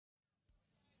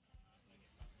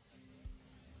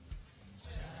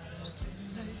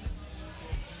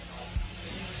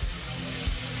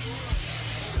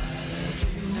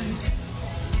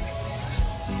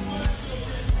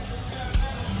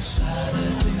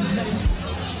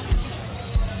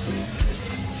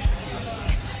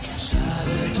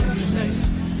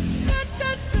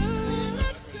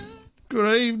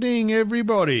Good evening,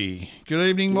 everybody. Good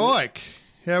evening, Mike.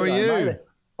 How are you? Mate.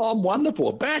 I'm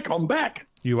wonderful. I'm back.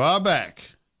 You are back.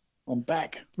 I'm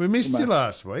back. We missed you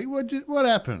last week. What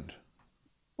happened?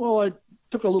 Well, I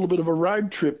took a little bit of a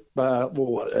road trip. I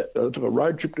took a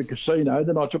road trip to casino.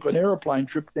 Then I took an aeroplane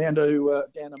trip down to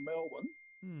Melbourne.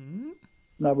 Mm-hmm.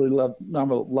 Lovely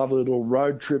little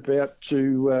road trip out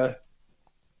to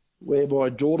where my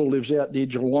daughter lives out near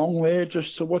Geelong there,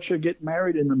 just to watch her get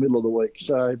married in the middle of the week.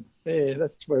 So, yeah,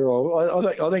 that's where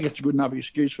I think it's a good enough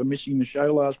excuse for missing the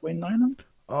show last Wednesday night.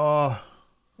 Oh,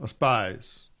 I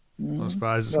suppose. I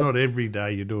suppose it's not every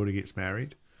day your daughter gets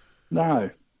married.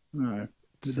 No.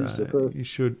 So you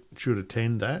should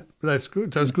attend that. But that's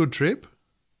good. So it's a good trip.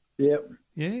 Yep.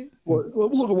 Yeah. Well,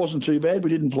 look, it wasn't too bad.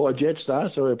 We didn't fly Jetstar,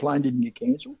 so our plane didn't get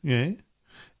cancelled. Yeah.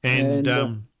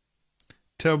 And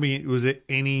tell me, was there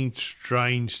any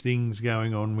strange things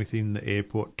going on within the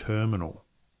airport terminal?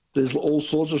 There's all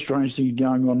sorts of strange things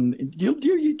going on. Do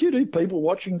you do people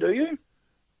watching, do you?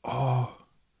 Oh,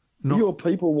 You're a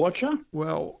people watcher?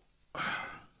 Well,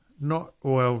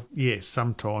 yes,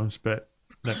 sometimes, but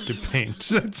that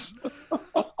depends. It's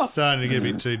starting to get a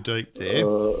bit too deep there.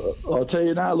 I'll tell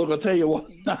you what.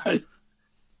 No.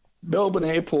 Melbourne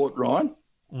Airport, right?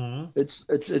 Mm.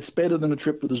 It's better than a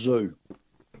trip to the zoo.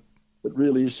 It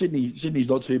really is. Sydney's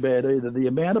not too bad either. The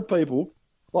amount of people,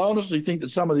 I honestly think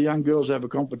that some of the young girls have a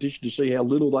competition to see how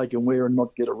little they can wear and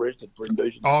not get arrested for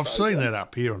indecent. I've seen that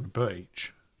up here on the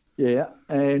beach. Yeah,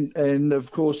 and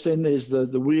of course then there's the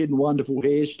weird and wonderful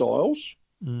hairstyles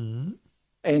and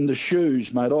the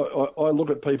shoes, mate. I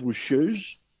look at people's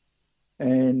shoes,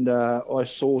 and I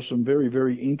saw some very,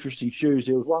 very interesting shoes.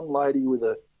 There was one lady with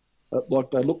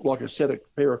they looked like a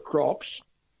pair of Crocs,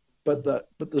 but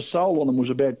the sole on them was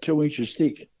about 2 inches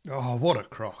thick. Oh, what a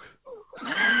croc!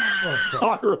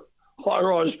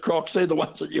 High-rise Crocs. They're the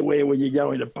ones that you wear when you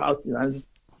go into pub, you know.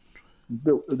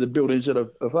 The buildings that are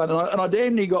fun. And I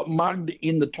damn near got mugged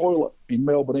in the toilet in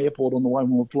Melbourne Airport on the way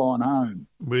when we were flying home.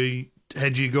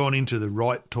 Had you gone into the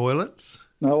right toilets?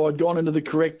 No, I'd gone into the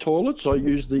correct toilets. I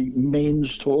used the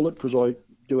men's toilet because I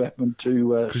do happen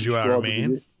to... Because you are a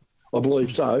man? I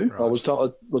believe so. Right. I was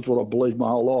told that's what I believed my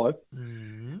whole life.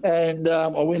 Mm-hmm. And I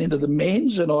went into the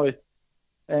men's and I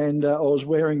was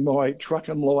wearing my Truck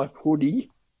and Life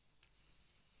hoodie,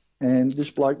 and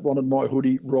this bloke wanted my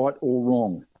hoodie right or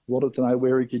wrong. Wanted to know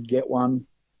where he could get one.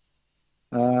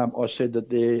 I said that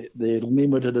they're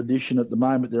limited edition at the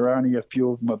moment. There are only a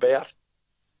few of them about,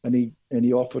 and he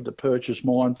offered to purchase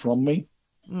mine from me.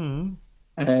 Mm.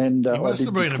 And he must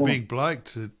have been a big bloke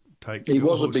to take. He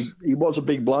was a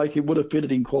big bloke. He would have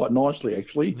fitted in quite nicely,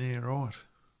 actually. Yeah, right.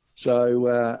 So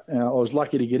I was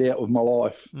lucky to get out with my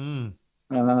life. Mm.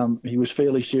 He was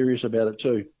fairly serious about it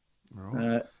too.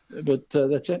 Right. But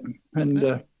that's it. And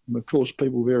of course,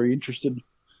 people were very interested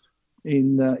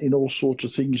in all sorts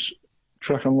of things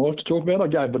Truck and Life to talk about. I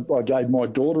gave my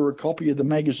daughter a copy of the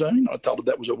magazine. I told her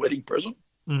that was a wedding present.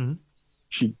 Mm-hmm.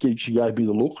 She gave me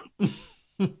the look.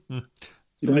 You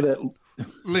know that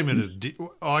limited.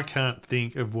 I can't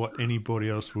think of what anybody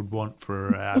else would want for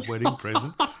a wedding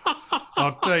present.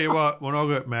 I'll tell you what. When I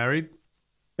got married,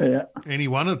 any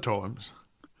one of the times,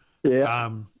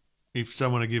 if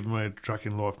someone had given me a Truck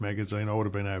and Life magazine, I would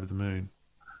have been over the moon.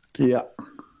 Yeah.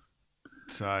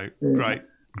 So great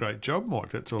job, Mike.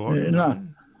 That's all I can do. No.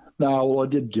 Well, I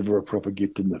did give her a proper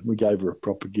gift, we gave her a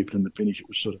proper gift in the finish. It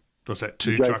was sort of. What's that?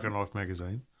 Two Truck and Life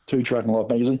magazine. 2 Truck and Life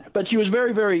magazine. But she was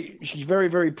very,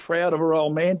 very proud of her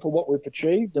old man for what we've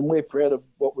achieved, and we're proud of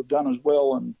what we've done as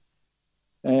well.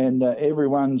 And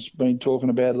everyone's been talking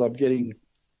about it. I'm getting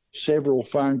several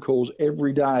phone calls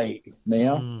every day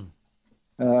now,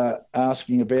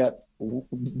 asking about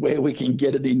where we can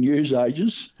get it in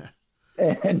newsagents.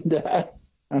 And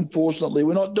unfortunately,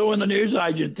 we're not doing the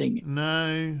newsagent thing.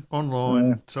 No,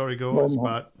 online. Sorry, guys,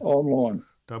 but online.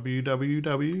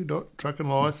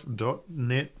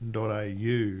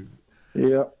 www.truckandlife.net.au.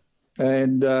 Yeah,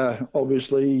 and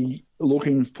obviously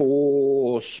looking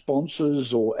for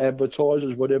sponsors or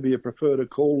advertisers, whatever you prefer to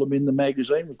call them, in the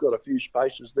magazine. We've got a few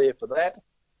spaces there for that.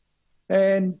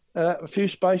 And a few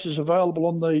spaces available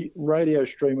on the radio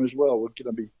stream as well. We're going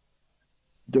to be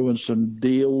doing some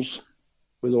deals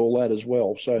with all that as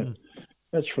well. So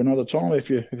that's for another time. If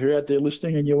you're out there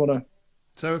listening and you want to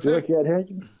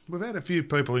we've had a few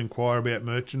people inquire about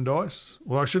merchandise.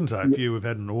 Well, I shouldn't say a few. We've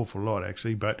had an awful lot,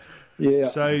 actually. But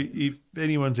so if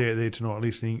anyone's out there tonight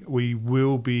listening, we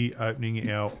will be opening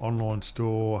our online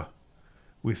store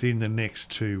within the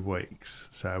next 2 weeks.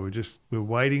 So we're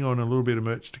waiting on a little bit of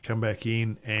merch to come back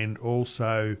in, and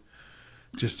also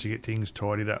just to get things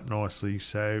tidied up nicely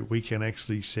so we can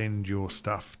actually send your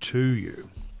stuff to you.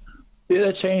 Yeah,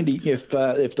 that's handy. If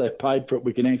they've paid for it,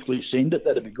 we can actually send it.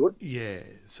 That'd be good. Yeah,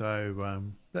 so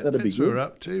that'd be that's good. what we're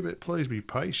up to, but please be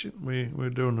patient. We're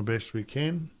doing the best we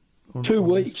can. 2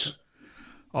 weeks.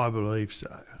 I believe so.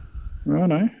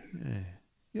 Righto. Yeah.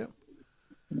 Yep.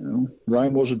 Well,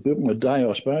 Rome wasn't built in a day,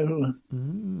 I suppose.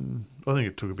 I think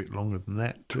it took a bit longer than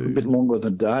that too. A bit longer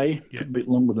than a day. Yep. A bit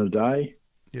longer than a day.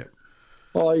 Yep.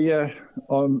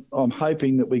 I'm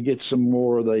hoping that we get some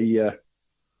more of the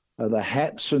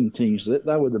hats and things.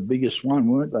 They were the biggest one,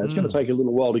 weren't they? It's going to take a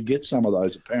little while to get some of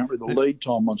those. Apparently, the lead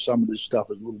time on some of this stuff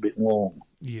is a little bit long.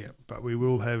 Yeah, but we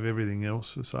will have everything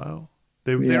else for sale.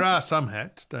 There are some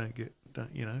hats. But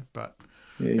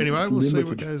anyway, we'll see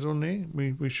what goes on there.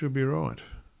 We should be right.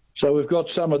 So we've got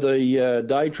some of the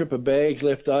day tripper bags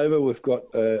left over. We've got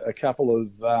a couple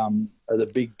of the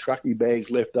big trucky bags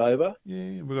left over.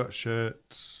 Yeah, we've got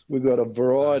shirts. We've got a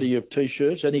variety of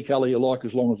T-shirts, any colour you like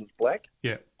as long as it's black.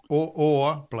 Yeah,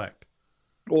 or black.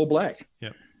 Or black.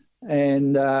 Yeah.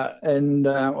 And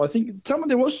I think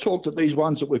there was talk that these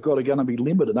ones that we've got are going to be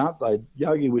limited, aren't they?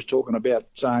 Yogi was talking about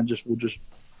saying we'll just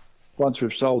once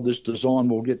we've sold this design,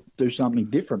 we'll do something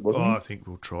different, wasn't he? I think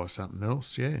we'll try something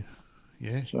else, yeah.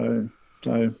 So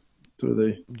then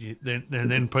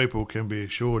people can be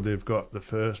assured they've got the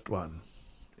first one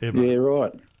ever. Yeah,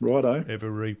 righto. Ever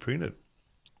reprinted.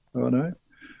 Righto.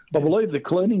 I believe the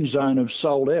cleaning zone have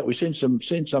sold out. We sent some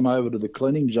over to the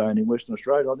cleaning zone in Western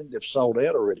Australia. I think they've sold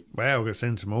out already. Wow, we've got to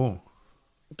send some more.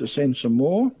 To send some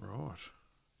more. Right.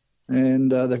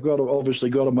 And they've obviously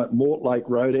got them at Mortlake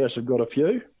Roadhouse. They've got a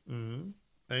few. Mm-hmm.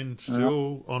 And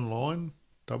still online,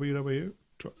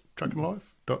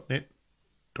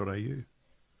 www.truckandlife.net.au.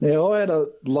 Now, I had a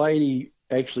lady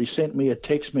actually sent me a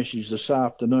text message this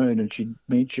afternoon, and she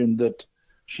mentioned that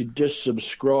she'd just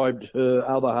subscribed her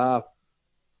other half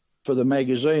for the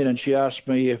magazine, and she asked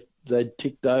me if they'd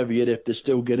ticked over yet, if they're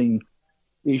still getting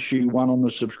issue 1 on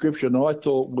the subscription. I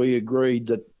thought we agreed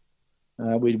that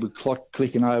we'd be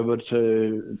clicking over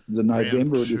to the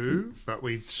November round 2, edition. But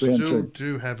we still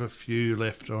do have a few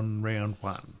left on round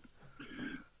 1.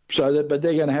 But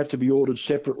they're going to have to be ordered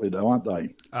separately, though, aren't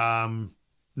they?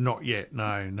 Not yet.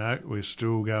 No. We're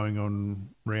still going on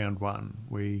round 1.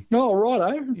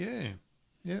 Righto. Yeah.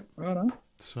 Yep. Righto.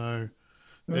 So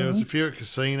there was a few at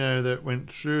Casino that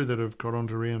went through that have got on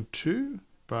to round 2,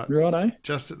 but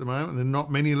just at the moment, there are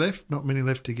not many left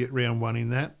to get round 1 in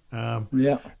that.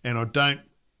 Yeah. And I don't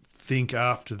think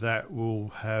after that we'll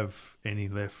have any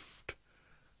left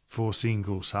for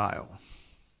single sale.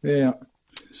 Yeah.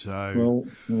 So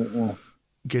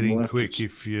get in quick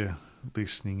if you're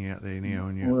listening out there now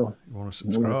and you want to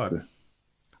subscribe.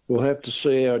 We'll have to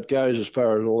see how it goes as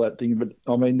far as all that thing. But,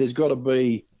 I mean, there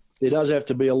does have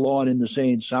to be a line in the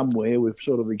sand somewhere. We've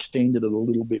sort of extended it a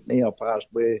little bit now past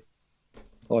where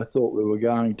I thought we were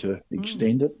going to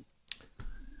extend it.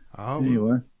 Oh,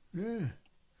 anyway. Yeah.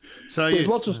 So there's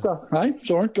lots of stuff. Hey,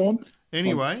 sorry, go on.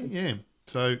 Anyway, yeah.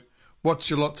 So what's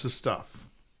your lots of stuff?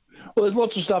 Well, there's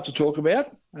lots of stuff to talk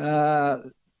about. I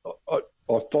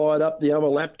fired up the other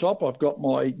laptop. I've got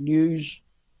my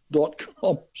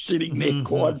news.com sitting there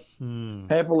quite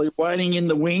happily waiting in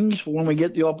the wings for when we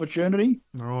get the opportunity.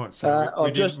 All right, so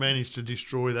we didn't manage to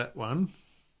destroy that one.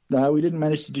 No, we didn't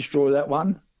manage to destroy that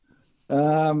one.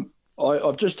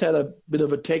 I've just had a bit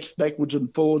of a text backwards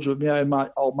and forwards with my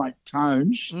old mate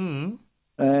Tones,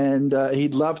 and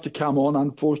he'd love to come on.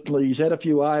 Unfortunately, he's had a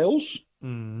few ales,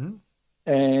 and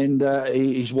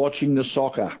he's watching the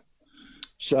soccer.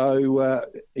 So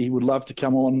he would love to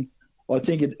come on. I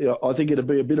think it'd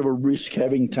be a bit of a risk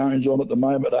having Tones on at the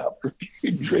moment after a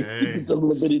few drinks. It's a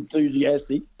little bit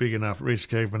enthusiastic. Big enough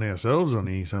risk having ourselves on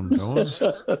here sometimes.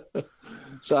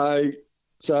 So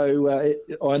I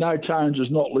know Tones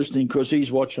is not listening because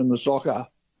he's watching the soccer.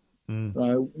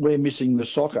 We're missing the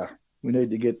soccer. We need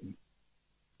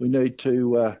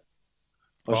to.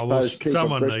 I suppose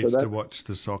someone needs to watch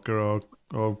the soccer.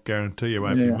 I'll guarantee it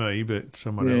won't be me, but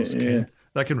someone else can. Yeah.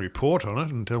 They can report on it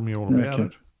and tell me all about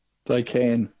it. They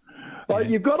can.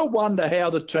 You've got to wonder how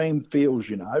the team feels,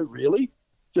 really.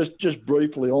 Just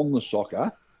briefly on the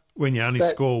soccer. When you only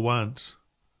score once.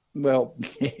 Well,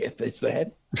 yeah, there's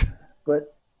that.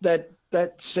 But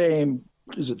that Sam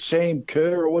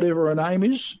Kerr or whatever her name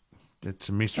is? It's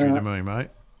a mystery to me, mate.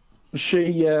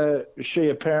 She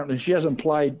apparently she hasn't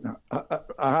played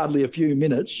hardly a few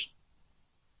minutes,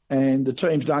 and the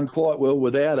team's done quite well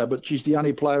without her. But she's the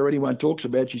only player anyone talks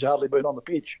about. She's hardly been on the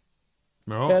pitch.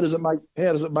 Oh. How does it make?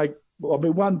 I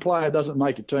mean, one player doesn't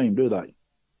make a team, do they?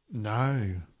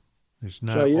 No, there's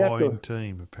no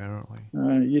team apparently.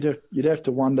 You'd have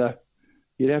to wonder.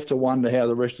 You'd have to wonder how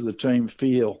the rest of the team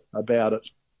feel about it.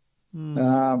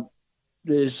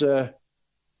 There's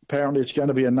apparently it's going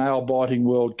to be a nail-biting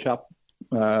World Cup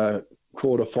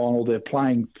quarter-final. They're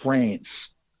playing France.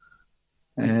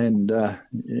 And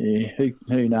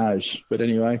who knows? But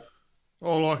anyway.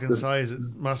 All I can say is it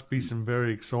must be some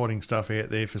very exciting stuff out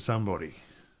there for somebody.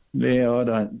 Yeah, I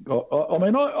don't. I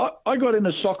mean, I got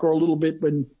into soccer a little bit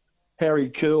when Harry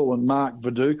Kewell and Mark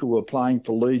Viduka were playing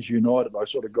for Leeds United. I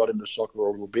sort of got into soccer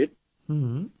a little bit.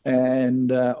 Mm-hmm.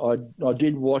 And I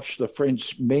did watch the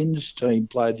French men's team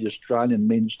play the Australian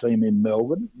men's team in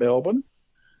Melbourne.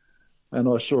 And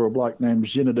I saw a bloke named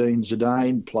Zinedine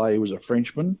Zidane play. He was a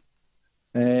Frenchman.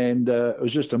 And it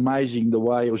was just amazing the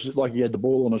way it was just like he had the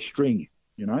ball on a string,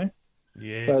 you know.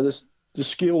 Yeah. So the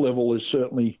skill level is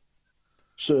certainly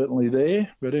there.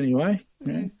 But anyway,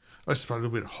 yeah. I just played a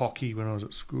little bit of hockey when I was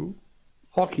at school.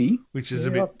 Hockey, which is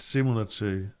a bit similar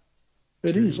to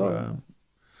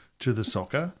the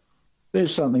soccer.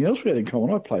 There's something else we had in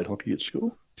common. I played hockey at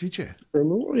school. Did you? For a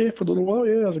little while.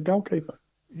 Yeah, I was a goalkeeper.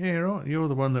 Yeah, right. You're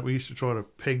the one that we used to try to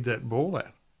peg that ball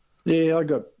at. Yeah, I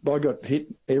got hit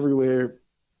everywhere.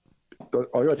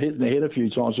 I got hit in the head a few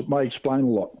times. It may explain a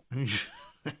lot.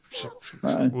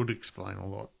 Would explain a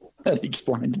lot. That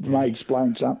may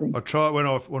explain something. I tried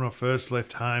when I first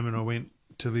left home and I went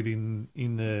to live in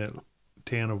the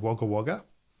town of Wagga Wagga,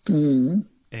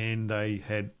 and they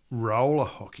had roller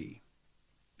hockey.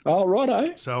 Oh,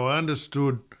 righto. So I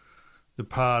understood the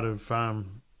part of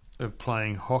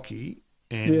playing hockey,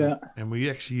 and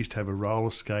we actually used to have a roller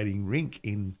skating rink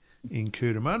in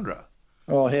Cootamundra.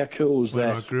 Oh, how cool was when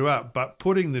that? I grew up. But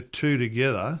putting the two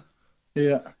together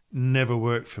never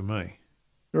worked for me.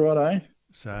 Righto.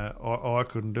 So I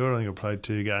couldn't do it. I think I played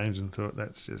 2 games and thought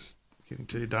that's just getting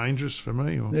too dangerous for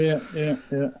me. Yeah.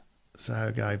 So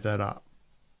I gave that up.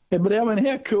 Yeah, but I mean,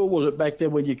 how cool was it back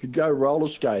then when you could go roller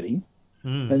skating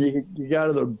and you go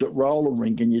to the roller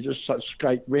rink and you just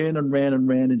skate round and round and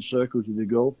round in circles with your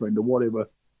girlfriend or whatever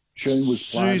tune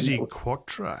was playing. Susie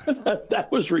Quattro. That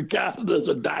was regarded as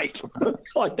a date.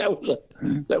 Like that was a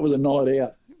night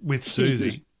out with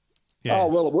Susie. Yeah. Oh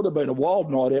well, it would have been a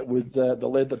wild night out with the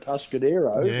Leather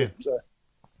Tuscadero. Yeah. But,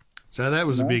 so that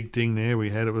was a big thing there.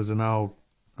 We had it was an old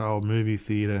movie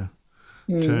theatre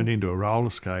turned into a roller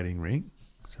skating rink.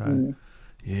 So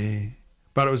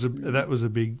but that was a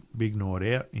big night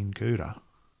out in Cooter.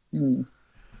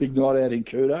 Big night out in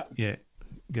Cooter. Yeah.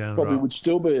 Probably would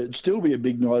still be a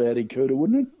big night out in Cooter,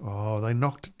 wouldn't it? Oh, they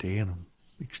knocked it down and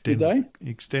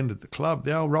extended the club.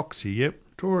 The old Roxy,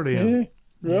 tore it down.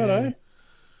 Yeah, righto.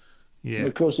 Yeah.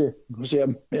 Of course,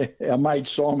 our mate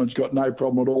Simon's got no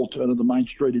problem at all turning the main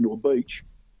street into a beach.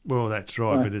 Well, that's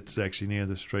right, but it's actually now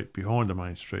the street behind the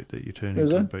main street that you turn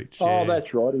into a beach. Oh,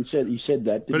 that's right. He said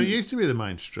that. But it used to be the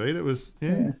main street. It was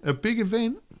a big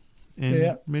event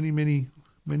and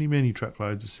many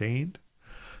truckloads of sand.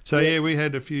 So, we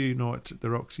had a few nights at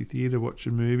the Roxy Theatre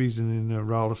watching movies and in a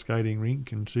roller skating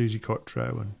rink and Susie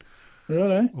Quattro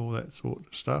and all that sort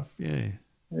of stuff, Yeah.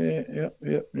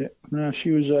 No, she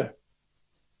would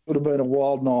have been a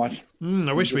wild night.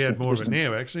 I wish we had more of it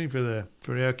now, actually, for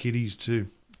our kiddies to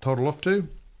toddle off to.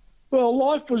 Well,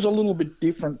 life was a little bit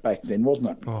different back then, wasn't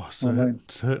it? Oh,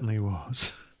 certainly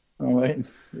was. I mean,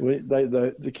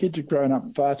 the kids have grown up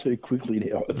far too quickly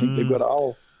now. I think they've got a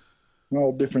whole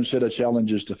different set of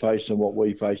challenges to face than what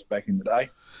we faced back in the day.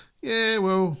 Yeah,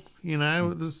 well,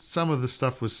 some of the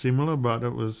stuff was similar, but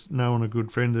it was knowing a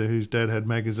good friend whose dad had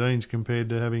magazines compared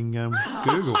to having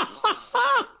Google.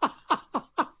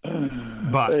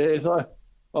 But yes, I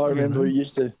remember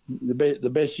the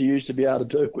best you used to be able to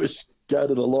do was go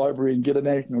to the library and get a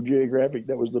National Geographic.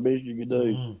 That was the best you could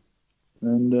do.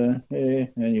 And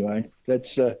anyway,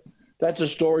 that's a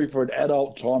story for an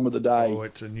adult time of the day. Oh,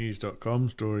 it's a news.com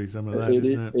story, some of that,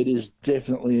 isn't it? It is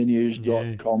definitely a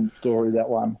news.com story, that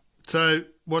one. So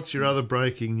what's your other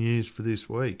breaking news for this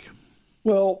week?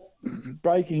 Well,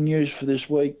 breaking news for this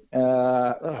week, I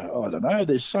don't know.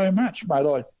 There's so much,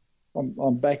 mate.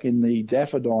 I'm back in the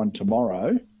Daffodine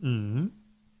tomorrow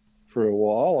for a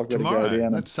while. I've got tomorrow? To go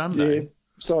down. That's Sunday. Yeah.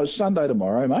 So it's Sunday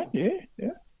tomorrow, mate. Yeah.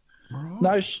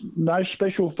 Right. No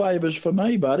special favours for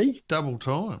me, buddy. Double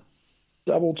time.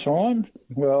 Double time?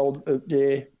 Well, double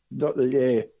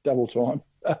time.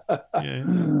 Yeah.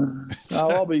 No,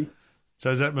 I'll be... So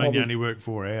does that mean you only work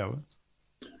 4 hours?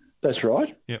 That's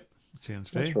right. Yep. Sounds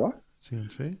fair. That's right.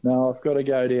 Sounds fair. No, I've got to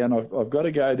go down. I've got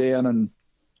to go down and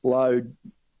load...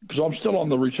 Because I'm still on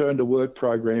the return to work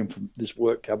program from this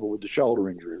work cover with the shoulder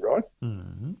injury, right?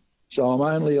 Mm-hmm. So I'm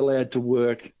only allowed to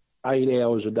work 8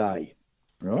 hours a day,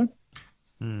 right?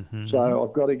 Mm-hmm. So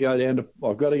I've got to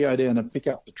go down and pick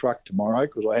up the truck tomorrow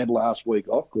because I had last week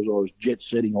off because I was jet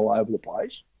setting all over the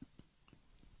place.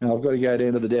 And I've got to go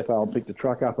down to the depot and pick the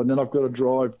truck up, and then I've got to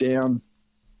drive down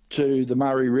to the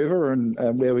Murray River and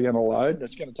where we're going to load.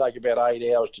 It's going to take about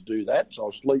 8 hours to do that, so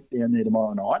I'll sleep down there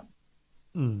tomorrow night.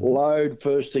 Load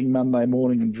first thing Monday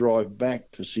morning and drive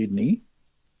back to Sydney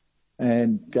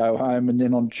and go home. And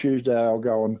then on Tuesday I'll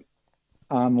go and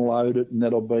unload it, and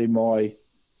that'll be my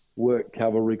work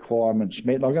cover requirements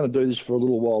met. And I'm going to do this for a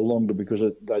little while longer because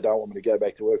they don't want me to go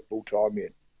back to work full time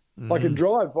yet. I can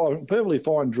drive. I'm perfectly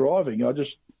fine driving. I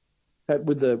just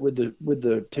with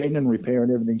the tendon repair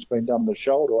and everything's been done on the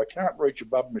shoulder, I can't reach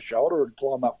above my shoulder and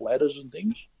climb up ladders and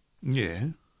things. Yeah.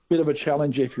 Bit of a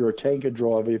challenge if you're a tanker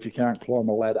driver if you can't climb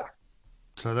a ladder.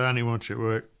 So they only want you at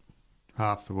work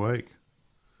half the week?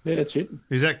 Yeah, that's it.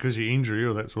 Is that because of your injury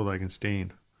or that's all they can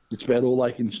stand? It's about all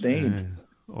they can stand. Yeah.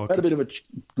 I had a bit of a...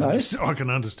 No? I can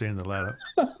understand the ladder.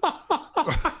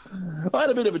 I had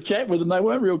a bit of a chat with them. They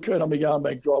weren't real keen on me going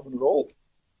back driving at all.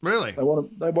 Really? They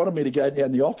wanted me to go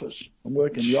down the office and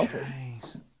work in the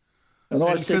office. And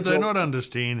I said, could they not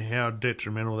understand how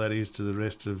detrimental that is to the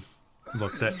rest of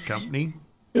that company?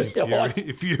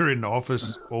 If you're in the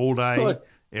office all day,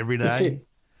 every day?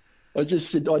 I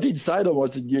just said, I did say to them, I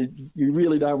said, you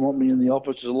really don't want me in the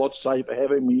office. It's a lot safer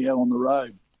having me out on the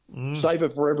road. Safer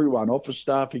for everyone, office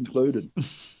staff included.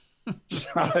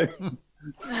 So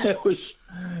there was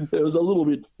a little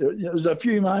bit, there was a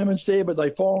few moments there, but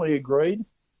they finally agreed.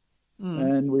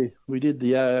 And we did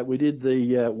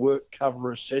the work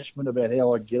cover assessment about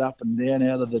how I get up and down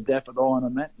out of the Daffodine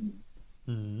and that.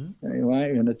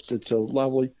 Anyway, and it's a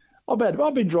lovely. I've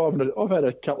been driving it.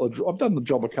 I've done the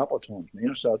job a couple of times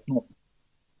now, so it's not,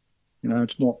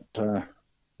 it's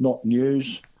not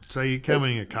news. So you're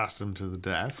becoming accustomed to the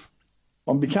DAF.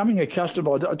 I'm becoming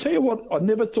accustomed. I tell you what, I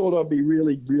never thought I'd be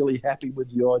really, really happy with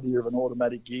the idea of an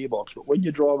automatic gearbox, but when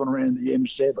you're driving around the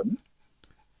M7,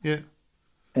 yeah,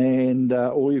 and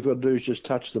all you've got to do is just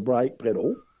touch the brake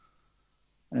pedal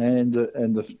and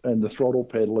the throttle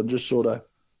pedal and just sort of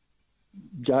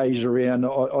gaze around.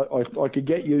 I could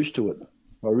get used to it.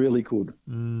 I really could.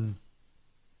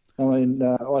 I mean,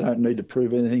 I don't need to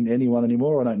prove anything to anyone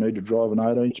anymore. I don't need to drive an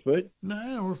 18-speed.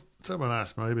 No, well, someone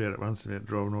asked me about it once about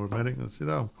driving automatic, and I said,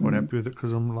 I'm quite happy with it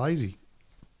because I'm lazy.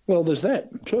 Well, there's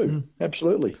that too.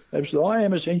 Absolutely. I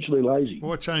am essentially lazy.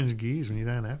 Why change gears when you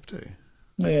don't have to?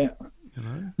 Yeah.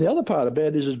 The other part about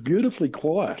it is it's beautifully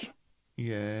quiet.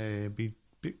 Yeah, be a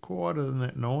bit quieter than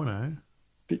that 90.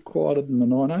 Bit quieter than the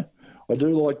 90. I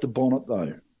do like the bonnet,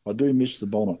 though. I do miss the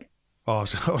bonnet. Oh,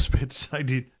 so I was about to say,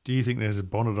 do you think there's a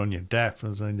bonnet on your DAF? I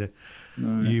was saying that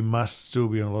you must still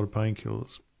be on a lot of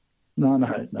painkillers. No.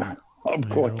 I'm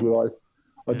quite good.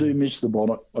 I do miss the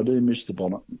bonnet. Do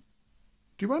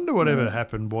you wonder whatever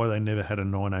happened, why they never had a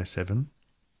 907?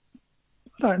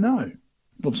 I don't know.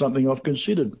 Not something I've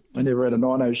considered. They never had a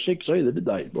 906 either, did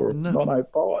they? Or a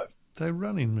 905. They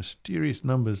run in mysterious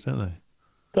numbers, don't they?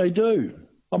 They do.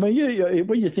 I mean,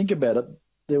 when you think about it,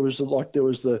 there was the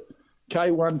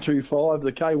K125,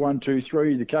 the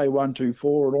K123, the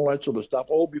K124, and all that sort of stuff,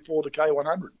 all before the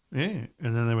K100. Yeah,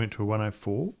 and then they went to a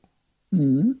 104.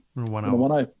 Mm-hmm. And a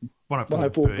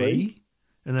 104B,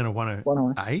 and then a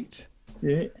 108.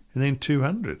 Yeah. And then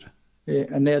 200. Yeah,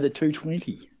 and now they're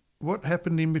 220. What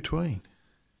happened in between?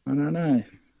 I don't know.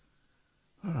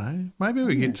 I don't know. Maybe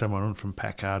we get someone on from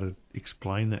PACCAR to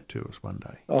explain that to us one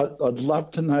day. I'd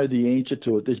love to know the answer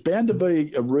to it. There's bound to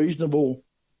be a reasonable,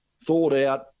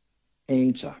 thought-out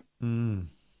answer. I mean,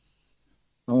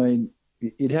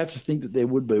 you'd have to think that there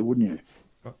would be, wouldn't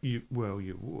you? You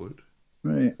would.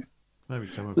 Yeah. Maybe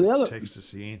someone could text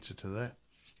us the answer to that.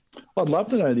 I'd love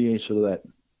to know the answer to that.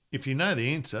 If you know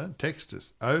the answer, text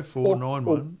us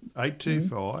 0491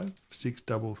 825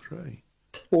 633.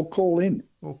 Or call in.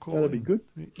 That'd be good.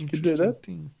 You could do that.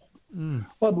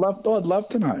 I'd love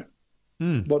to know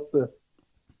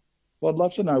I'd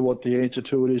love to know what the answer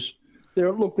to it is.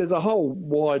 There's a whole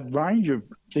wide range of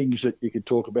things that you could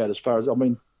talk about as far as, I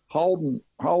mean, Holden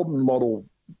model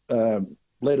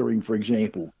lettering, for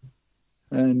example.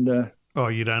 And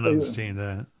you don't understand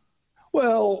that?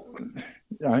 Well,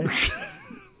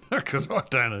 because I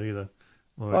don't either.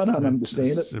 I don't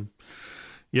understand it.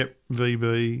 Yep,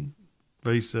 VB,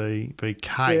 VC,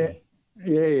 VK.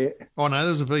 Yeah. Oh, no,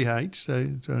 there was a VH. So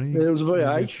sorry. There was a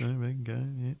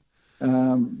VH.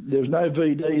 There was no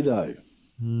VD, though.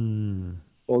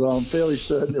 Although I'm fairly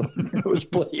certain there was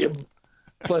plenty of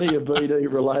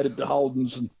VD related to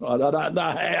Holdens. And I don't know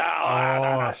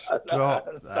how. Oh, stop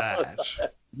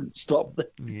that. Stop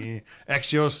that. Yeah.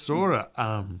 Actually, I saw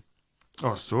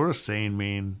a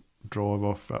Sandman drive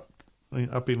off up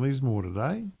in Lismore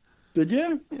today. Did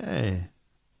you? Yeah.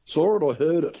 Saw it or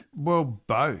heard it? Well,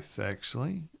 both,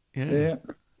 actually. Yeah.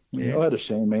 Yeah, I had a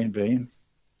Sandman van.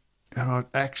 And I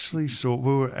actually saw,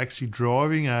 we were actually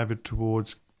driving over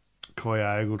towards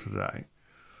Kyogle today.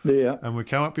 Yeah. And we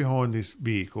come up behind this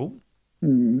vehicle,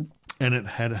 and it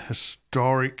had a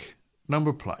historic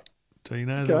number plate. So you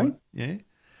know okay. that? Yeah?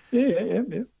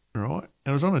 Yeah. Right. And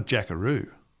it was on a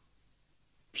Jackaroo.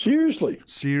 Seriously?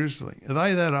 Seriously. Are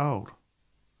they that old?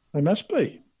 They must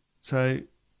be. So,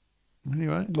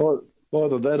 anyway.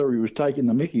 Either that or he was taking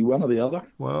the mickey, one or the other.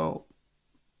 Well,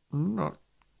 not.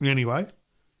 Anyway.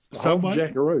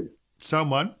 Jackaroo.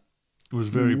 Someone was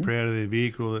very proud of their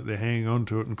vehicle, that they're hanging on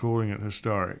to it and calling it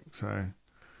historic. So,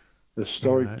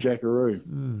 historic Jackaroo.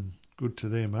 Good to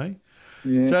them, eh?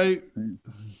 Yeah. So,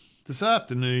 this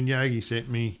afternoon, Yogi sent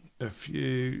me a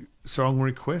few song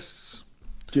requests.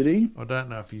 Did he? I don't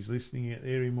know if he's listening out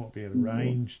there. He might be at a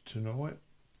range tonight.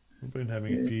 We've been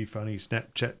having a few funny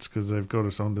Snapchats because they've got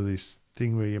us onto this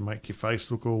thing where you make your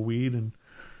face look all weird. And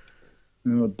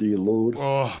oh, dear Lord.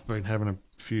 Oh, I've been having a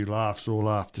few laughs all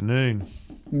afternoon.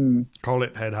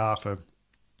 Colette had half a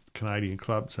Canadian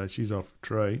club, so she's off a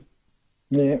tree.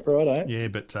 Yeah, right. Yeah,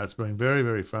 but it's been very,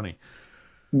 very funny.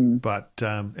 But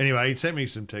anyway, he sent me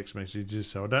some text messages,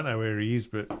 so I don't know where he is,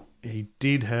 but he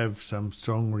did have some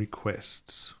song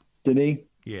requests. Did he?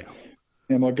 Yeah.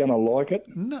 Am I going to like it?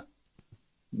 No.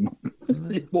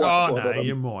 Why,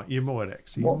 you might. You might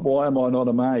actually. Why am I not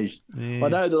amazed? Yeah. I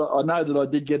know that I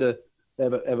did get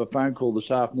have a phone call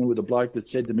this afternoon with a bloke that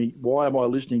said to me, "Why am I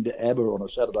listening to ABBA on a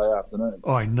Saturday afternoon?"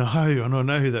 I know, and I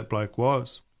know who that bloke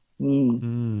was.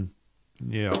 Yeah.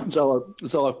 So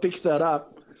I fixed that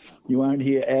up. You won't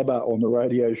hear ABBA on the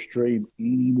radio stream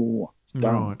anymore.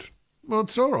 Right. Well,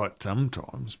 it's all right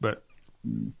sometimes, but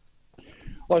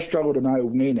I struggle to know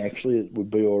when actually it would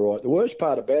be all right. The worst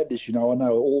part about this, I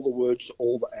know all the words to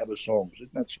all the ABBA songs.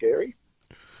 Isn't that scary?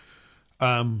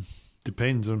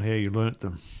 Depends on how you learnt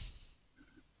them.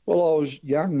 Well, I was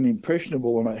young and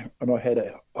impressionable, and I had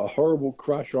a horrible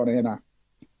crush on Anna.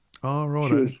 Oh,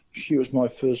 right. She was my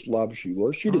first love. She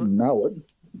was. She didn't know it.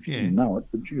 She didn't know it,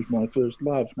 but she was my first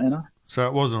love, Anna. So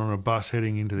it wasn't on a bus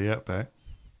heading into the outback?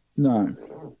 No.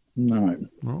 Right.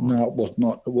 No, it was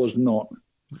not. It was not.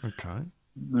 Okay.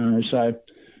 No, so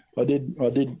I did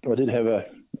have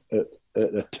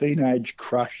a teenage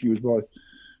crush. She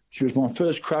was my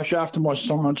first crush after my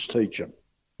science teacher.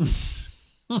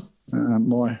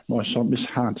 My son, Miss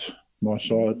Hunt, my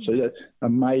science. So that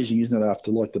amazing, isn't it?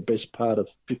 After like the best part of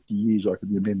 50 years, I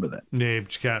can remember that. Yeah,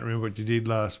 but you can't remember what you did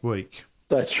last week.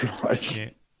 That's right. Yeah,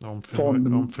 I'm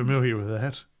familiar with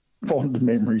that. Fond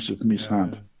memories of Miss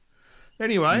Hunt.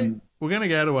 Anyway, we're going to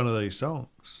go to one of these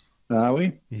songs. Are we?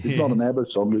 Yeah. It's not an ABBA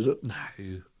song, is it?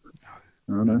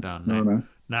 No. No.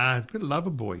 Nah, good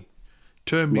Loverboy.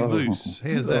 Turn Me Loose.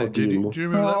 How's that? Do you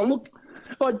remember that one? Look,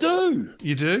 I do.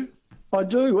 You do? I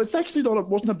do. It's actually not. It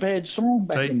wasn't a bad song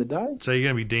back in the day. So you're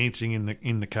going to be dancing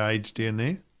in the cage down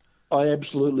there? I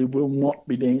absolutely will not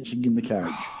be dancing in the cage.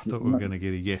 I thought we were going to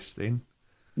get a yes then.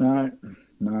 No.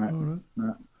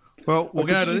 Well, we'll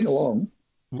go to this.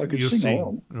 I could sing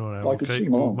along. Right,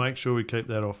 we'll make sure we keep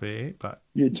that off air. But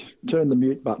you turn the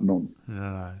mute button on.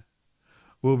 No.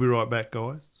 We'll be right back,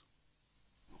 guys.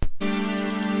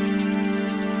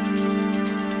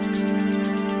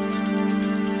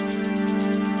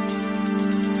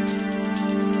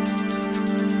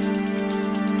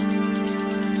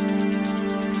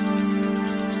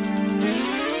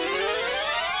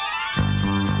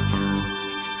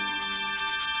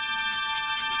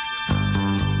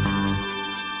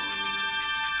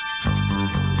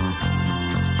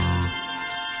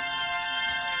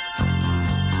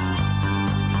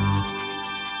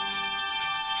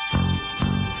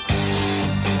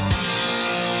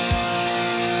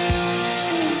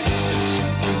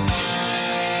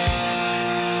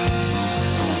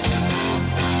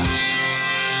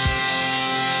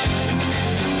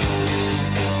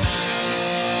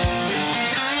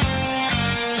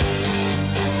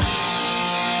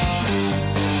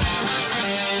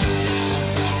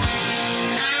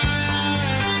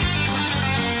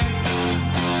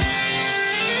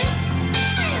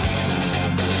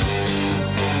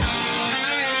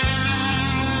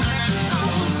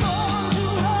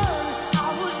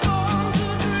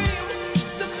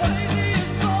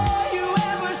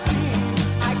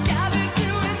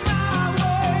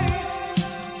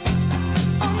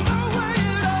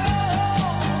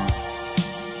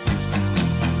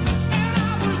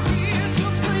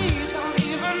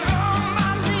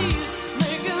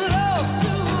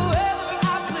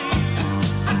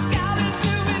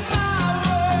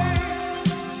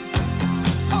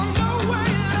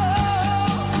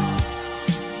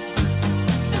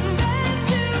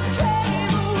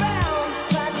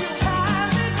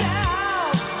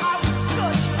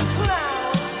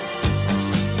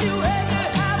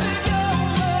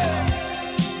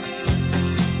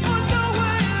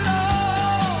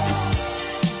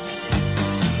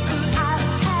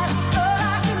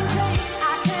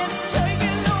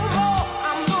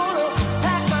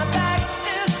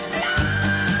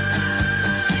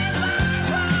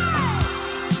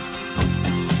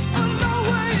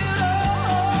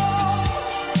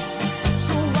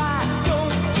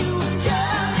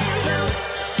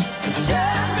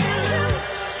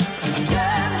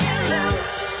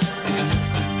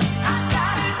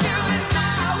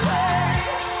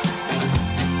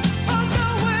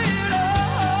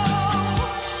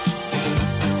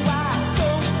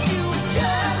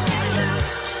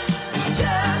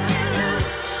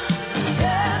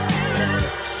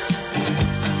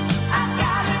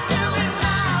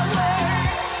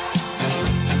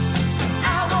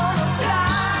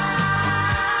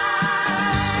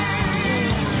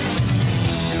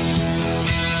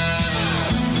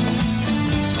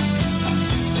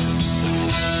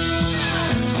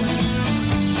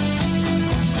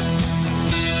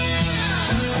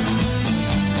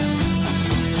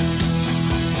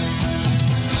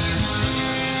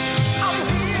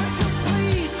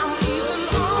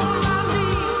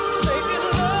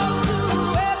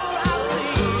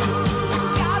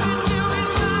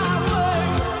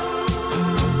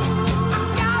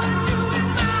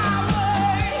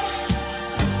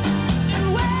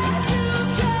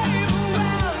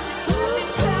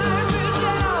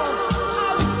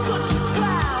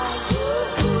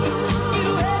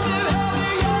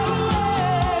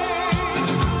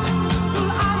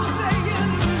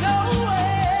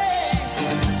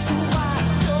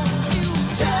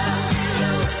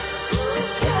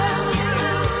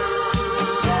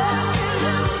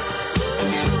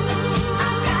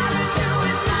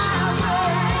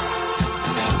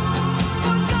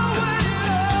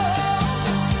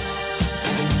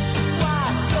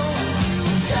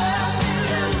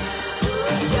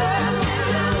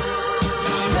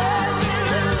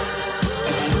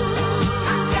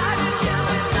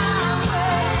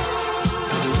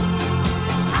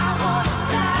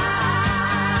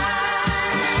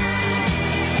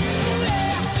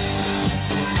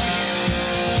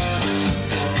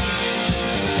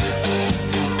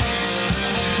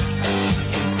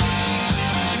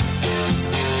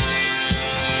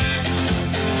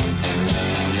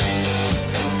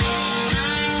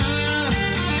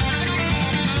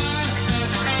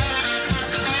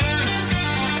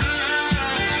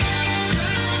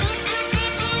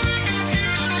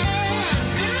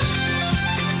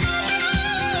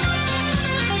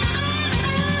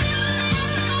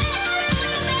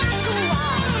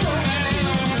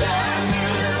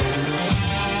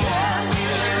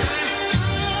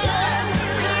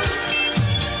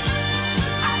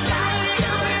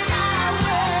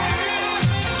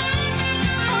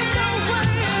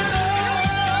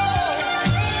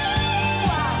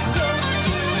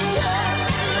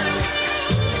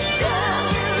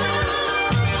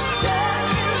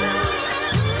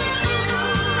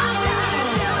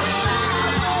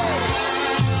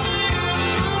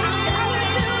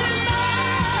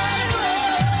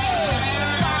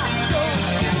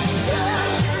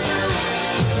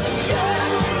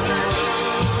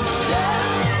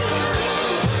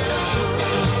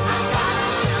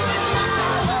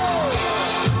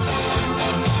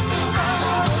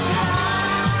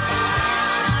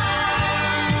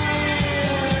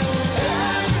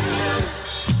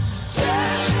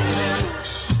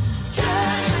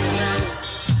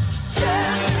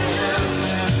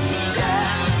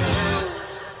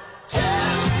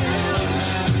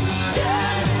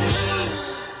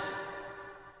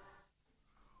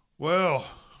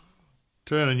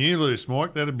 Turning you loose,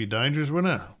 Mike, that'd be dangerous,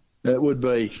 wouldn't it? It would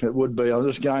be. It would be. I'm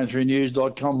just going through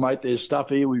news.com, mate. There's stuff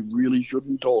here we really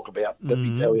shouldn't talk about, let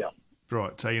me tell you.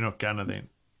 Right, so you're not going to then?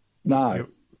 No.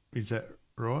 Is that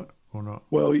right or not?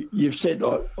 Well, you've said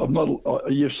I'm not.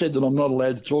 You've said that I'm not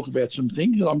allowed to talk about some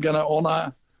things, and I'm going to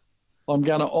honour. I'm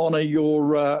going to honour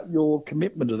your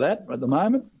commitment to that at the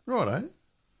moment. Right,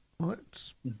 Well,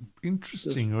 that's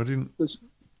interesting. I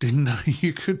didn't know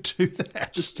you could do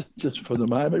that. Just for the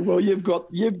moment. Well, you've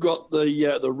got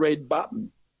the red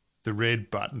button. The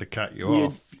red button to cut you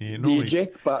off. Yeah, the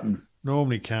eject button.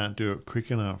 Normally can't do it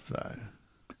quick enough though.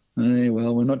 Yeah,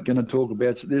 well, we're not going to talk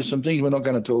about. There's some things we're not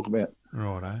going to talk about.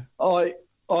 Right,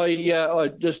 I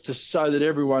just so that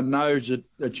everyone knows that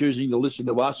they're choosing to listen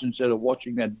to us instead of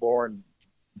watching that boring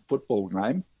football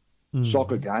game,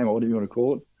 soccer game, or whatever you want to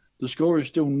call it. The score is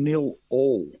still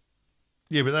 0-0.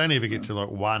 Yeah, but they never get to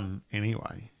 1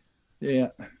 anyway. Yeah.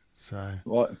 So.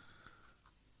 Right.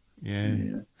 Yeah.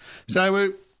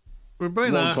 So we've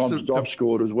been asked to stop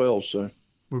scored as well. So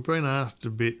we've been asked a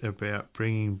bit about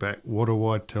bringing back What Do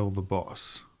I Tell the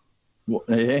Boss?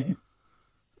 Yeah.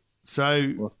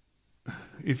 So,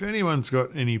 if anyone's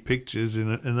got any pictures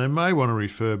in it, and they may want to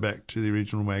refer back to the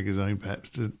original magazine,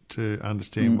 perhaps to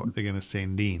understand what they're going to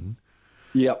send in.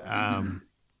 Yep.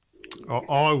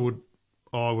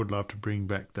 I would love to bring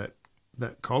back that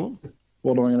column.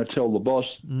 What am I going to tell the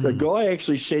boss? The guy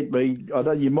actually sent me. I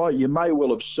don't. You may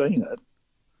well have seen it,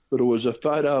 but it was a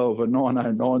photo of a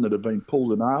 909 that had been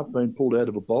pulled in half, been pulled out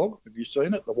of a bog. Have you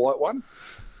seen it? The white one.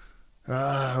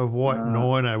 A white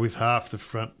 90 with half the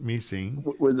front missing,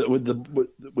 with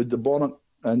the bonnet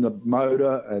and the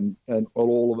motor and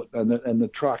all of it and the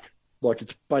truck, like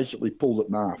it's basically pulled it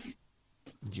in half.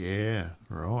 Yeah,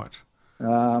 right.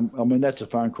 I mean, that's a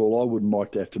phone call I wouldn't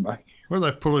like to have to make. Well,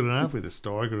 they pull it in half with a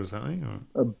Steiger or something?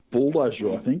 Or? A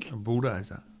bulldozer, I think. A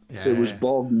bulldozer. Yeah. It was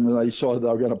bogged, and they decided they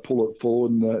were going to pull it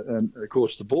forward, and of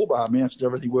course the bull bar mounts and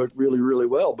everything worked really, really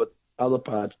well, but other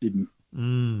parts didn't.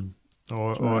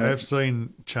 I have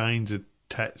seen chains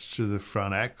attached to the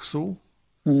front axle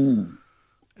and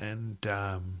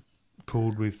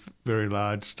pulled with very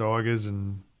large Steigers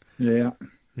and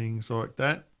things like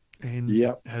that,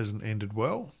 and hasn't ended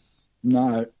well.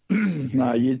 No,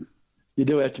 no, you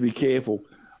do have to be careful.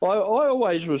 I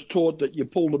always was taught that you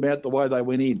pulled them out the way they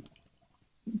went in.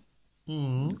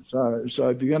 So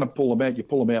if you're going to pull them out, you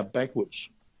pull them out backwards.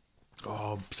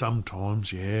 Oh,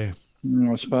 sometimes, yeah.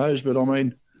 I suppose, but I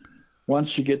mean,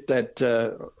 once you get that,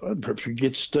 perhaps we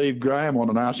get Steve Graham on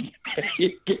and ask him how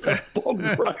you get a bog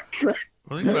road track.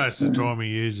 I think most of the time he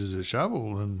uses a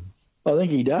shovel, and I think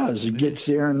he does. He gets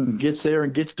there and gets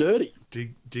dirty.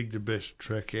 Dig the best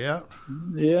track out.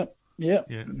 Yeah.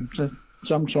 So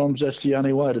sometimes that's the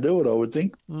only way to do it, I would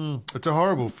think. It's a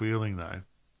horrible feeling, though.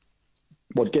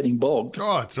 What, getting bogged?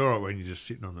 Oh, it's all right when you're just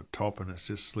sitting on the top and it's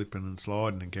just slipping and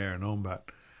sliding and carrying on, but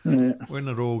when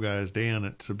it all goes down,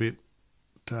 it's a bit,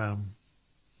 I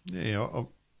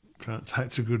can't say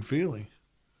it's a good feeling.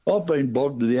 I've been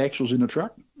bogged to the axles in a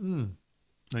truck. And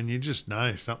you just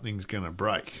know something's going to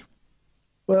break.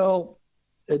 Well,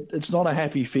 it's not a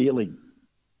happy feeling.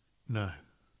 No.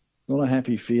 Not a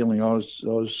happy feeling. I was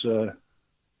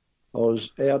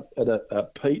out at a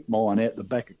peat mine out the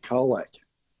back of Colac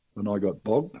when I got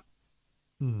bogged,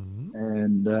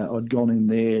 and I'd gone in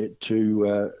there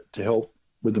to help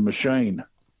with the machine.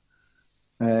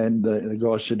 And the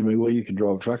guy said to me, "Well, you can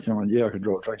drive a truck." And I went, "Yeah, I can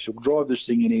drive a truck." He said, "We'll drive this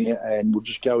thing in here, and we'll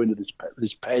just go into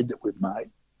this pad that we've made."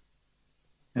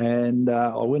 And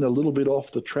I went a little bit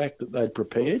off the track that they'd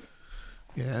prepared.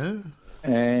 Yeah.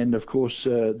 And of course,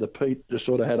 the peat just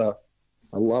sort of had a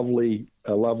lovely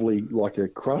like a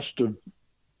crust of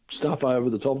stuff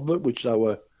over the top of it, which they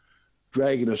were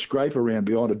dragging a scraper around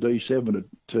behind a D7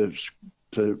 to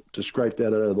scrape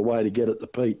that out of the way to get at the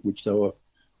peat, which they were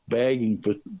bagging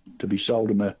to be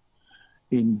sold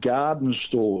in garden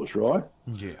stores, right?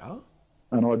 Yeah.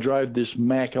 And I drove this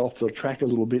Mack off the track a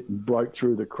little bit and broke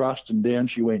through the crust, and down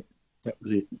she went. That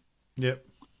was it. Yep.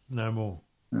 No more.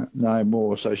 No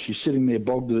more. So she's sitting there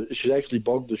she's actually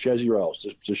bogged the chassis rails.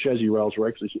 The chassis rails were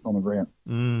actually sitting on the ground.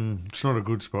 It's not a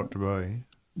good spot to be.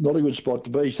 Not a good spot to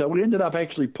be. So we ended up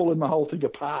actually pulling the whole thing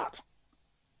apart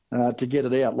to get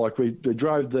it out. Like we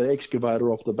drove the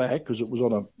excavator off the back because it was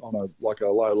on a like a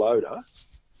low loader.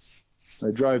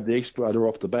 They drove the excavator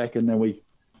off the back, and then we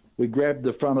grabbed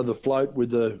the front of the float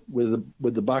with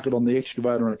the bucket on the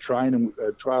excavator and a train and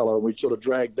a trailer, and we sort of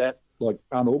dragged that, like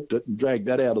unhooked it and dragged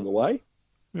that out of the way.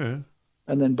 Yeah.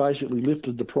 And then basically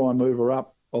lifted the prime mover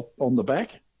up on the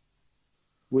back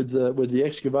with the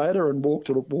excavator and walked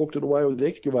it away with the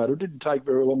excavator. It didn't take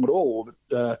very long at all,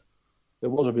 but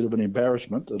it was a bit of an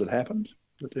embarrassment that it happened.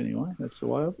 But anyway, that's the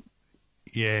way of it.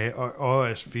 Yeah, I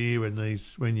always fear when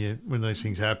these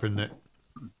things happen that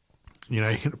you're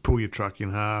going to pull your truck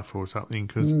in half or something,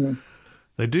 because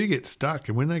they do get stuck,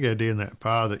 and when they go down that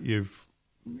path that you're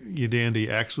down to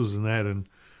your axles and that, and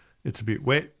it's a bit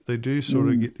wet, they do sort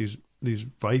of get these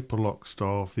vapor lock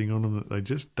style thing on them that they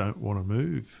just don't want to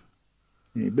move.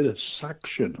 Yeah, a bit of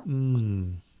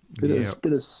suction. Bit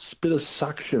of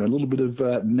suction, a little bit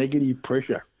of negative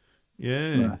pressure.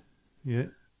 Yeah.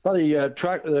 But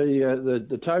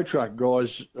the tow truck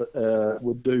guys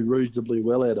would do reasonably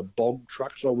well out of bog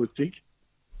trucks, I would think.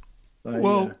 I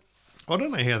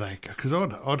don't know how they, because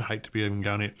I'd hate to be even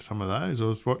going out to some of those. I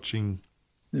was watching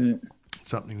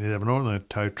something they're having on the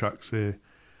tow trucks there.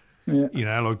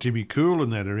 Yeah. Like Jimmy Cool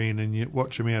and that are in, and you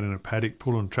watch them out in a paddock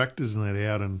pulling tractors and that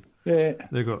out, and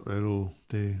they've got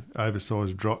the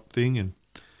oversized drop thing, and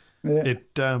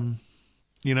it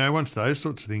once those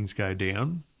sorts of things go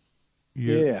down,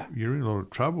 you're in a lot of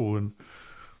trouble. And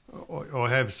I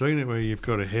have seen it where you've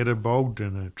got a header bogged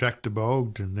and a tractor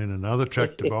bogged and then another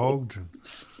tractor bogged, and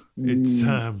it's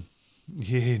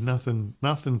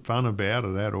nothing fun about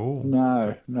it at all.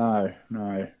 No.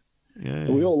 Yeah.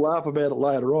 We all laugh about it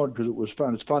later on because it was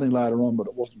fun. It's funny later on, but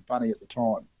it wasn't funny at the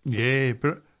time. Yeah,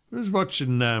 but I was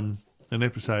watching an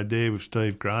episode there with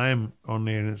Steve Graham on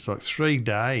there, and it's like 3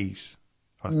 days,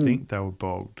 I think they were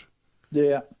bogged.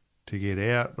 Yeah. To get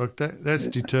out. Like that's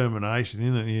determination,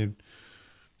 isn't it? You'd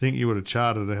think you would have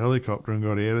chartered a helicopter and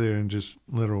got out of there and just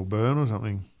let it all burn or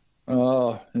something.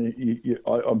 Oh,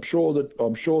 I'm sure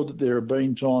that there have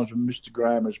been times when Mr.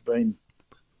 Graham has been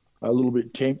a little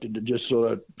bit tempted to just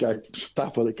sort of go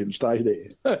stuff it can stay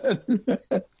there.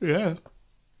 Yeah.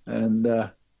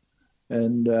 And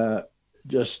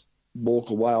just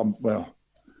walk away. Well,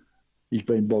 he's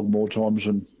been bogged more times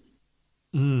than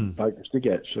poke a stick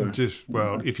at. So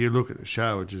if you look at the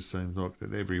show, it just seems like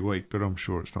that every week, but I'm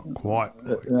sure it's not quite.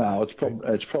 No, it's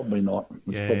probably not.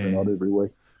 It's probably not every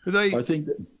week. But I think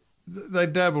that they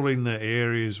dabble in the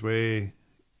areas where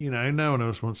no one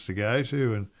else wants to go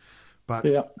to, but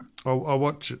I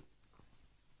watch it,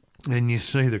 and you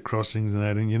see the crossings and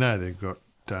that, and they've got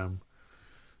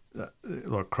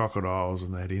like crocodiles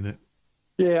and that in it.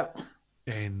 Yeah.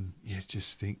 And you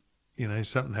just think,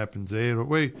 something happens there. But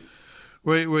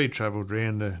we travelled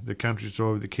around the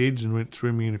countryside with the kids and went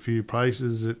swimming in a few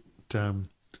places that,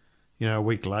 a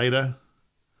week later.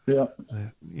 Yeah.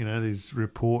 There's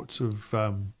reports of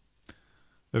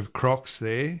crocs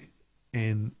there.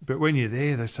 But when you're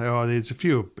there, they say, there's a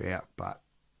few about, but,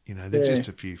 they're just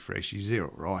a few freshies. They're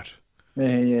all right.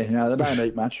 Yeah. No, they don't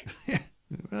eat much.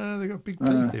 Well, they've got big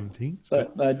teeth, them things.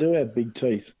 They do have big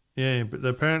teeth. Yeah, but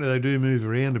apparently they do move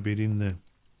around a bit in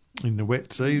the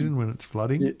wet season when it's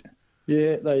flooding.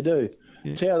 Yeah, they do.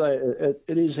 Yeah. It's how it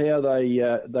is how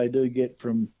they do get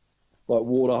from like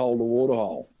waterhole to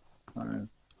waterhole.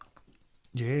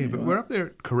 Yeah, but we're up there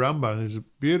at Corumba. There's a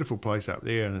beautiful place up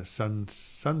there, and a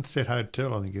Sunset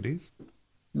Hotel, I think it is.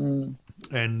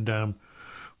 And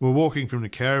we're walking from the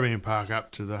caravan park up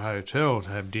to the hotel to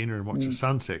have dinner and watch the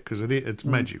sunset, because it's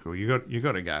magical. You got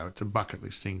to go. It's a bucket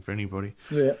list thing for anybody.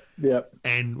 Yeah.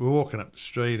 And we're walking up the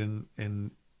street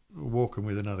and walking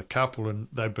with another couple, and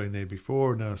they'd been there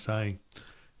before, and they were saying,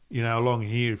 along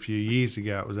here a few years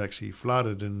ago it was actually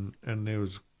flooded, and there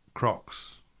was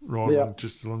crocs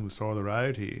just along the side of the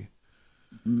road here.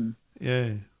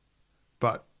 Yeah,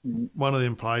 but one of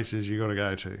them places you got to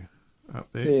go to up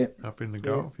there, up in the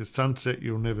Gulf. The sunset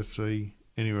you'll never see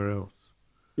anywhere else.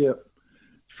 Yeah,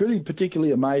 it's really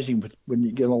particularly amazing when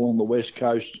you get along the west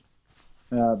coast,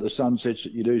 the sunsets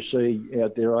that you do see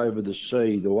out there over the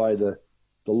sea, the way the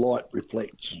light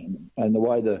reflects, and the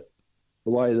way the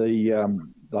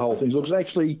whole thing looks.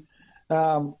 Actually,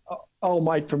 old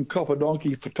mate from Copper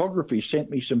Donkey Photography sent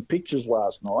me some pictures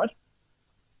last night.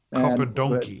 Copper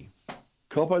Donkey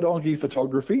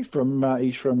Photography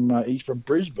he's from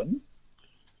Brisbane,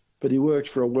 but he works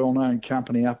for a well-known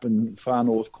company up in far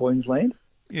north Queensland.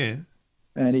 Yeah,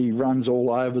 and he runs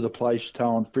all over the place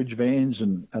towing fridge vans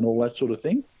and all that sort of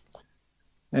thing.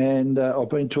 And I've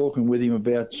been talking with him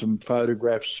about some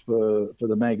photographs for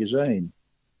the magazine.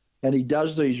 And he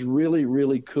does these really,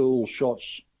 really cool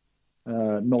shots,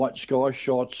 night sky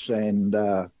shots and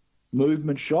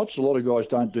movement shots. A lot of guys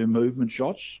don't do movement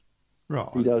shots. Right.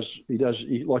 He does.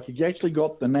 He actually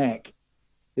got the knack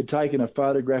at taking a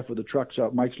photograph of the truck so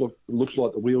it looks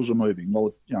like the wheels are moving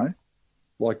while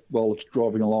it's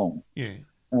driving along. Yeah.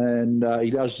 And he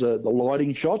does the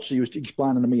lighting shots. He was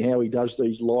explaining to me how he does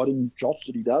these lighting shots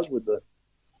that he does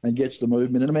and gets the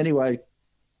movement in them. Anyway,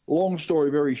 long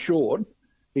story very short,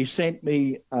 he sent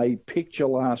me a picture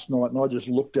last night, and I just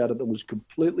looked at it and was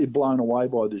completely blown away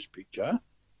by this picture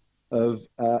of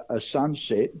a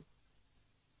sunset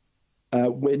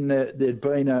when there'd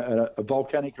been a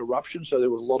volcanic eruption, so there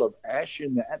was a lot of ash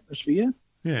in the atmosphere.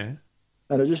 Yeah.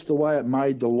 And just the way it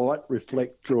made the light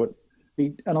reflect through it.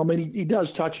 He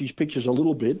does touch his pictures a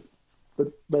little bit,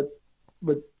 but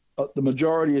the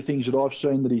majority of things that I've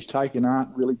seen that he's taken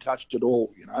aren't really touched at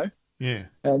all, you know. Yeah.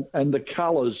 And the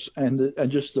colours and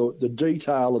just the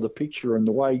detail of the picture and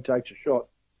the way he takes a shot.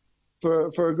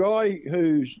 For a guy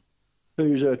who's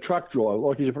a truck driver,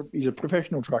 like he's a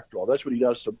professional truck driver. That's what he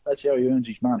does. That's how he earns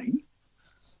his money.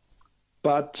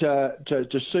 But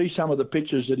to see some of the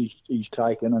pictures that he's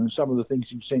taken and some of the things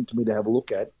he sent to me to have a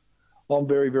look at, I'm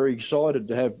very, very excited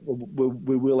to have.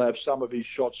 We will have some of his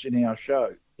shots in our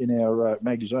show, in our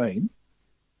magazine,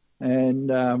 and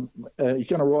he's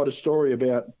going to write a story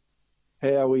about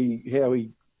how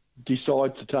he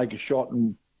decides to take a shot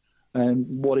and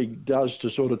what he does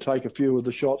to sort of take a few of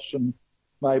the shots and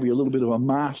maybe a little bit of a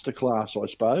masterclass, I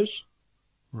suppose,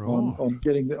 right, on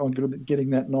getting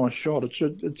that nice shot. It's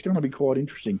going to be quite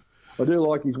interesting. I do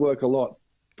like his work a lot.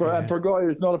 For a guy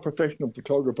who's not a professional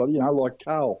photographer, you know, like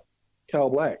Carl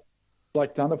Black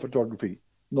Thunder Photography,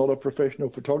 not a professional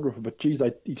photographer, but geez,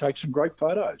 he takes some great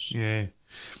photos. Yeah,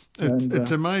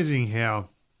 it's amazing how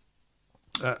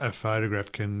a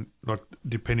photograph can, like,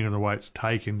 depending on the way it's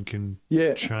taken, can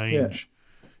change. Yeah.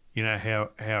 You know how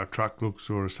a truck looks,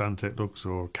 or a sunset looks,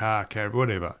 or a car,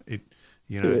 whatever.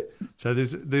 So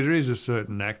there is a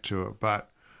certain knack to it,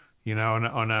 but you know,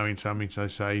 I know in some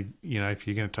instances they say, you know, if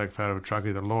you're going to take a photo of a truck,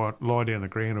 either lie down the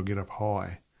ground or get up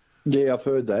high. Yeah, I've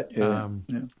heard that. Yeah,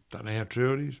 Don't know how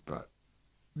true it is, but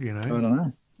you know, I don't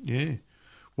know. Yeah,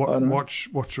 watch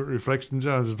what reflections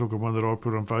are. I was just looking at one that I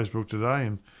put on Facebook today,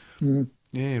 and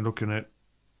looking at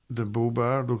the bull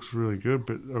bar, looks really good,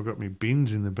 but I've got my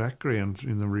bins in the background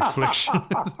in the reflection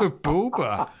of the bull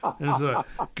bar. And it's like,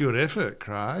 good effort,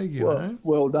 Craig. You know,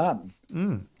 well done.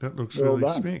 That looks really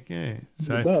slick. Yeah,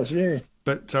 so it does. Yeah.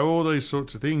 But so all these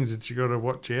sorts of things that you got to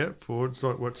watch out for. It's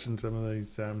like watching some of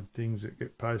these things that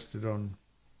get posted on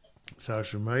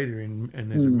social media, and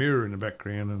there's a mirror in the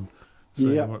background, and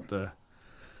seeing what the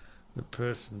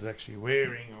person's actually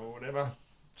wearing or whatever.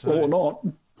 So, or not.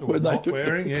 When not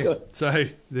wearing, yeah. So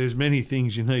there's many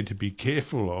things you need to be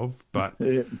careful of, but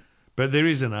there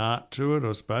is an art to it,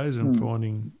 I suppose, and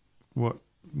finding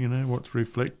what's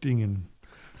reflecting and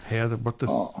how what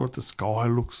the sky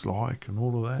looks like and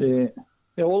all of that. Yeah.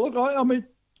 Yeah. Well, look, I mean,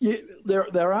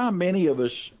 there are many of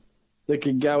us that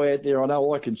can go out there. I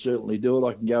know I can certainly do it.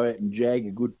 I can go out and jag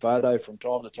a good photo from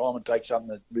time to time and take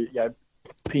something that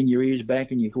pin your ears back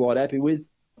and you're quite happy with.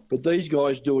 But these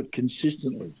guys do it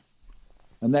consistently.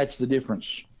 And that's the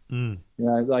difference. You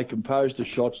know, they compose the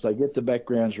shots, they get the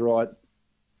backgrounds right,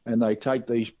 and they take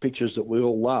these pictures that we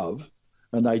all love,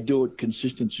 and they do it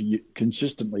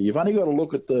consistently. You've only got to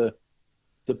look at the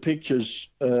pictures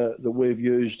that we've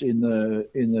used in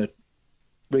the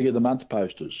Rig of the Month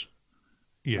posters.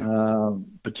 Yeah.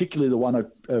 Particularly the one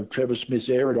of Trevor Smith's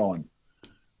Aerodyne.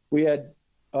 I had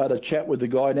a chat with the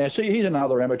guy. Now, see, he's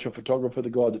another amateur photographer,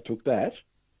 the guy that took that.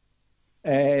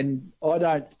 And I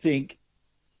don't think.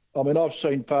 I mean, I've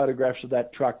seen photographs of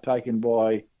that truck taken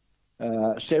by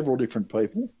several different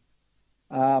people,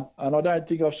 and I don't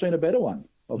think I've seen a better one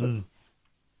of it.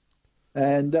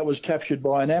 And that was captured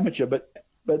by an amateur.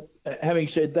 But having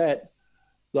said that,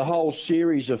 the whole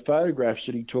series of photographs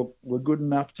that he took were good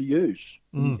enough to use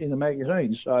in the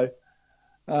magazine. So,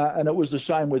 and it was the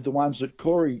same with the ones that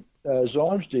Corey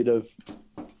Zymes did of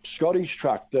Scotty's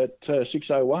truck, that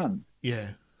 601.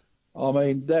 Yeah. I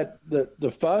mean,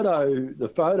 the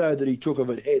photo that he took of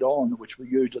it head on, which we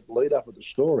used at the lead up of the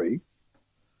story,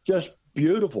 just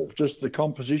beautiful. Just the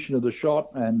composition of the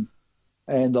shot and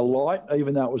the light,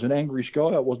 even though it was an angry sky,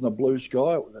 it wasn't a blue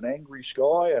sky, it was an angry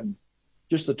sky, and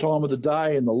just the time of the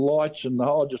day and the lights and the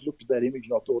whole. I just looked at that image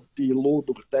and I thought, dear Lord,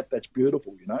 look at that. That's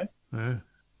beautiful, you know. Yeah.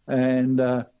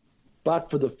 And but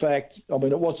for the fact, I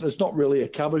mean, it's not really a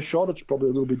cover shot. It's probably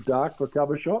a little bit dark for a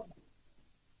cover shot.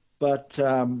 But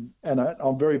and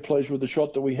I'm very pleased with the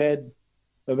shot that we had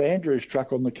of Andrew's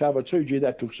truck on the cover too. Gee,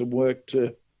 that took some work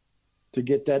to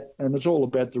get that, and it's all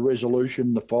about the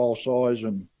resolution, the file size,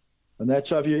 and that.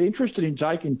 So if you're interested in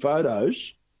taking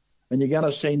photos and you're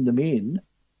going to send them in,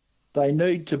 they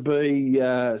need to be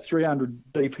 300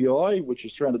 dpi, which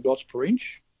is 300 dots per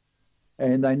inch,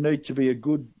 and they need to be a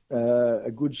good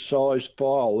sized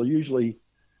file. Usually,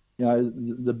 you know,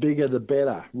 the bigger the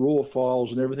better, raw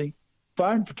files and everything.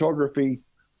 Phone photography,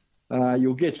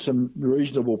 you'll get some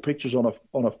reasonable pictures on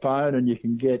a phone, and you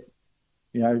can get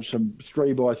some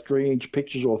 3x3 inch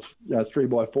pictures or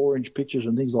 3x4 inch pictures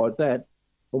and things like that.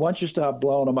 But once you start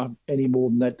blowing them up any more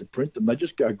than that to print them, they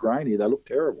just go grainy. They look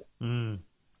terrible. Yeah,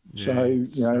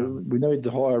 so, we need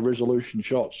the higher resolution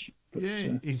shots. But,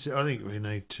 I think we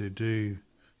need to do...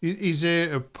 Is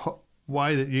there a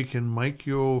way that you can make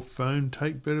your phone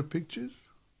take better pictures?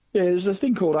 Yeah, there's a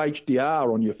thing called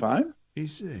HDR on your phone.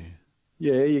 Is there?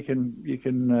 Yeah, you can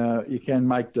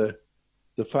make the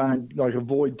phone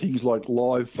avoid things like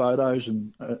live photos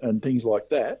and things like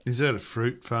that. Is that a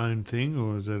fruit phone thing,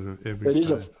 or is that every?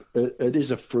 It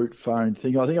is a fruit phone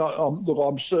thing. I think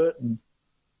I'm certain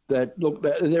that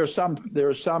there are some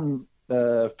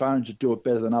phones that do it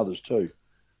better than others too.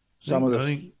 I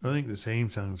think the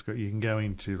Samsung's got, you can go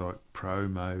into like pro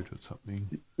mode or something.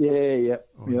 Yeah.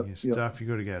 On your stuff, you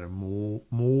got to go to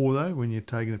more though when you're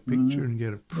taking a picture and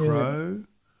get a pro.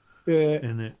 Yeah.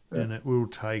 And it will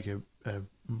take a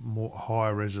more high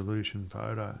resolution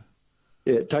photo.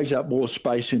 Yeah, it takes up more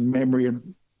space in memory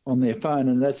on their phone,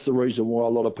 and that's the reason why a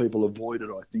lot of people avoid it.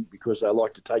 I think because they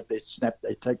like to take they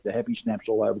take the happy snaps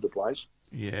all over the place.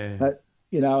 Yeah.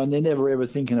 And they're never ever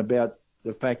thinking about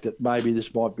the fact that maybe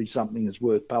this might be something that's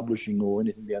worth publishing or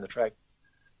anything down the track.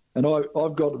 And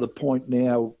I've got to the point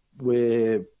now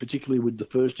where, particularly with the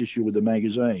first issue of the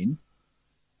magazine,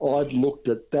 I'd looked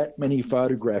at that many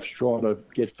photographs trying to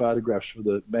get photographs for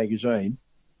the magazine.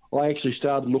 I actually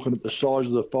started looking at the size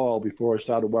of the file before I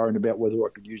started worrying about whether I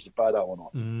could use the photo or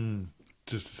not.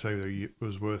 Just to see whether it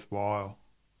was worthwhile.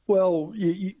 Well,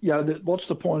 what's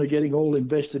the point of getting all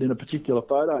invested in a particular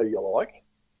photo you like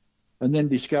and then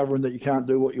discovering that you can't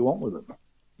do what you want with it?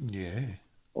 Yeah.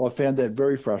 I found that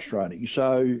very frustrating.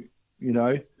 So,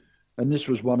 and this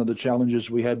was one of the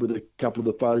challenges we had with a couple of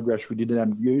the photographs we didn't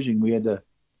end up using. We had to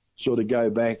sort of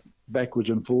go backwards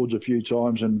and forwards a few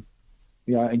times and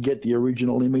get the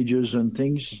original images and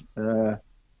things. It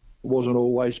wasn't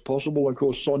always possible. Of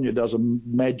course, Sonia does a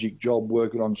magic job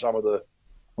working on some of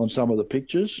the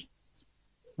pictures,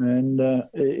 and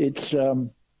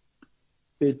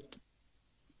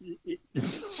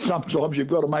sometimes you've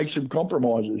got to make some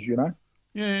compromises,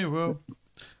 Yeah, well,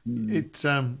 it's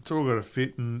all got to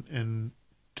fit and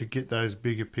to get those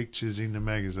bigger pictures in the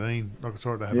magazine. Like it's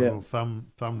hard to have a little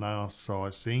thumbnail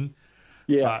size thing.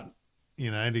 Yeah. But,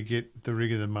 to get the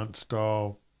Rig of the Month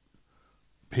style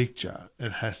picture,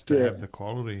 it has to have the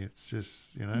quality. It's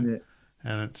just, and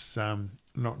it's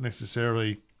not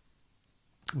necessarily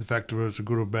the fact whether it's a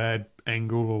good or bad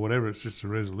angle or whatever. It's just the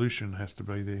resolution has to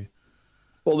be there.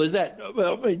 Well, there's that.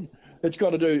 Well, I mean, it's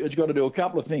got to do a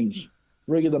couple of things.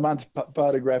 Rig of the Month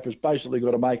photographers basically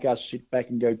got to make us sit back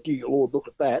and go, "Dear Lord, look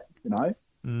at that!"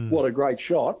 What a great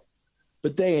shot.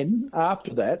 But then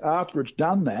after it's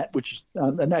done that, which is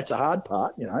and that's a hard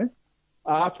part,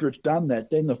 After it's done that,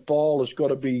 then the file has got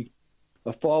to be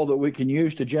a file that we can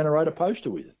use to generate a poster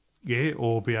with. Yeah,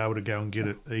 or be able to go and get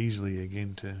it easily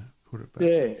again to put it back.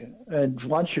 Yeah, and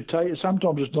once you take,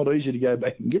 sometimes it's not easy to go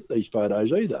back and get these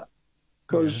photos either,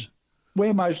 because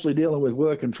we're mostly dealing with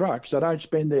working trucks. They don't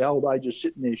spend their whole day just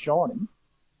sitting there shining,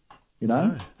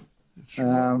 No, that's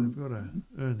right. They've got to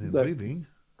earn their living.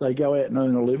 They go out and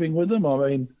earn a living with them. I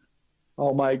mean,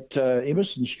 old mate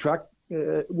Emerson's truck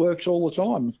works all the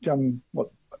time. It's done,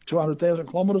 200,000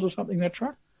 kilometres or something, that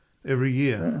truck? Every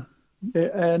year.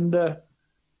 And,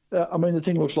 I mean, the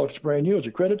thing looks like it's brand new. It's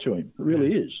a credit to him. It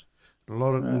really is. A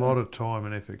lot of time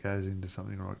and effort goes into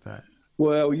something like that.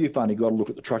 Well, you've only got to look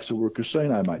at the trucks that were a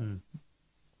casino, mate.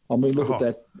 I mean, look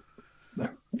at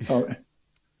that.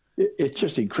 It's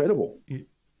just incredible.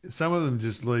 Some of them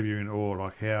just leave you in awe,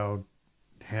 like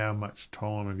how much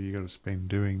time have you got to spend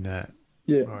doing that?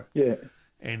 Yeah, right? Yeah.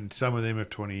 And some of them are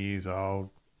 20 years old.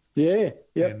 Yeah,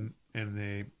 yeah. And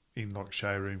they're in like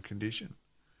showroom condition.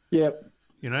 Yep.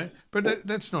 But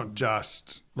that's not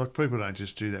just, like people don't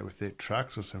just do that with their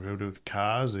trucks, or some people do it with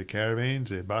cars, their caravans,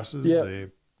 their buses,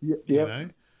 their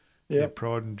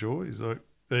pride and joys. Like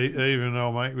even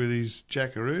old mate with his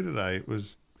Jackaroo today,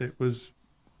 it was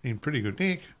in pretty good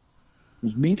nick.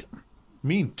 It was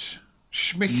mint.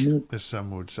 Schmick, as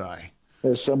some would say.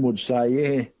 As some would say,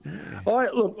 yeah. I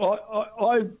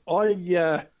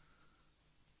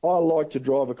like to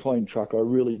drive a clean truck. I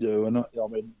really do, and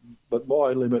but my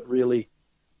limit really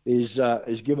is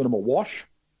giving them a wash.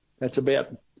 That's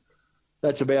about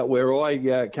where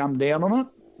I come down on it,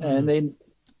 and then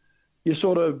you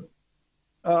sort of,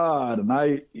 I don't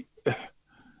know.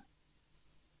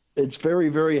 It's very,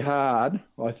 very hard.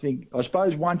 I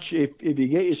suppose once if you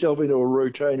get yourself into a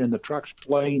routine and the truck's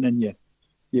clean and you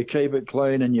keep it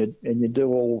clean and you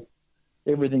do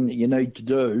everything that you need to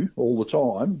do all the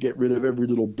time, get rid of every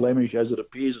little blemish as it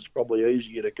appears, it's probably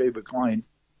easier to keep it clean.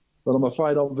 but I'm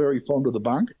afraid I'm very fond of the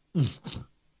bunk.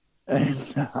 And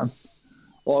I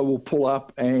will pull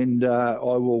up and I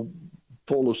will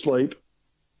fall asleep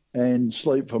and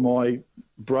sleep for my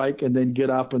break and then get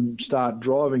up and start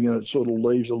driving, and it sort of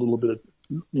leaves a little bit of,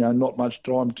 not much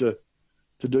time to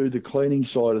do the cleaning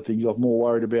side of things. I'm more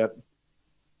worried about,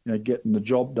 getting the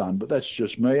job done, but that's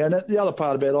just me. And the other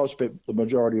part about it, I spent the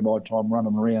majority of my time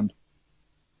running around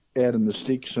out in the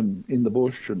sticks and in the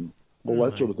bush and all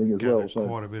that sort of thing as well. So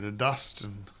quite a bit of dust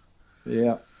and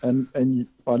and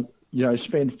I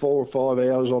spend 4 or 5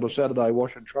 hours on a Saturday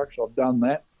washing trucks. I've done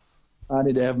that.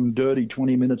 Only to have them dirty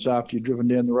 20 minutes after you've driven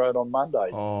down the road on Monday.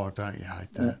 Oh, don't you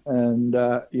hate that? And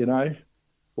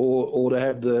or to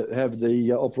have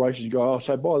the operations guy. Oh,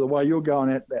 so by the way, you're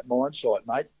going out to that mine site,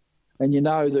 mate, and you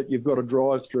know that you've got to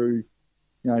drive through,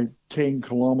 10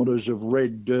 kilometres of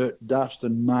red dirt, dust,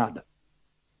 and mud.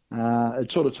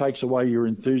 It sort of takes away your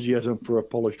enthusiasm for a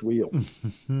polished wheel.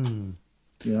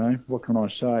 What can I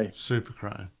say? Super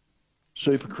chrome.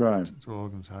 That's all I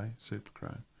can say. Super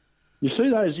chrome. You've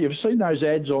seen those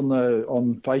ads on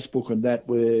Facebook and that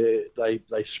where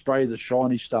they spray the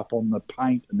shiny stuff on the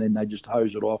paint and then they just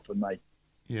hose it off and they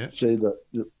see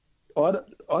I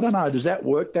don't know, does that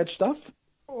work, that stuff?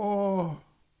 Oh,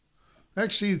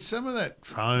 actually, some of that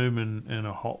foam and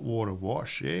a hot water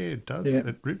wash, it does. Yeah.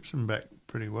 It rips them back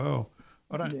pretty well.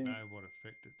 I don't know what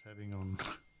effect it's having on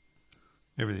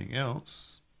everything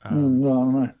else.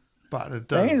 No. But it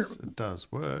does. It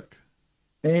does work.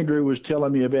 Andrew was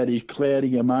telling me about his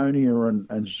cloudy ammonia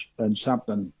and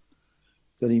something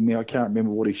that I can't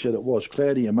remember what he said it was,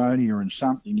 cloudy ammonia and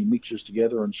something he mixes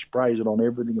together and sprays it on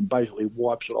everything and basically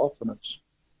wipes it off and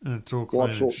it's all clean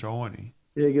and shiny.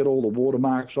 Yeah, get all the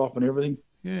watermarks off and everything.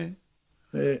 Yeah.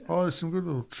 Oh, there's some good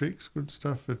little tricks, good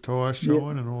stuff for tyre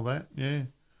shine and all that. Yeah.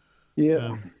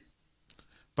 Yeah.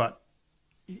 But,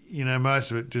 most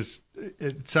of it just,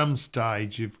 at some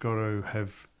stage you've got to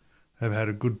have had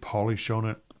a good polish on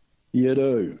it. You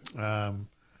do. And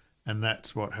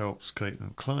that's what helps keep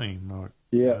them clean.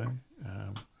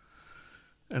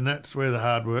 And that's where the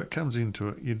hard work comes into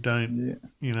it. You don't,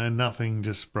 nothing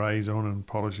just sprays on and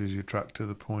polishes your truck to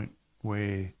the point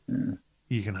where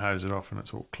you can hose it off and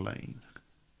it's all clean.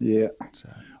 Yeah. So.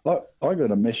 I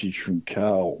got a message from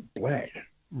Carl Black.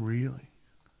 Really?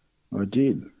 I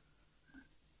did.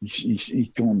 He's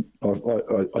gone.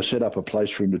 I set up a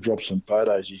place for him to drop some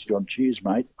photos. He's gone, cheers,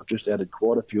 mate. I've just added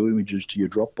quite a few images to your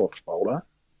Dropbox folder.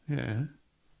 Yeah.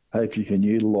 Hope you can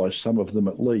utilise some of them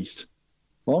at least.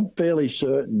 I'm fairly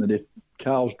certain that if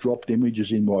Carl's dropped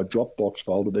images in my Dropbox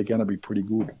folder, they're going to be pretty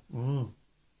good. Mm.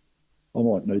 I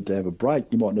might need to have a break.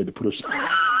 You might need to put us.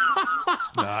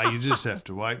 No, you just have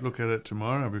to wait. Look at it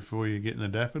tomorrow before you get in the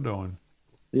Dapper-Dine.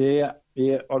 Yeah.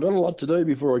 I've got a lot to do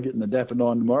before I get in the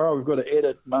Dapper-Dine tomorrow. We've got to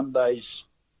edit Monday's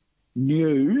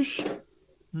news.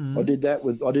 Mm. I did that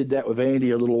with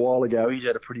Andy a little while ago. He's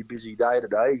had a pretty busy day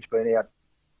today. He's been out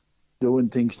doing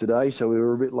things today, so we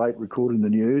were a bit late recording the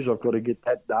news. I've got to get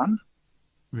that done.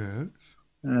 Yes.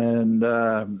 And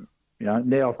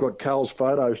now I've got Carl's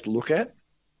photos to look at.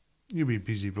 You'll be a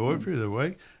busy boy through the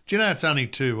week. Do you know it's only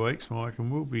 2 weeks, Mike, and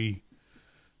we'll be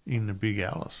in the Big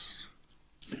Alice.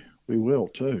 We will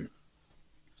too.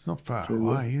 It's not far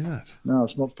away, is it? No,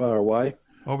 it's not far away.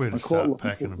 I'll better start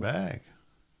packing a bag.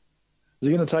 Is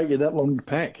it going to take you that long to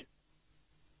pack?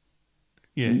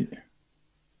 Yeah.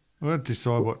 We'll have to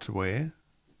decide what to wear.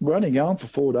 We're only going for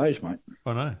 4 days, mate.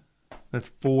 I know. That's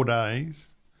 4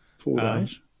 days. 4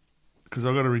 days. Because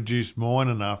I've got to reduce mine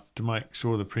enough to make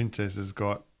sure the princess has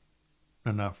got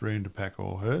enough room to pack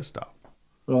all her stuff.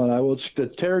 I know. Well, it's the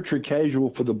territory casual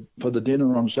for the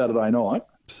dinner on Saturday night.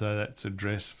 So that's a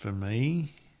dress for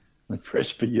me. A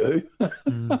dress for you.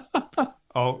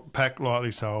 I'll pack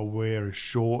lightly, so I'll wear a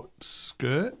short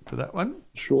skirt for that one.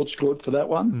 Short skirt for that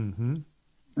one? Mm-hmm.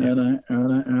 I know.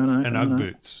 And Ugg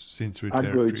boots, since we're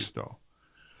territory style.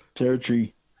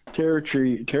 Territory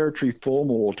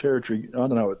formal or territory, I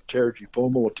don't know, it's territory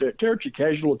formal or territory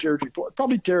casual or territory,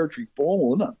 probably territory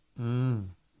formal, isn't it?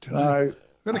 I've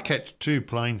got to catch 2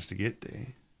 planes to get there.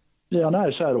 Yeah, I know,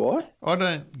 so do I. I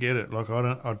don't get it. Like,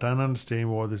 I don't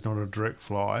understand why there's not a direct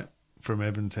flight from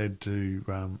Evans Head to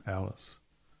Alice.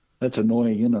 That's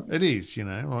annoying, isn't it? It is,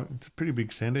 like it's a pretty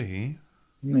big centre here.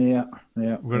 Yeah.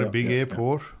 We've got a big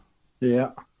airport. Yeah.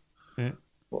 Yeah.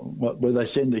 Where they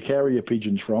send the carrier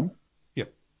pigeons from.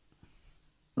 Yep.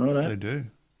 Right. They do.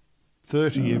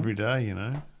 30 every day,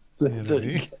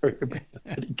 30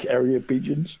 carrier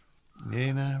pigeons.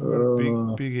 Yeah, no, we've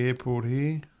got a big airport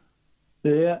here.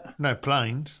 Yeah. No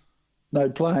planes. No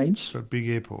planes. But a big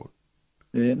airport.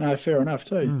 Yeah, no, fair enough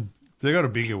too. They've got a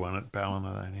bigger one at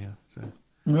Ballina though now. So.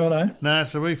 Righto. No,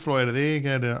 so we fly out of there,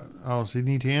 go to old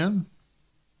Sydney town.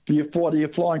 You're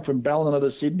flying from Ballina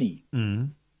to Sydney.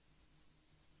 Mm.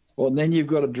 Well, and then you've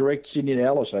got a direct Sydney to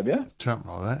Alice, have you?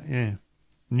 Something like that, yeah.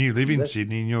 And you live in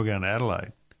Sydney and you're going to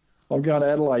Adelaide. I'm going to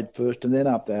Adelaide first and then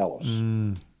up to Alice.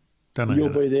 Don't know.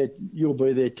 You'll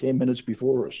be there 10 minutes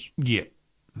before us. Yeah.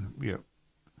 Yeah.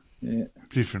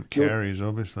 Different carriers,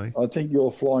 obviously. I think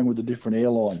you're flying with a different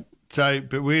airline. So,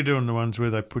 but we're doing the ones where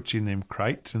they put you in them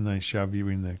crates and they shove you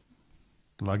in the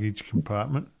luggage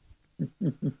compartment.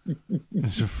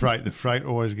 It's the freight. The freight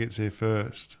always gets there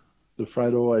first. The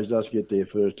freight always does get there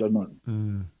first, doesn't it?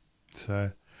 Mm.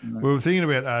 So, we were thinking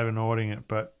about overnighting it,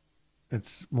 but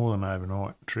it's more than an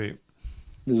overnight trip.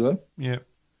 Is it? Yeah.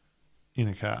 In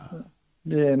a car.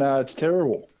 Yeah, no, it's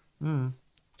terrible. Mm.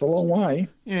 It's a long way.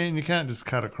 Yeah, and you can't just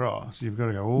cut across. You've got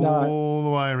to go all the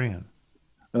way around.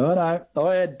 I know.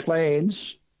 I had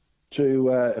plans to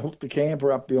hook the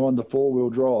camper up behind the four-wheel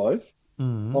drive.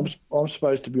 Mm. I'm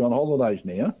supposed to be on holidays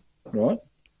now, right?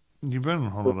 You've been on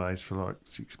holidays for like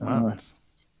 6 months.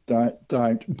 Don't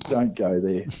go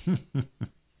there.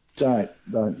 Don't.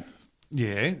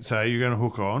 Yeah, so you're going to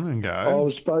hook on and go. I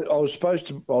was supposed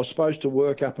to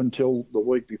work up until the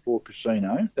week before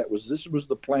casino. This was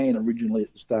the plan originally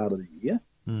at the start of the year.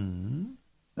 Mm.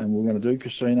 And we're going to do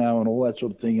casino and all that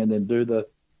sort of thing, and then do the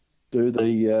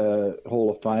Hall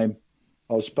of Fame.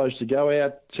 I was supposed to go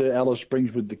out to Alice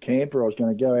Springs with the camper. I was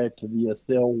going to go out to the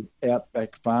Athel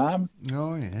Outback Farm.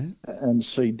 Oh, yeah. And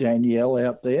see Danielle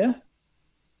out there.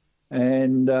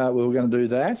 And we were going to do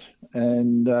that.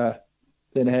 And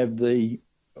then have the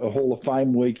Hall of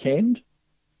Fame weekend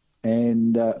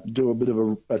and do a bit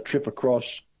of a trip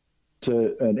across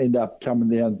and end up coming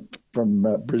down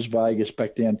from Brisbane Vegas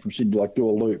back down from Sydney, like do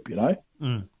a loop, you know.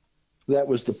 Mm. That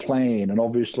was the plan. And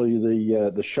obviously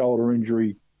the shoulder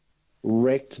injury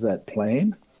wrecked that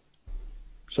plan.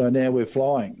 So now we're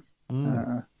flying.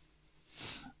 Mm.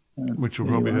 Which will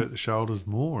probably hurt the shoulders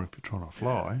more if you're trying to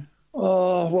fly.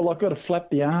 Oh, well, I've got to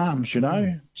flap the arms, you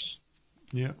know.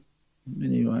 Yeah.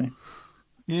 Anyway.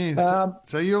 Yeah.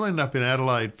 So you'll end up in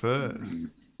Adelaide first.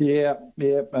 Yeah,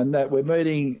 and that we're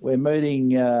meeting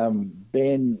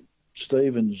Ben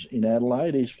Stevens in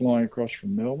Adelaide. He's flying across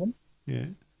from Melbourne. Yeah.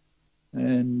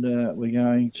 And we're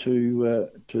going to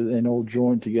then all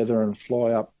join together and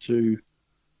fly up to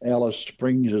Alice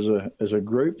Springs as a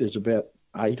group. There's about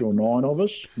 8 or 9 of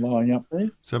us flying up there.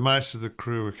 So most of the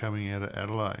crew are coming out of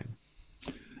Adelaide.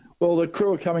 Well, most of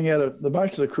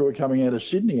the crew are coming out of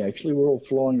Sydney. Actually, we're all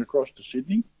flying across to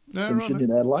Sydney from Sydney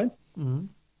to Adelaide.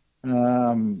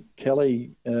 Mm-hmm.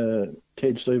 Kelly,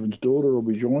 Ted Stevens' daughter, will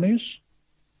be joining us.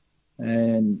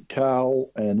 And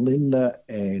Carl and Linda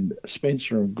and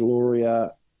Spencer and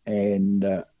Gloria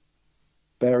and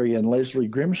Barry and Leslie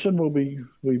Grimson will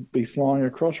be flying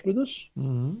across with us.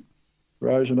 Mm-hmm.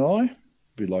 Rose and I.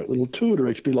 Be like little tour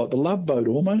directs, be like the Love Boat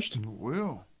almost. It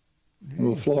will. Yeah.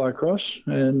 We'll fly across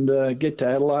and get to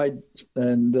Adelaide,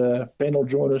 and Ben will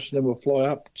join us, and then we'll fly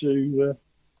up to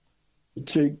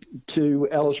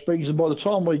Alice Springs. And by the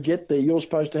time we get there, you're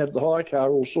supposed to have the hire car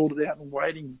all sorted out and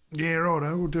waiting. Yeah, right.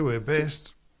 We'll do our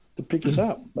best to pick us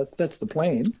up. That's the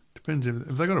plan. Depends if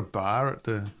they got a bar at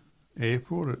the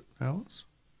airport at Alice.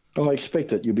 I expect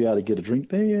that you'll be able to get a drink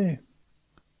there. Yeah.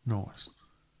 Nice.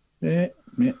 Yeah.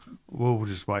 Well, we'll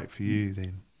just wait for you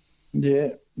then. Yeah.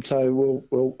 So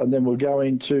we'll go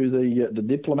into the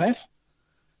Diplomat.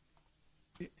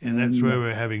 And that's where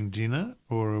we're having dinner,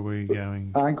 or are we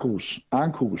going? Uncle's,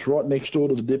 right next door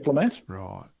to the Diplomat.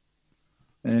 Right.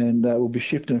 And we'll be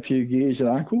shifting a few gears at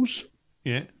Uncle's.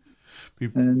 Yeah.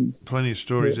 And plenty of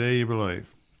stories there, you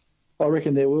believe? I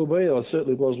reckon there will be. I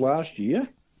certainly was last year.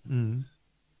 Mm.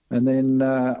 And then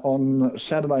on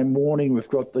Saturday morning, we've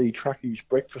got the Truckies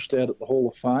breakfast out at the Hall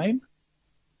of Fame.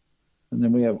 And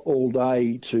then we have all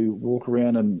day to walk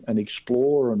around and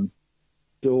explore and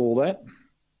do all that.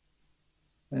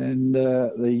 And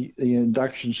the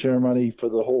induction ceremony for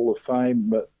the Hall of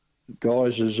Fame,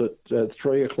 guys, is at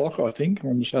 3 o'clock, I think,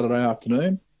 on Saturday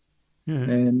afternoon. Yeah.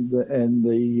 And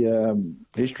the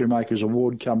History Makers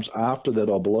Award comes after that,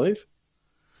 I believe.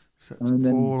 So it's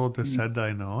all on the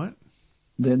Saturday night?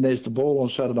 Then there's the ball on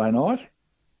Saturday night.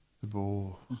 The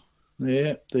ball.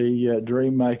 Yeah, the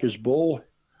Dream Makers Ball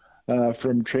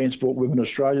from Transport Women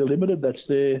Australia Limited. That's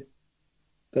their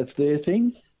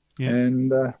thing. Yeah.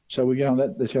 And so we're going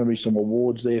that. There's going to be some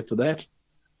awards there for that.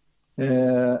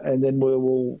 And then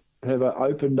we'll have an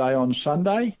open day on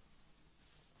Sunday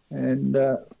and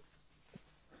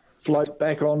float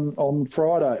back on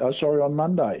Friday. On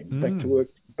Monday.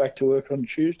 Back to work on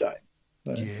Tuesday.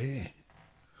 So. Yeah.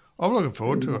 I'm looking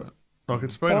forward to it. Like,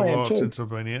 it's been a while since I've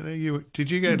been out there.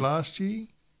 Did you go last year?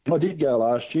 I did go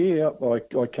last year. I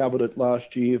covered it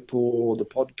last year for the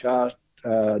podcast,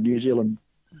 New Zealand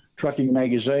Trucking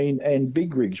Magazine, and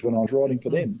Big Rigs when I was writing for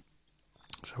them.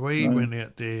 So we went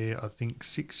out there, I think,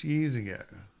 6 years ago.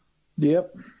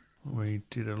 Yep. We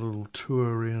did a little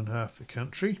tour around half the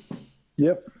country.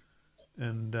 Yep.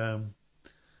 And, I've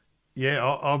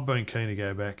been keen to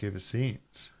go back ever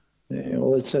since. Yeah,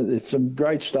 well, it's some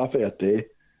great stuff out there.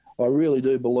 I really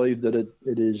do believe that it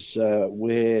is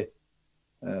where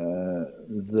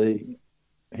the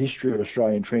history of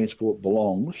Australian transport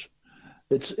belongs.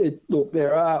 Look,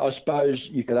 there are, I suppose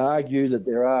you could argue that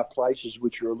there are places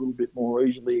which are a little bit more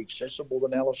easily accessible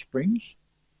than Alice Springs,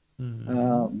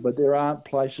 but there aren't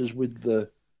places with the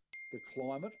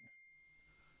climate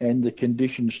and the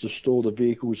conditions to store the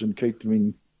vehicles and keep them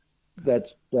in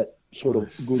that sort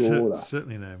of good order.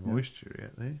 Certainly no moisture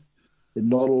out there. There's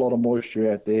not a lot of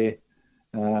moisture out there,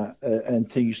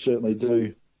 and things certainly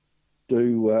do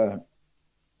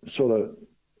sort of,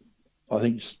 I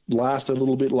think, last a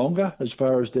little bit longer as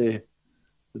far as their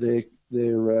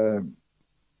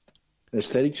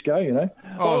aesthetics go. You know.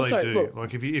 Oh, they do. Look,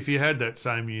 like if you had that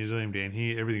same museum down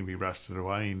here, everything would be rusted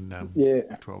away in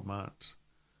 12 months.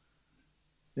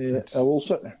 Yeah.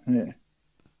 Also, yeah.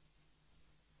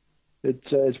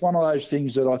 It's one of those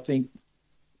things that I think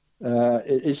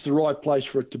it's the right place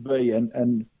for it to be,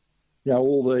 and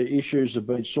all the issues have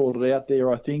been sorted out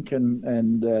there, I think,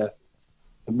 and the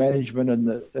management and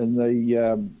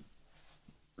the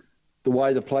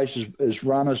way the place is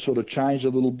run has sort of changed a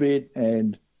little bit,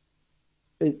 and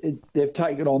they've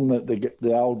taken on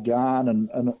the old Garn and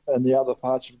the other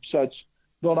parts of it. So it's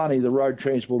not only the Road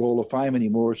Transport Hall of Fame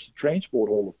anymore; it's the Transport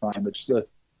Hall of Fame. It's the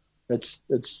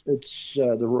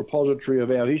repository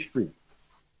of our history,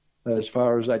 as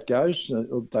far as that goes.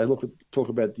 They talk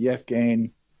about the Afghan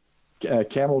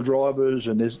camel drivers,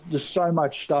 and there's just so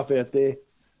much stuff out there.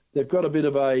 They've got a bit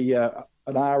of an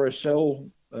RSL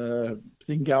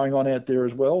thing going on out there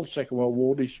as well. Second World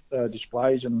War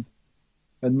displays and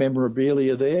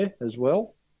memorabilia there as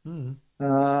well.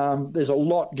 There's a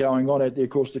lot going on out there. Of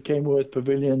course, the Kenworth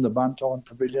Pavilion, the Buntine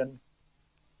Pavilion,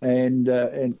 and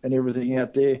everything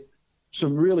out there.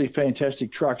 Some really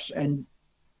fantastic trucks, and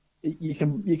you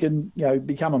can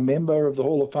become a member of the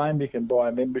Hall of Fame. You can buy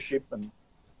a membership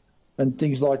and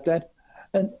things like that.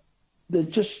 And there's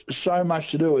just so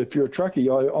much to do. If you're a truckie,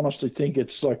 I honestly think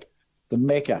it's like the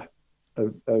mecca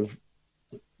of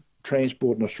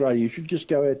transport in Australia. You should just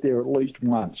go out there at least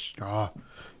once.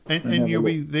 And you'll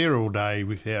be there all day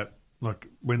without, like,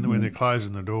 when they're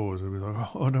closing the doors, they'll be like,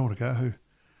 I don't want to go.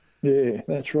 Yeah,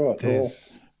 that's right.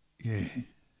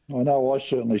 I know I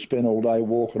certainly spent all day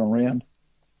walking around.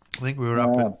 I think when we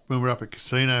were up at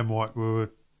Casino, Mike, we were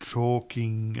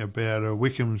talking about a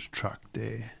Wickham's truck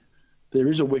there. There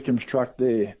is a Wickham's truck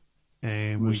there.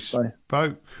 And we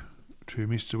spoke to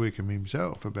Mr. Wickham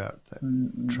himself about that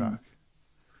truck.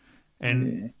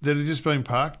 And that had just been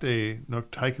parked there,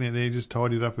 not taken it there, just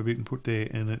tidied up a bit and put there.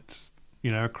 And it's,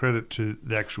 a credit to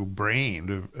the actual brand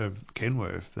of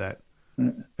Kenworth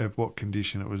of what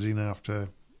condition it was in after,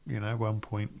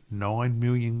 1.9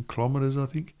 million kilometres, I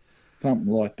think.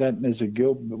 Something like that. And there's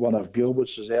one of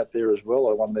Gilbert's is out there as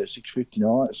well, one of their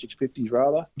 650s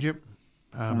rather. Yep.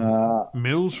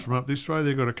 Mills from up this way,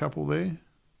 they've got a couple there.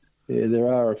 Yeah,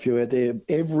 there are a few out there.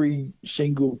 Every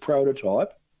single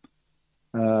prototype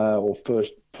or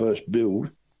first build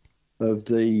of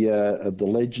the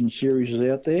Legend series is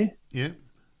out there. Yeah.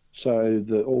 So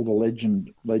all the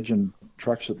Legend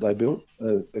trucks that they built,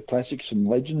 the classics and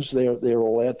Legends, they're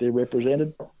all out there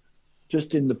represented.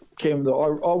 Just in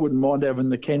I wouldn't mind having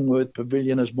the Kenworth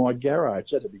Pavilion as my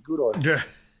garage. That'd be good.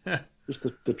 Just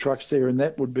the trucks there, and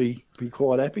that would be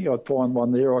quite happy. I'd find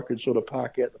one there I could sort of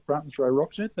park out the front and throw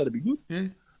rocks at. That'd be good. Yeah.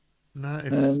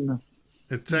 No,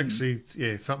 it's actually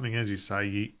something, as you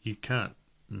say, you can't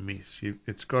miss.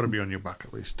 It's got to be on your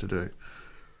bucket list to do.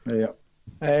 Yeah.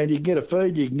 And you can get a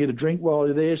feed, you can get a drink while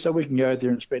you're there, so we can go out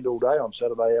there and spend all day on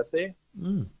Saturday out there.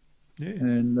 Yeah.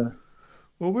 And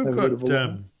we've got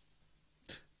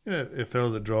a fellow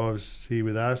that drives here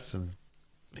with us, and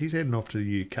he's heading off to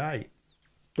the UK.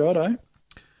 Righto.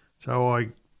 So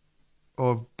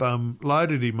I've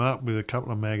loaded him up with a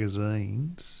couple of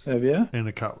magazines. Have you? And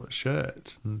a couple of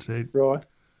shirts, and said, right,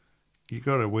 you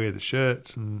got to wear the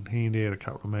shirts and hand out a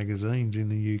couple of magazines in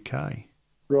the UK.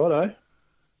 Righto.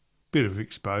 Bit of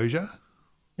exposure.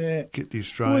 Yeah. Get the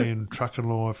Australian trucking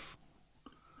life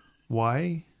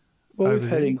way. Well, we've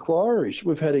had inquiries.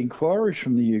 We've had inquiries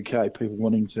from the UK, people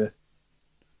wanting to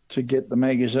get the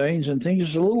magazines and things.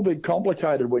 It's a little bit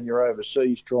complicated when you're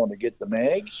overseas trying to get the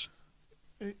mags.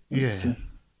 Yeah.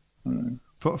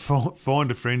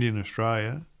 Find a friend in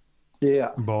Australia.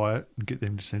 Yeah. Buy it and get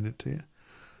them to send it to you.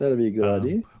 That'd be a good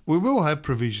idea. We will have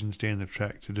provisions down the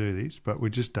track to do this, but we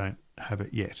just don't have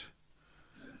it yet.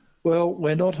 Well,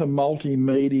 we're not a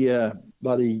multimedia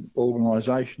bloody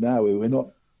organisation, are we? We're not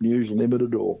News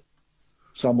Limited or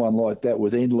someone like that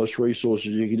with endless resources.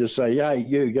 You can just say, hey,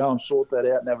 you go and sort that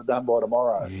out and have it done by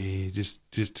tomorrow. Yeah,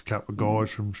 just a couple of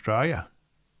guys from Australia.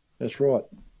 That's right.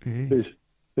 Yeah.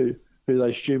 Who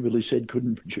they stupidly said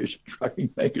couldn't produce a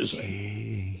trucking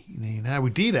magazine. Yeah, no,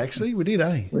 we did actually. We did,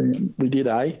 eh? We did,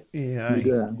 eh?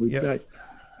 Yeah, we did. Yep.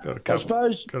 Got a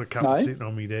couple sitting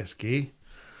on my desk here.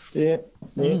 Yeah,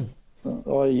 yeah.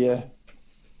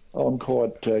 I'm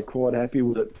quite happy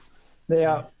with it.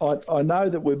 Now, I know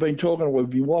that we've been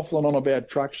waffling on about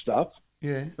truck stuff.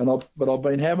 Yeah. But I've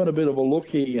been having a bit of a look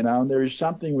here, and there is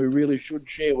something we really should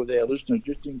share with our listeners,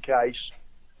 just in case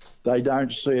they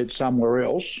don't see it somewhere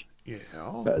else. Yeah.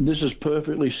 This is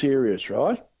perfectly serious,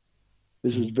 right?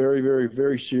 This is very, very,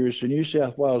 very serious. The New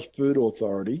South Wales Food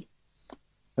Authority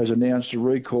has announced a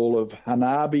recall of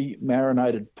Hanabi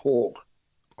marinated pork.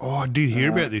 Oh, I did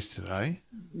hear about this today.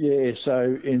 Yeah,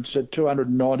 so it's a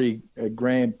 290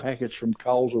 gram packets from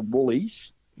Coles or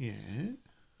Woolies. Yeah.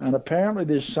 And apparently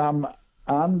there's some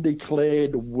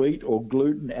undeclared wheat or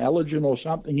gluten allergen or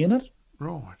something in it.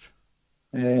 Right.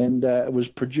 And it was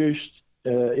produced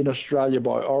in Australia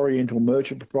by Oriental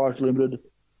Merchant Proprietary Limited.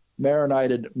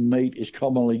 Marinated meat is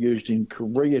commonly used in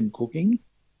Korean cooking.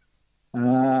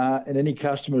 And any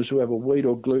customers who have a wheat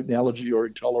or gluten allergy or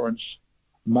intolerance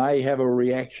may have a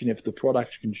reaction if the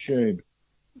product's consumed.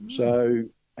 So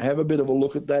have a bit of a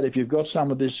look at that. If you've got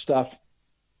some of this stuff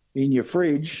in your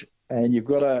fridge and you've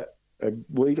got a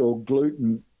wheat or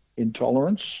gluten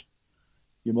intolerance,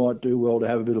 you might do well to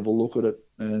have a bit of a look at it,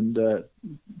 and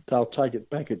they'll take it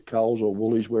back at Coles or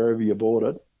Woolies, wherever you bought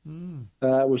it.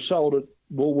 It was sold at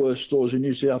Woolworths stores in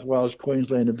New South Wales,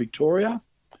 Queensland and Victoria.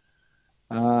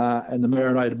 And the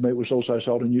marinated meat was also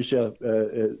sold in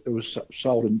it was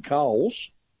sold in Coles,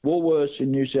 Woolworths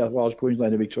in New South Wales,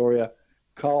 Queensland and Victoria,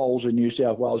 Coles in New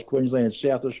South Wales, Queensland,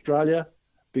 South Australia,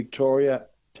 Victoria,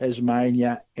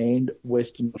 Tasmania and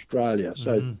Western Australia.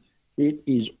 So it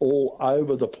is all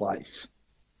over the place.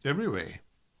 Everywhere.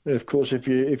 Of course, if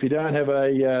you don't have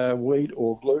a wheat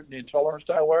or gluten intolerance,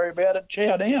 don't worry about it.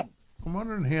 Chow down. I'm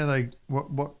wondering how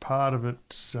what part of it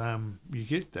you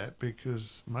get that,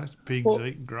 because most pigs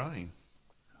eat grain.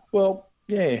 Well,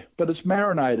 yeah, but it's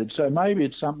marinated, so maybe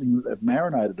it's something that they've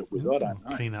marinated it with. I don't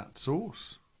know. Peanut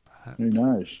sauce, perhaps. Who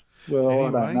knows? Well, anyway,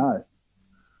 I don't know.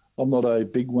 I'm not a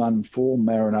big one for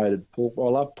marinated pork. I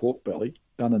love pork belly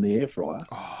done in the air fryer.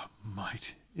 Oh,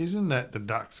 mate, isn't that the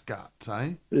duck's guts,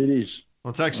 eh? It is.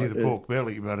 Well, it's actually the pork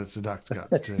belly, but it's the duck's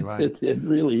guts too, eh? It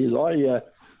really is.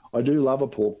 I do love a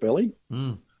pork belly.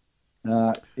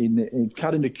 Cut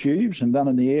into cubes and done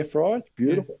in the air fryer. It's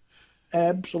beautiful. Yeah.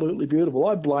 Absolutely beautiful.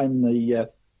 I blame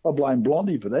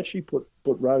Blondie for that. She put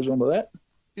Rose onto that.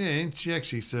 Yeah, and she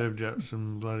actually served up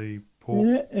some bloody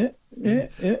pork. Yeah.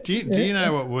 Do you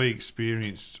know what we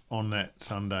experienced on that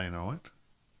Sunday night?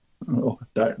 Oh, I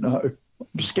don't know.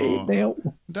 I'm scared now.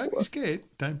 Don't be scared.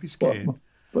 Don't be scared.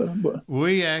 But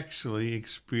we actually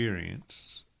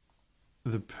experienced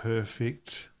the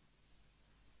perfect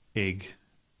egg.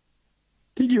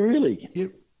 Did you really?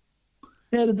 Yep.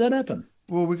 How did that happen?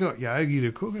 Well, we got Yogi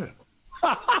to cook it.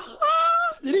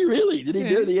 Did he really? Did he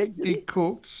do the egg? He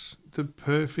cooked the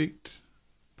perfect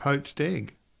poached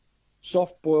egg.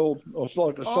 Soft boiled, or it's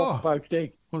like a soft poached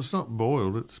egg. Well, it's not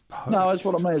boiled, it's poached. No, that's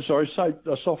what I mean. Sorry,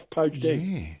 a soft poached egg.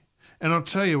 Yeah. And I'll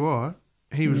tell you what,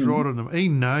 he was right on them. He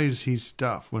knows his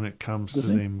stuff when it comes to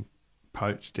them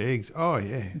poached eggs. Oh,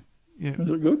 yeah. Yeah. Is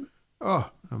it good? Oh,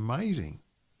 amazing.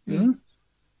 Yeah.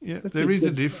 Yeah, there is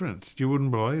a difference. You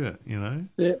wouldn't believe it, you know.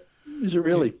 Yeah. Is it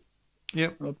really?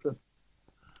 Yep.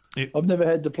 I've never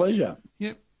had the pleasure.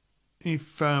 Yep.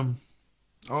 If I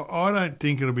don't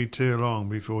think it'll be too long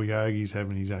before Yogi's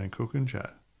having his own cooking show.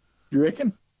 You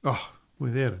reckon? Oh,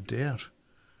 without a doubt.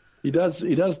 He does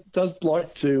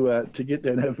like to get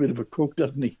there and have a bit of a cook,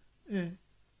 doesn't he? Yeah.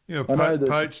 You know,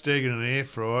 poached egg in an air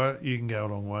fryer, you can go a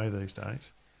long way these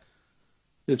days.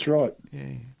 That's right.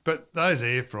 Yeah. But those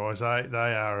air fryers,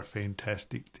 they are a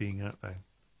fantastic thing, aren't they?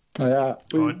 They are.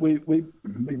 We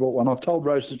bought one. I've told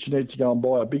Rose that she needs to go and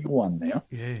buy a bigger one now.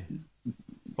 Yeah.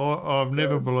 I've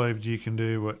never believed you can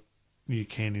do what you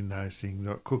can in those things,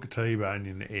 like cook a T-bone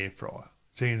in the air fryer.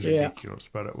 Sounds ridiculous,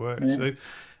 but it works. Yeah. So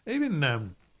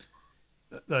even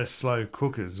those slow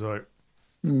cookers, like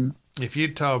if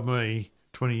you'd told me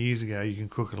 20 years ago you can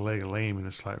cook a leg of lamb in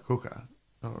a slow cooker,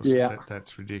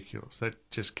 that's ridiculous. That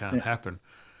just can't happen.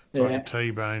 It's like a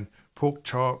T-bone, pork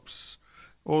chops,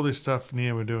 all this stuff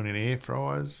now we're doing in air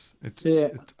fryers. It's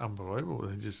unbelievable.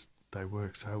 They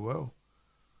work so well.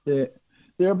 Yeah.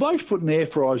 There are blokes putting air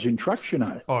fryers in trucks, you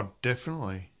know. Oh,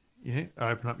 definitely. Yeah,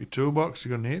 open up your toolbox,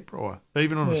 you've got an air fryer.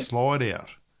 Even on a slide out.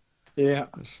 Yeah.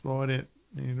 A slide out,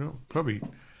 probably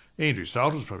Andrew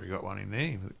Salter's probably got one in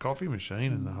there with a coffee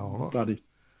machine and the whole lot. Got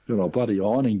a bloody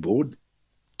ironing board.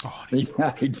 Oh, he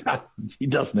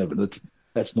doesn't have it.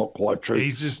 That's not quite true.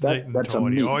 He's just neat and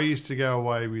tidy. I used to go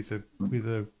away with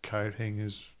a coat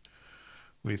hangers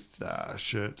with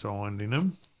shirts ironed in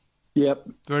them. Yep.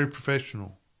 Very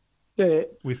professional. Yeah.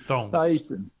 With thongs.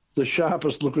 Nathan, the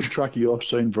sharpest looking truckie I've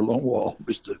seen for a long while,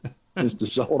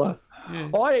 Mr. Salter. Yeah.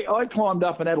 I climbed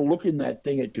up and had a look in that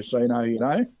thing at Casino, you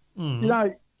know. Mm. You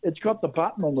know, it's got the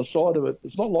button on the side of it.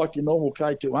 It's not like your normal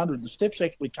K200. The steps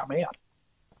actually come out.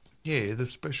 Yeah, the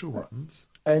special ones.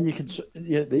 And you can,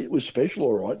 it was special,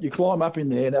 all right. You climb up in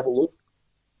there and have a look.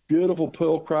 Beautiful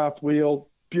Pearlcraft wheel,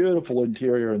 beautiful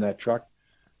interior in that truck.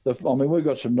 We've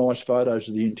got some nice photos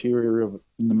of the interior of it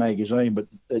in the magazine, but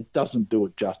it doesn't do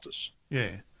it justice.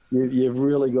 Yeah, you've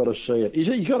really got to see it. He's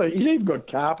even got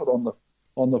carpet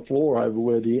on the floor over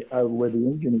where the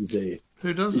engine is there.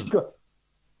 Who doesn't?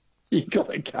 He's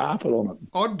got a carpet on it.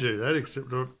 I'd do that,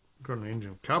 except I've got an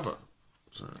engine cover.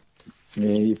 So. Yeah,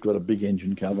 you've got a big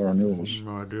engine cover on yours.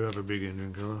 I do have a big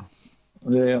engine cover.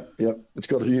 Yeah. It's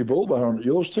got a new bull bar on it.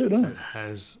 Yours too, doesn't it? It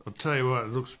has. I'll tell you what,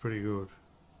 it looks pretty good.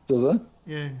 Does it?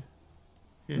 Yeah.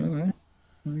 Okay.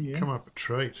 Oh, yeah. Come up a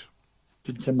treat.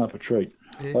 Did come up a treat.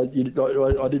 Yeah. I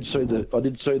did see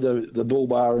the bull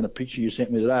bar in a picture you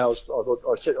sent me today. I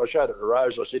showed it to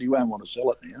Rose. I said he won't want to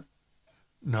sell it now.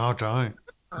 No, I don't.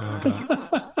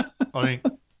 I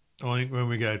think when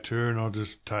we go touring, I'll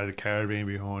just tow the caravan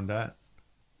behind that.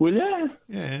 Will you?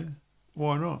 Yeah.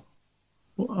 Why not?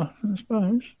 Well, I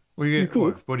suppose. Well, you get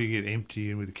what do you get empty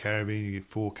in with the caravan? You get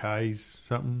 4Ks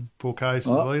something, 4Ks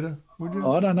a litre. Would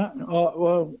you? I don't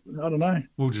know. I don't know.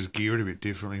 We'll just gear it a bit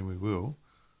differently, and we will.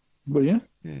 Will you?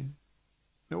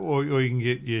 Yeah. Or you can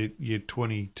get your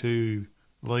 22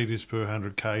 litres per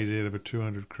 100 Ks out of a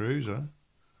 200 cruiser.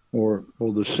 Or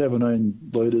the 17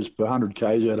 litres per 100 Ks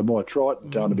out of my Triton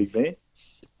towing a big van.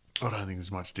 I don't think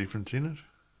there's much difference in it.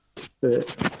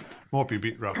 Might be a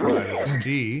bit rough over the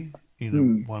steer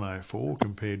in a 104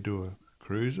 compared to a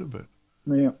cruiser, but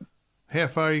how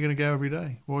far are you going to go every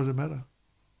day? Why does it matter?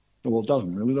 Well, it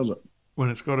doesn't really, does it? When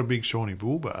it's got a big shiny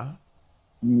bull bar,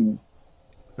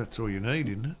 that's all you need,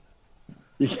 isn't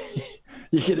it?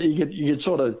 You could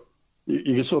sort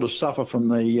of suffer from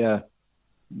the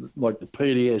like the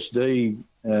PTSD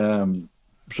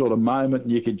sort of moment,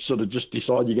 and you could sort of just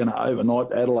decide you're going to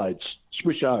overnight Adelaide,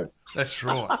 swish-o. That's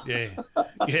right.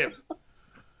 Yeah.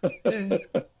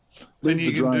 Then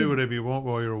you can do whatever you want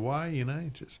while you're away, you know.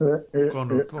 Just hook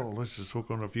on let's just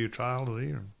hook on a few trails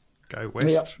here and go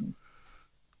west. Yeah.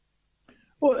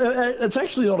 Well, it's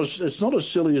actually not as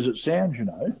silly as it sounds, you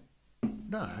know.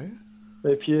 No.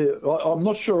 I'm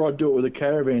not sure I'd do it with a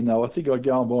caravan though. I think I'd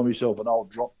go and buy myself an old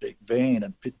drop deck van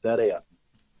and fit that out.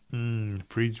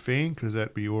 Fridge fan, because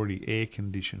that'd be already air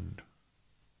conditioned.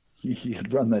 You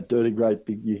could run that dirty great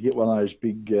big. You get one of those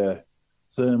big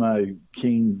Thermo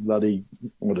King bloody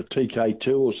a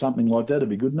TK2 or something like that. It'd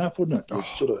be good enough, wouldn't it?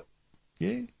 Sort of.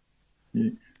 Yeah.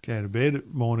 Go to bed at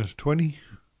 -20.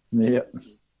 Yeah.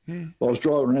 Yeah. I was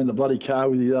driving around the bloody car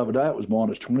with you the other day. It was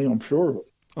 -20. I'm sure of it.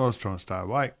 I was trying to stay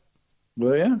awake.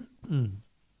 Were you?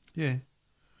 Yeah.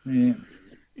 Yeah.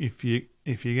 If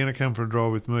you're going to come for a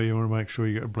drive with me, you want to make sure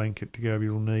you got a blanket to go over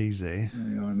your knees there.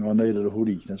 Yeah, I needed a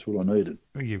hoodie. That's what I needed.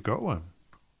 Well, you've got one.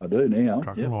 I do now.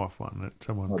 Truck and Life one that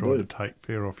someone tried to take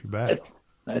fair off your back.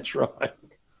 That's right.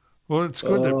 Well, it's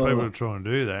good that people are trying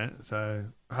to do that. So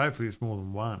hopefully it's more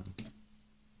than one.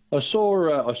 I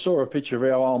saw a picture of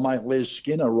our old mate Les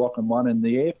Skinner rocking one in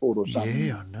the airport or something.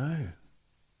 Yeah, I know.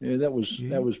 Yeah, that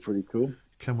was pretty cool.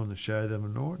 Come on the show the other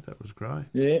night. That was great.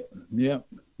 Yeah.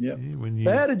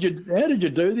 How did you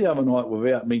do the other night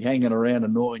without me hanging around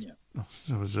annoying you? Oh,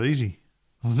 it was easy.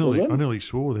 I nearly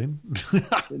swore then.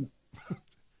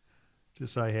 To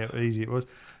say how easy it was.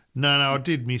 No, I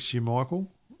did miss you,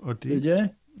 Michael. I did. Did you?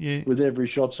 Yeah. With every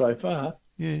shot so far.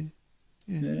 Yeah.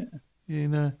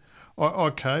 No, I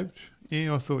coped.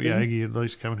 Yeah, I thought Yogi at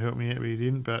least come and help me out, but he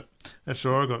didn't. But that's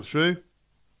all right. I got through.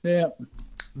 Yeah.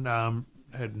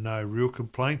 Had no real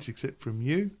complaints except from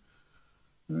you.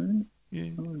 Right. Yeah.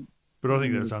 But I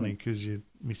think that's only because you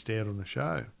missed out on the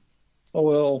show. Oh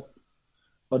well,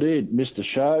 I did miss the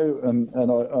show, and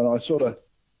I sort of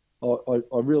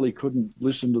I really couldn't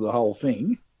listen to the whole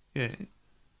thing. Yeah.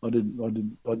 I did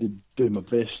do my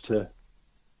best to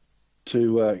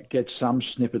get some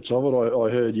snippets of it. I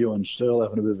heard you and Sterl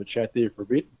having a bit of a chat there for a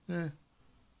bit. Yeah.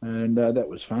 And that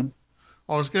was fun.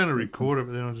 I was going to record it,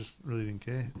 but then I just really didn't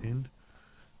care at the end.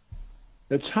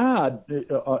 It's hard.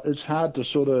 It's hard to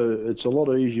sort of. It's a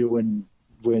lot easier when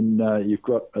you've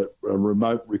got a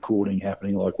remote recording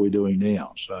happening like we're doing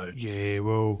now. So yeah,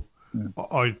 well,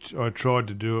 I tried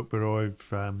to do it, but I've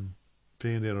found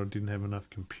out I didn't have enough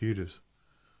computers.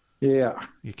 Yeah,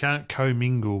 you can't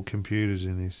commingle computers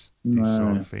in this.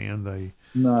 No. I've found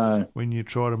no, when you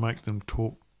try to make them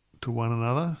talk to one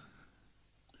another,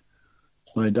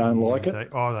 they don't like it. They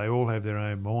all have their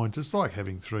own minds. It's like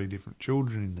having 3 different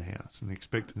children in the house and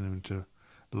expecting them to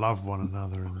love one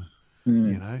another,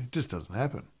 and it just doesn't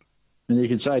happen. And you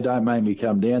can say, "Don't make me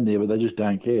come down there," but they just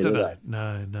don't care, do they?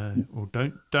 No. Well,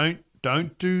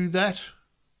 don't do that,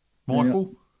 Michael.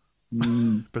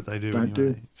 Yeah. But they do don't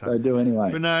anyway. Do. They do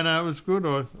anyway. But no, it was good.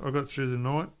 I got through the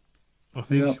night, I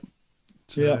think. Yep.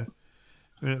 So, yep.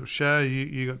 When it was show,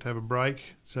 you got to have a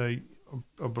break. So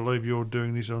I believe you're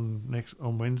doing this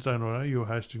on Wednesday night. You're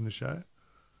hosting the show.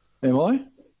 Am I?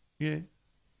 Yeah.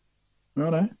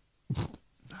 Righto.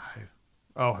 No.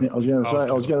 Oh, I was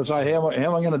going to say, how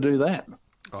am I going to do that?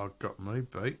 Oh, got me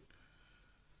beat.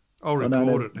 I'll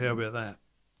record it. How about that?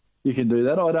 You can do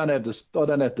that. I don't have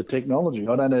the technology.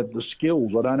 I don't have the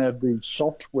skills. I don't have the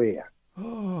software.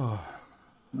 Oh.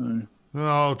 No. Well,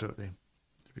 I'll do it then.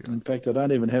 In fact, I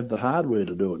don't even have the hardware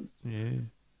to do it. Yeah.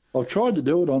 I've tried to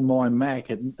do it on my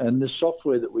Mac, and the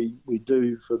software that we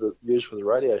do use for the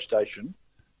radio station.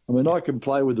 I mean, I can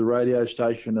play with the radio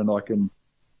station and I can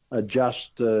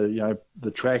adjust, the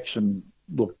tracks and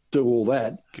do all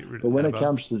that. But when it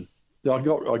comes to, I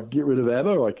get rid of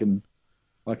ABBA.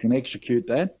 I can execute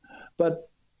that. But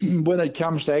when it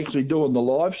comes to actually doing the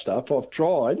live stuff, I've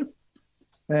tried,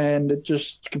 and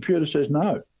the computer says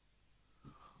no.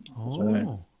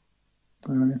 Oh.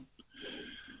 So,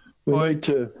 we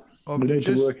need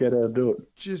to work out how to do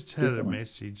it. Just had a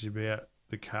message about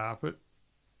the carpet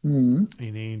in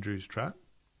Andrew's truck.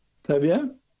 Have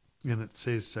you? And it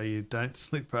says so you don't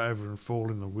slip over and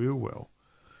fall in the wheel well.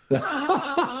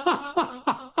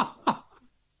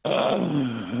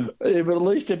 Yeah, but at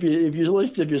least if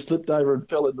you slipped over and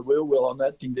fell in the wheel well on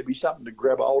that thing, there'd be something to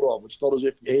grab hold of. It's not as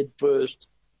if you head first,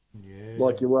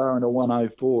 like you are in a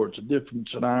 104. It's a different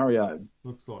scenario.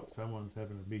 Looks like someone's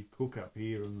having a big cook up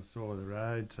here on the side of the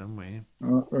road somewhere.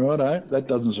 Righto, that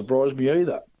doesn't surprise me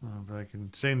either. If they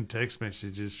can send text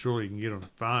messages, surely you can get on the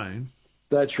phone.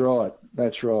 That's right.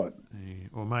 Yeah,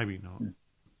 or maybe not.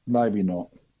 Maybe not.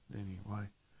 Anyway.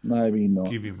 Maybe not.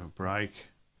 Give him a break.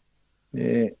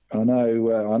 Yeah, I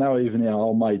know. Even our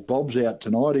old mate Bob's out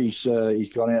tonight. He's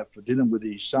gone out for dinner with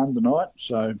his son tonight.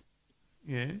 So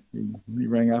yeah, he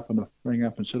rang up and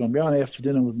said, "I'm going out for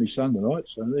dinner with my son tonight."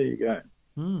 So there you go.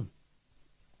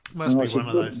 Must be one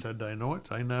of those Saturday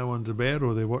nights. No one's about,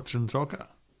 or they're watching soccer.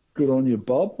 Good on you,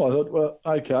 Bob. I thought, well,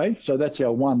 okay, so that's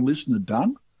our one listener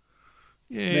done.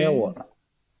 Yeah. Now what?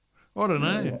 I don't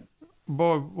know.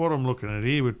 By what I'm looking at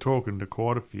here, we're talking to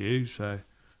quite a few, so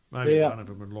maybe one of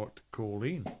them would like to call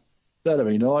in. That'd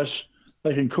be nice.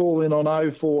 They can call in on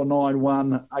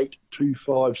 0491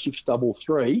 825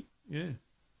 633. Yeah.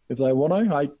 If they want to,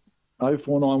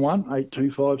 0491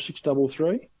 825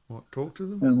 633. What, talk to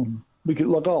them? And we could,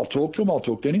 I'll talk to them. I'll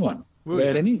talk to anyone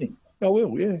about anything. I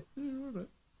will, yeah. Right.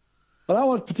 I don't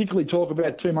want to particularly talk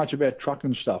about too much about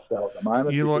trucking stuff, though, at the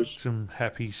moment. You like some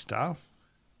happy stuff?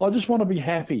 I just want to be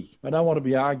happy. I don't want to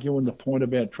be arguing the point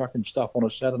about trucking stuff on a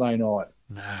Saturday night.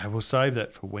 No, we'll save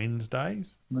that for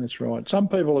Wednesdays. That's right. Some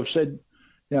people have said,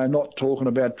 not talking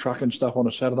about trucking stuff on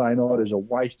a Saturday night is a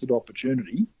wasted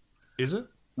opportunity. Is it?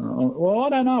 Well, I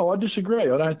don't know. I disagree.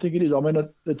 I don't think it is. I mean,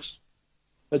 it's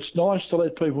nice to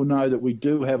let people know that we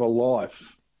do have a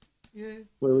life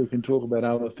where we can talk about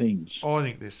other things. I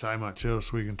think there's so much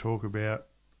else we can talk about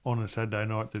on a Saturday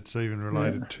night that's even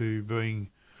related to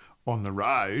being on the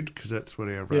road, because that's what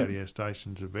our radio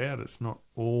station's about. It's not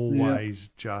always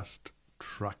just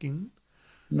trucking.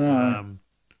 No.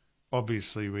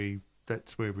 Obviously,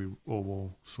 that's where we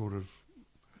all sort of...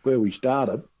 Where we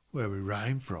started. Where we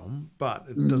came from, but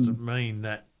it doesn't mean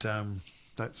that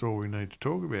that's all we need to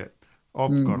talk about.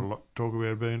 I've got a lot to talk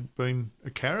about being a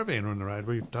caravan on the road.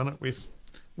 We've done it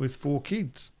with 4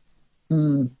 kids.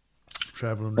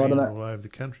 Travelling around all over the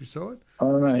countryside. I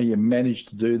don't know how you managed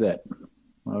to do that.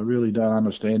 I really don't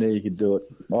understand how you could do it.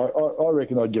 I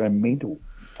reckon I'd go mental.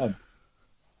 Well,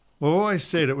 I always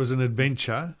said it was an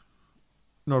adventure,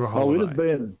 not a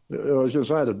holiday. I was going to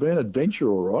say, it'd be an adventure,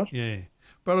 all right. Yeah.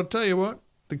 But I'll tell you what,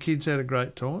 the kids had a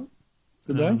great time.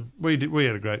 Did they? We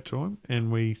had a great time,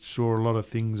 and we saw a lot of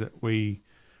things that we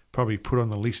probably put on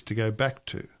the list to go back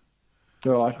to.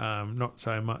 Right. Not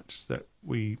so much that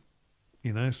we,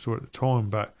 saw at the time,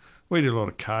 but we did a lot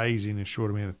of Ks in a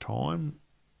short amount of time.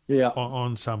 Yeah.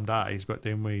 On some days, but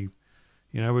then we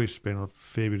spent a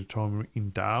fair bit of time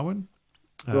in Darwin.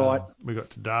 Right. We got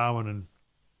to Darwin and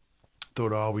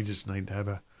thought, we just need to have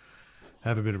a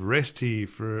bit of a rest here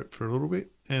for a little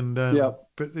bit. And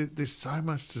but there's so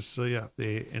much to see up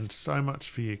there, and so much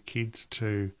for your kids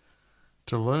to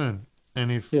learn.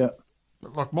 And if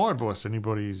like my advice to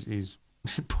anybody is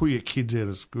pull your kids out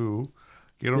of school,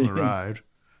 get on the road,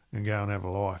 and go and have a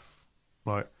life.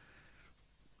 Like,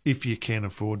 if you can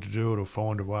afford to do it or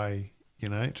find a way,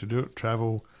 to do it,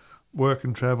 travel, work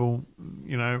and travel,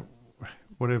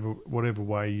 whatever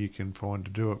way you can find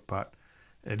to do it. But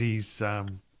it is,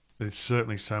 there's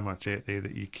certainly so much out there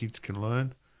that your kids can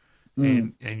learn,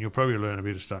 and you'll probably learn a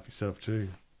bit of stuff yourself too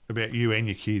about you and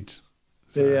your kids.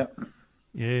 So,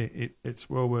 it's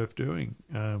well worth doing.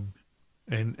 And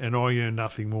I earn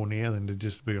nothing more now than to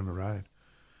just be on the road,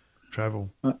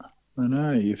 travel. I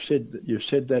know you've said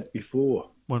that before.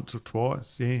 Once or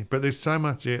twice, yeah. But there's so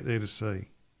much out there to see.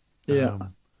 Yeah.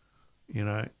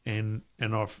 And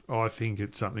I think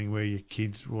it's something where your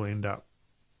kids will end up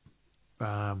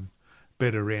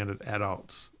better rounded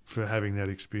adults for having that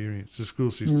experience. The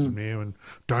school system now, and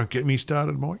don't get me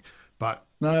started, Mike, but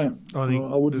no, I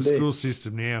think the school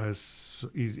system now is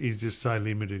just so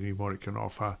limited in what it can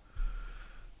offer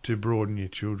to broaden your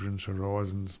children's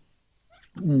horizons.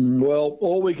 Well,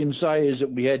 all we can say is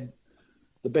that we had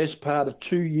the best part of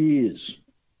 2 years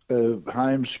of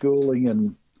homeschooling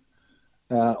and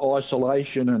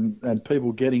isolation and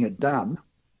people getting it done.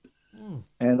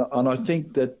 And I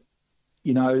think that,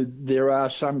 there are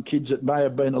some kids that may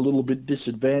have been a little bit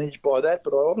disadvantaged by that,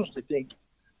 but I honestly think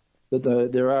that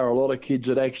there are a lot of kids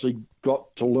that actually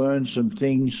got to learn some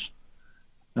things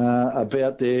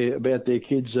about their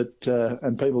kids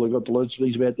and people that got to learn some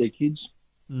things about their kids.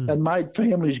 And made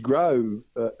families grow,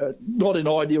 not in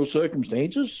ideal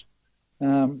circumstances,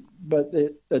 but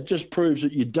it just proves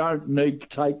that you don't need to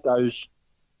take those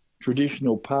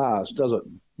traditional paths, does it?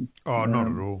 Oh, not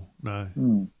at all, no.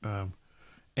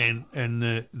 And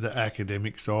the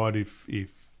academic side, if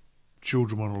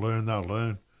children want to learn, they'll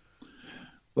learn.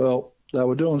 Well, they've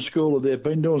been doing School of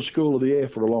the Air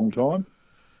for a long time.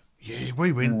 Yeah,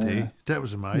 we went there. That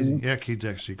was amazing. Our kids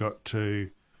actually got to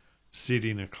sit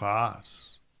in a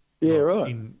class. Yeah, right.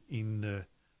 In the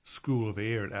School of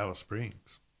Air at Alice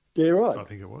Springs. Yeah, right. I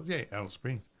think it was. Yeah, Alice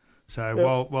Springs.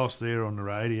 So whilst they're on the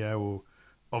radio, or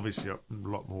obviously a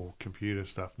lot more computer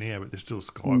stuff now, but they're still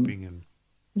Skyping and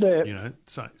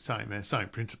same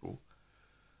principle.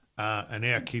 And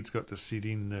our kids got to sit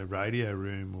in the radio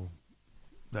room or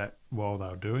that while they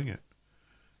were doing it,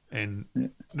 and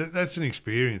that's an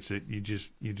experience that you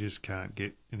just can't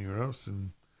get anywhere else.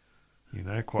 And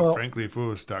quite frankly, if we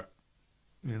were stuck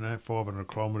 500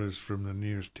 kilometres from the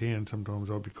nearest town, sometimes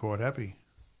I'd be quite happy.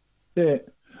 Yeah.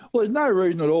 Well, there's no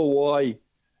reason at all why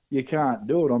you can't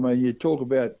do it. I mean, you talk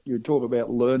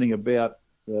about learning about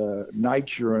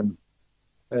nature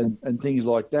and things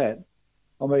like that.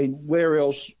 I mean, where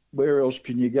else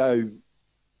can you go?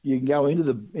 You can go into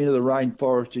the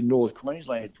rainforest in North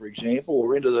Queensland, for example,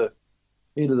 or into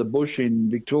the bush in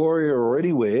Victoria or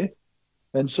anywhere,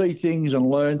 and see things and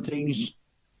learn things.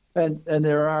 And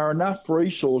there are enough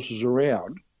resources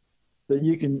around that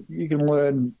you can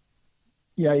learn,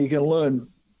 you can learn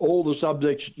all the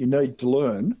subjects you need to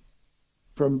learn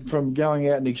from going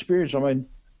out and experience. I mean,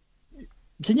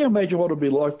 can you imagine what it'd be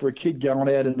like for a kid going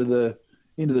out into the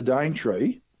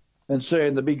Daintree and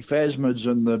seeing the big phasmids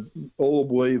and the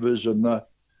orb weavers and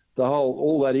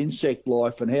all that insect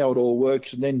life and how it all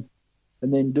works, and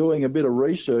then doing a bit of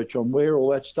research on where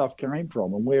all that stuff came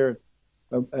from and where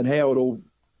and how it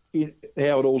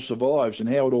all survives and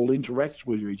how it all interacts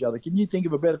with each other. Can you think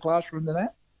of a better classroom than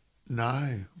that?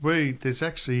 No, there's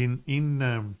actually in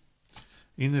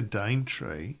the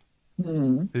Daintree,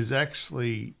 there's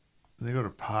actually, they've got a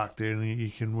park there and you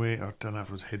can wear, I don't know if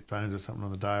it was headphones or something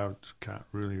on the day, I just can't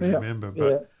really remember,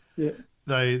 but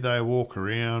they walk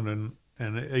around and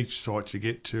each site you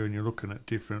get to and you're looking at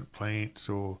different plants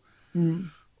or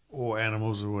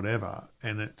animals or whatever,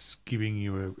 and it's giving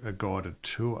you a guided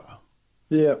tour.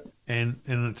 Yeah. And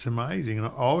it's amazing. And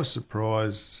I was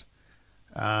surprised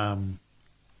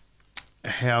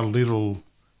how little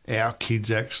our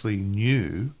kids actually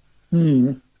knew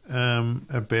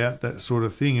about that sort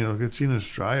of thing. Like, it's in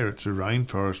Australia. It's a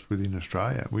rainforest within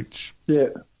Australia, which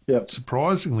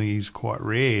surprisingly is quite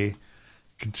rare,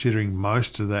 considering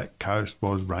most of that coast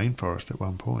was rainforest at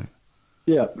one point.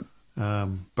 Yeah.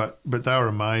 But they were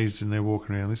amazed and they're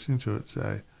walking around listening to it.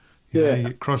 So, You know,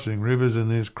 you're crossing rivers and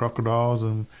there's crocodiles,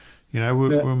 and you know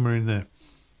when we're in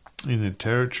the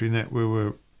territory and that we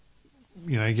were,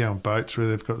 you know, you go on boats where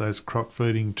they've got those croc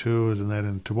feeding tours and that,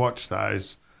 and to watch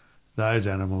those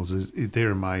animals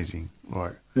they're amazing.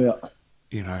 Like,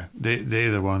 you know,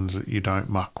 they're the ones that you don't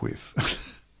muck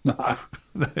with. No.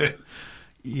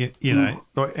 you know,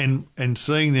 like, and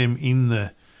seeing them in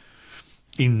the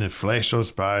flesh, I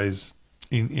suppose,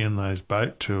 in those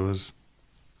boat tours,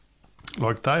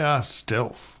 like they are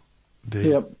stealth.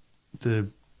 So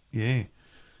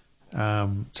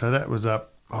that was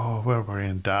up, well,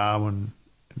 around Darwin,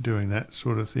 doing that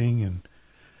sort of thing, and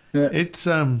it's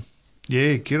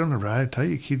get on the road, take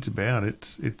your kids about.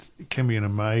 It can be an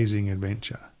amazing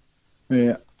adventure.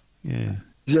 Yeah.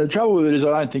 So the trouble with it is, I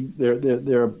don't think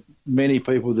there are many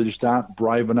people that just aren't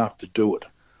brave enough to do it.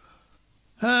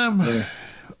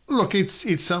 Look,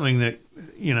 it's something that,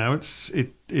 you know,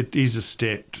 it is a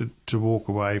step to walk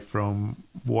away from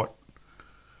what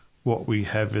we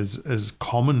have as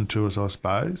common to us, I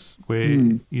suppose,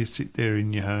 where you sit there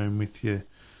in your home with your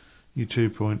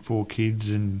 2.4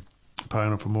 kids and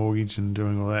paying off a mortgage and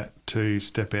doing all that, to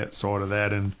step outside of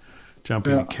that and jump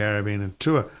in a caravan and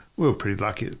tour. We were pretty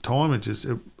lucky at the time. It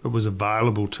was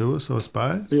available to us, I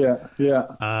suppose. Yeah.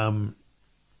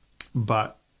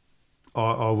 But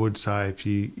I would say if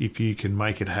you can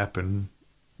make it happen,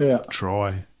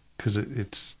 try, because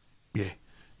it's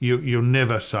you'll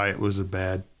never say it was a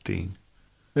bad thing.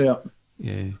 Yeah.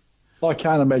 I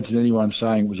can't imagine anyone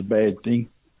saying it was a bad thing.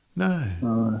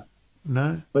 No.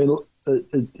 No. I mean,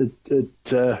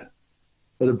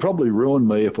 it'd probably ruin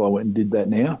me if I went and did that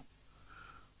now.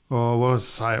 Oh, well,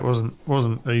 as I say, it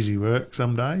wasn't easy work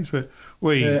some days, but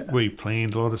we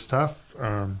planned a lot of stuff.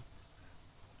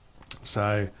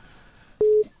 So,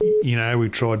 you know, we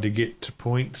tried to get to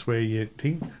points where you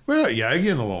think, well,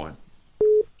 Yogi on the line.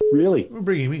 Really? We'll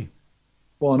bring him in.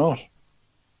 Why not?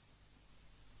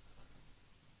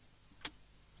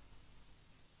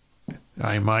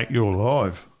 Hey, mate, you're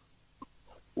live.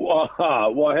 Well,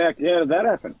 how did that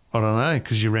happen? I don't know,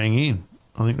 because you rang in.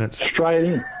 I think that's... Straight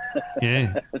in.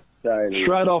 Yeah.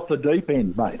 Straight off the deep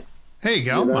end, mate. There you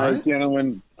go, mate.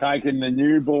 Gentlemen, taking the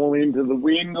new ball into the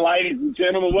wind. Ladies and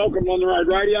gentlemen, welcome on the road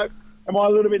radio. Am I a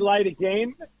little bit late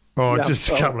again? Oh, just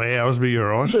a couple of hours, but you're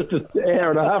right. Just an hour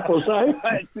and a half or so.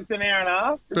 It's just an hour and a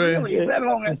half? Yeah. Really? Is that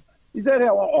long? Is that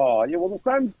how long? Oh, yeah, well, the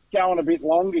sun's going a bit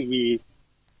longer here.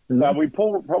 So we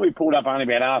probably pulled up only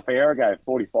about half hour ago,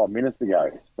 45 minutes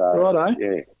ago. So, righto.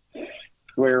 Yeah.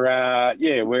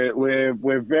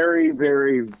 We're very,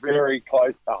 very, very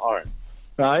close to home.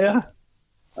 Are you?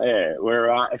 Yeah,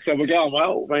 so we're going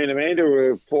well. Me and Amanda,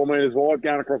 we're 4 metres wide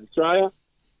going across Australia.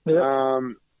 Yeah.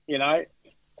 You know,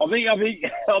 I think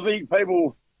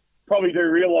people probably do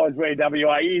realise where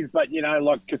WA is, but you know,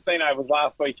 like Casino was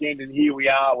last weekend, and here we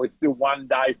are. We're still 1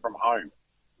 day from home.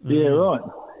 Yeah, right.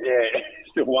 Yeah,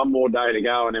 still one more day to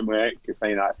go, and then we're at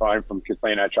Casino home from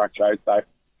Casino Truck Show. So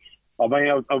I've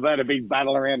had a big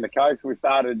battle around the coast. We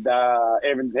started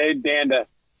Evans Head down to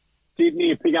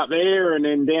Sydney, pick up there, and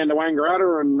then down to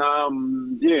Wangaratta, and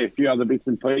a few other bits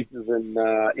and pieces, and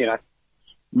you know,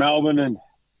 Melbourne, and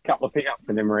a couple of pickups,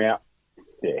 and then we're out.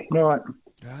 Yeah. Right.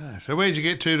 So where'd you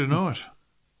get to tonight?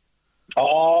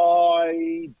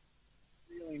 I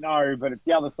really know, but it's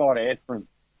the other side of Esperance.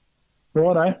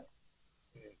 Righto.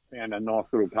 Found a nice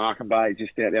little parking bay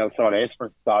just out the other side of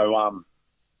Esperance. So,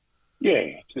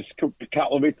 just cooked a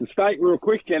couple of bits of steak real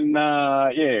quick, and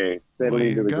settled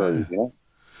into the groove. Yeah.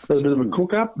 A bit of a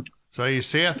cook up. So you're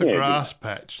south of Grass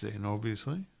Patch then,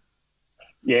 obviously.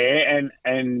 Yeah,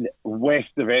 and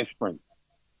west of Esperance.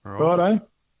 Righto.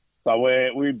 So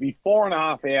we'd be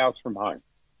 4.5 hours from home.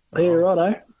 Yeah,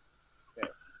 righto.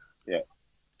 Yeah.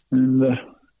 And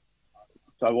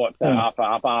so what's that?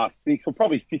 Up 6, or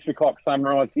probably 6 o'clock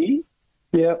sunrise here.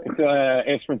 Yeah.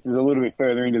 Esperance is a little bit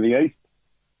further into the east.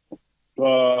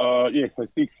 So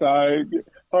 6. So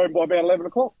home by about 11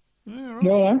 o'clock. Yeah, right.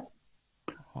 No.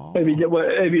 Oh. Have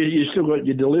you still got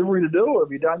your delivery to do, or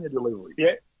have you done your delivery?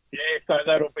 Yeah. So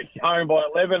that'll be home by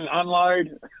 11,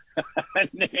 unload, and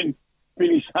then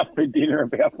finish up for dinner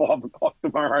about 5 o'clock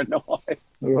tomorrow night.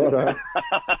 Righto.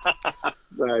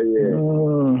 So yeah.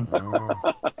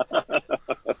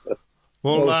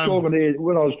 Well,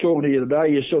 when I was talking to you today,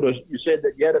 you said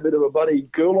that you had a bit of a bloody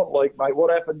coolant leak, mate.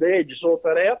 What happened there? Did you sort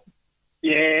that out?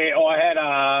 Yeah, I had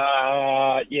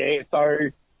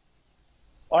so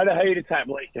I had a heater tap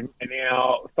leak, and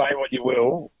now say what you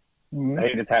will,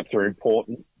 heater taps are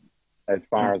important as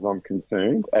far as I'm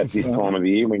concerned at this time of the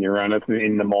year when you're running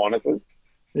in the minuses.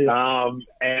 Yeah.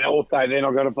 And also then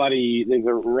I've got there's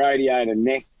a radiator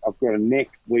neck. I've got a neck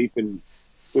weeping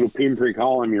little pinprick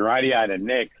hole in your radiator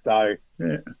neck. So,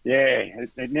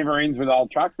 it never ends with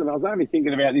old trucks. And I was only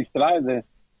thinking about this today. The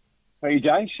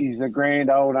PJ, she's a grand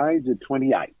old age of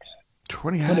 28.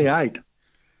 28?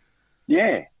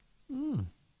 Yeah. Mm.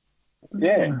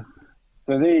 Yeah.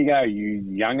 So there you go, you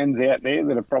young'uns out there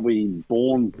that are probably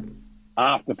born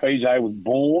after PJ was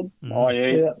born,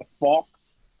 i.e. Fox.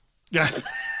 Yeah.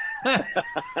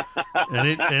 and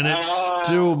it's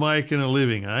still making a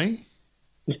living, eh?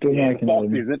 Still making Fox, a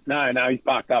living. is it? No, he's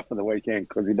parked up for the weekend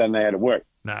because he doesn't know how to work.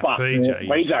 No, but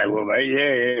PJ will be,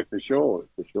 yeah, for sure.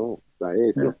 So,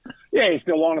 he's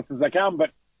still honest as they come,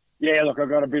 but yeah, look, I've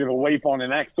got a bit of a weep on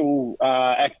an axle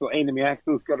end of my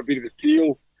axle's got a bit of a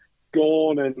seal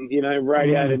gone and,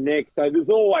 radiator neck. So there's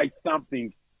always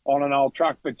something on an old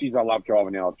truck, but geez, I love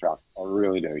driving the old truck. I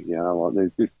really do.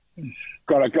 There's just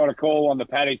got a call on the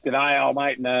paddock today, old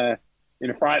mate, in a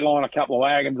freight line, a couple of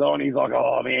wagons on. He's like,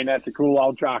 oh man, that's a cool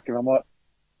old truck. And I'm like,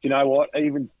 you know what?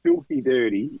 Even filthy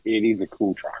dirty, it is a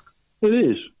cool truck. It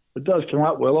is. It does come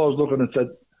up well. I was looking at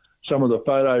some of the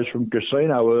photos from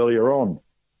Casino earlier on.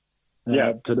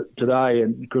 Today,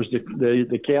 and because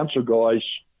the council guys,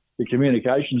 the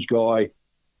communications guy,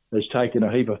 has taken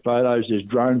a heap of photos. There's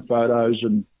drone photos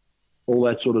and all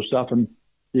that sort of stuff, and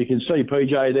you can see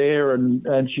PJ there,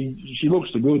 and she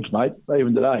looks the goods, mate,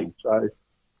 even today. So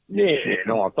nice.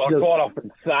 I quite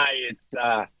often say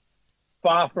it's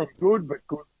far from good, but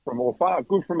good from afar,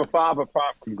 but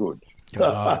far from good.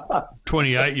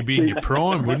 28, you'd be in your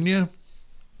prime, wouldn't you?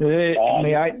 Yeah,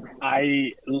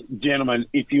 hey, gentlemen,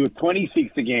 if you were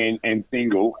 26 again and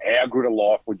single, how good a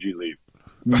life would you live?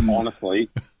 Honestly.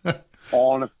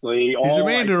 Is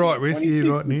Amanda right with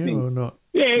you right now or not?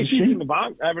 Yeah, she's in the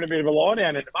bunk having a bit of a lie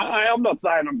down. I'm not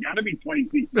saying I'm going to be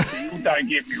 26 single, don't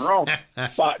get me wrong.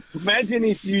 But imagine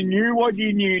if you knew what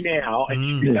you knew now.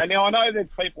 And now, I know there's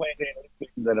people out there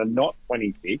that are not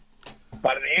 26,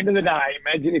 but at the end of the day,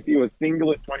 imagine if you were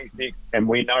single at 26 and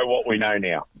we know what we know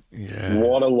now. Yeah.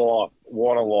 What a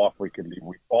life we could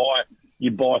live.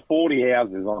 You buy 40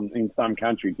 houses in some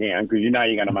country town because you know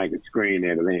you're going to make a screen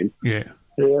out of them. Yeah.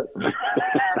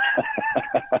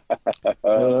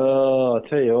 I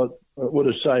tell you what, it would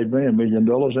have saved me $1 million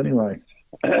anyway.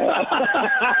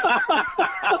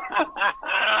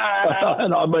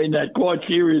 And I mean that quite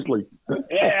seriously.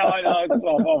 Yeah, I know.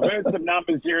 I've heard some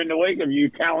numbers during the week of you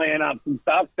tallying up some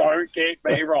stuff. Don't get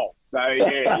me wrong. So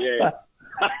yeah.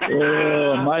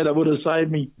 Oh, mate, it would have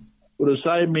saved me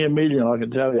 $1 million, I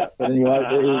can tell you. But anyway,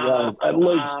 there you go. At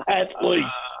least.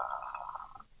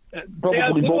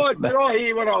 Probably did I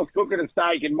hear when I was cooking a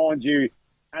steak, and mind you,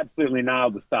 absolutely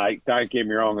nailed the steak. Don't get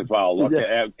me wrong as well.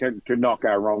 Could not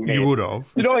go wrong there. You would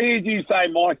have. Did I hear you say,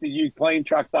 Mike, that you clean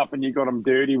trucks up and you got them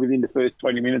dirty within the first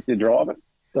 20 minutes of driving?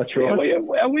 That's right.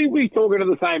 Are we talking to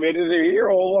the same editor here,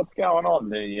 or what's going on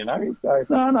there,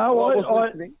 So,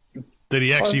 no, Did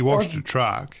he actually wash the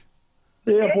truck?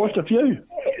 Yeah, I've watched a few.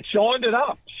 Shined it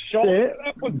up. It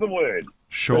up was the word.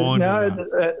 Shined it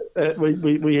up.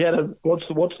 We had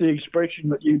what's the expression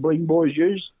that you bling boys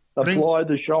use? Apply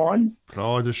the shine.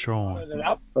 Apply the shine.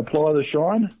 Apply the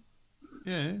shine.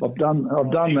 Yeah. I've done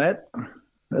that,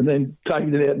 and then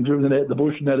taken it out and driven it out the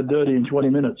bush and had it dirty in 20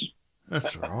 minutes.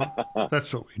 That's right.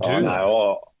 That's what we do.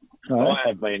 I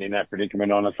have been in that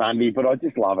predicament on a Sunday, but I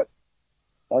just love it.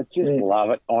 I just love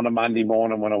it on a Monday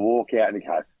morning when I walk out and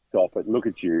go, stop it, look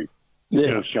at you.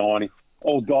 Yeah. All shiny,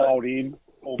 all dialed in.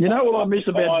 You know what I miss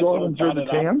about driving through the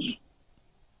towns?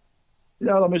 You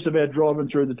know what I miss about driving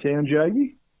through the towns,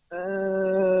 Yogi?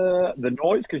 The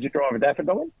noise, because you drive a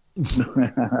daffodil?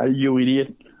 You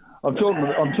idiot. I'm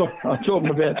talking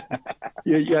about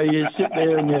you sit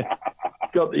there and you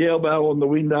got the elbow on the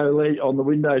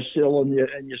windowsill and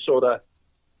you're sort of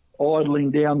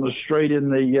idling down the street in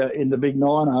the big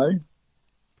 90,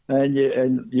 and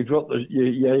you've got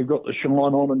the shine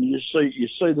on, and you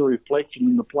see the reflection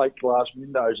in the plate glass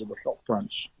windows of the shop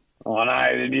fronts. I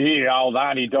know, and you hear old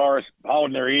Auntie Doris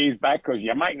holding her ears back because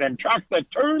you make them trucks, they're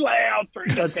too loud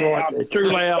through the town. Right, they're too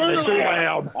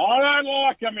loud. I don't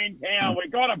like them in town.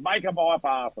 We've got to make a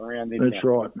bypass around this That's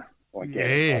town. right. I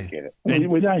get it.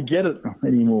 We don't get it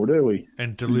anymore, do we?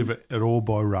 And deliver it all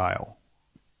by rail.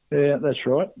 Yeah, that's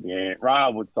right. Yeah,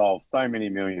 rail would solve so many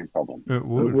million problems. It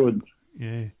would.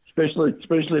 Yeah. Especially if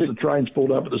the train's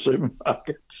pulled up at the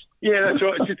supermarkets. Yeah, that's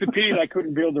right. It's just a pity they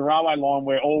couldn't build a railway line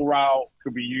where all rail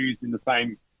could be used in the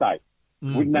same state.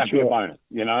 Wouldn't that be a bonus?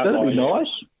 That'd be nice.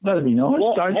 That'd be nice.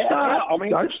 Well, Don't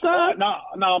start. No,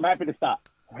 I'm happy to start.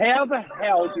 How the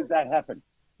hell did that happen?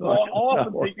 Well, I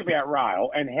often think about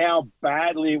rail and how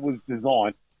badly it was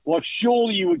designed. Well,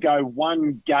 surely you would go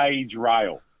one gauge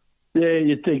rail. Yeah,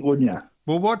 you'd think, wouldn't you?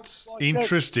 Well, what's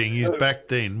interesting is back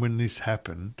then when this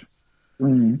happened,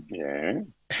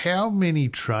 how many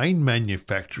train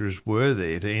manufacturers were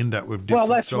there to end up with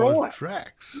different sized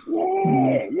tracks?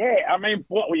 Yeah. I mean,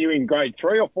 what were you in, grade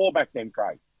 3 or 4 back then,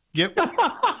 Craig? Yep.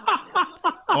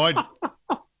 I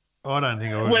don't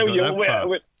think I was that far.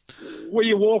 Were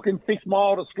you walking 6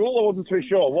 miles to school? I wasn't too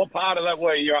sure. What part of that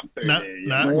were you up to?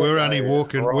 No, we're only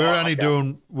walking. Right,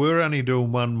 we're only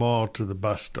doing 1 mile to the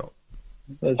bus stop.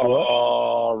 That's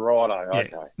righto. Yeah.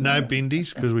 Okay. No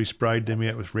bindies because we sprayed them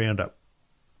out with Roundup.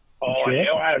 Oh,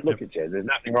 yeah. Look at you. There's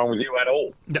nothing wrong with you at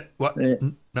all. No, what? Yeah.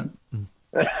 No.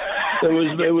 It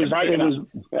was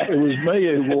me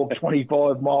who walked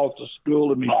 25 miles to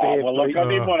school in my bare feet. Well, look, I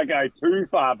didn't want to go too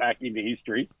far back into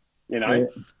history, you know.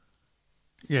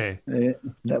 Yeah,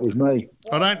 that was me.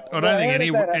 I don't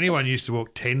think anyone used to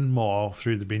walk 10 mile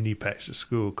through the Bindi patch to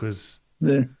school because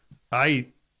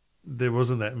there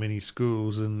wasn't that many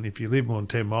schools, and if you lived more than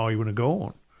 10 mile, you wouldn't have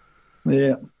gone.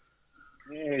 Yeah.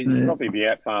 Yeah, you'd probably be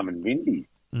out farming Bindi.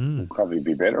 It'd probably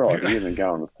be a better idea than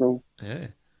going to school. Yeah.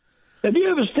 Have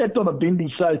you ever stepped on a bindi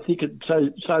so thick,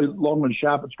 so long and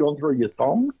sharp it's gone through your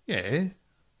thong? Yeah.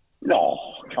 No,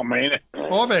 come in.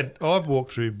 I've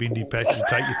walked through bindi patches to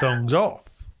take your thongs off.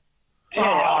 Oh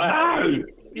no!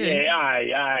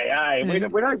 Yeah. We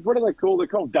don't. What are they called? They're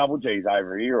called double G's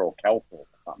over here, or Calfor or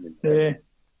something. Yeah.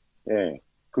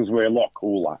 Because we're a lot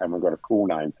cooler, and we've got a cool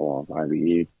name for them over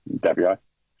here in WA.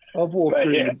 I've walked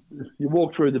through. You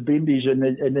walk through the bindis, and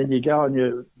then you go and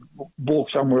you walk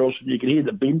somewhere else, and you can hear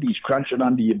the bindis crunching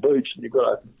under your boots, and you've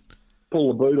got to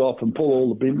pull the boot off and pull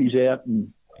all the bindis out.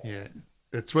 And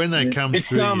it's when they come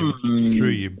through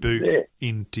your boot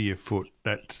into your foot.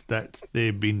 That's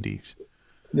their bindis.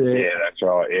 Yeah, that's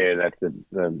right. Yeah, that's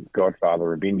the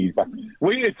godfather of bindis. But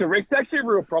it's actually a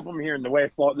real problem here in the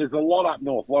west. Like, there's a lot up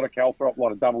north, a lot of Calthrop, a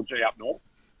lot of double G up north,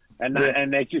 and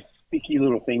they're just sticky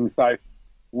little things. So.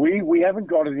 We haven't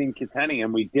got it in Katanning,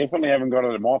 and we definitely haven't got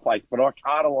it at my place, but I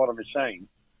cart a lot of machines,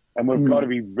 and we've got to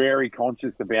be very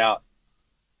conscious about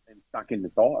them stuck in the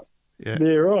tires. Yeah,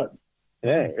 right.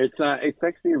 Yeah, it's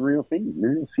actually a real thing, a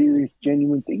real serious,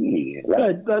 genuine thing here.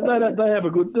 They have a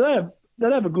good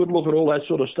they'd have a good look at all that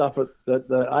sort of stuff at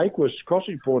the Aquis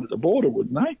crossing point at the border,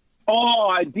 wouldn't they?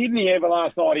 Oh, didn't he ever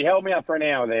last night? He held me up for an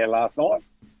hour there last night.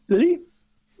 Did he?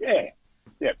 Yeah.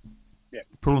 Yep.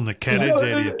 Pulling the cat heads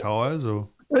out of your tyres, or?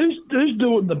 Who's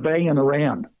doing the banging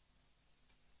around?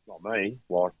 Not me.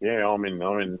 Like, I'm in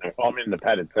the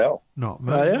padded cell. Not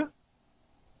me. Oh, yeah?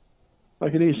 I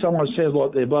can hear someone sound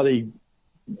like they're bloody...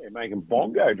 Yeah, making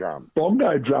bongo drum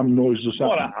noises or something.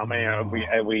 What, I mean,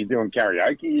 are we doing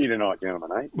karaoke here tonight,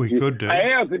 gentlemen? Eh? We could do.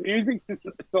 Hey, how's the music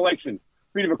selection?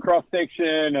 Bit of a cross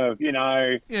section of,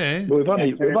 Yeah. We've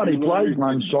only played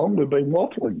one song. We've been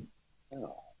waffling.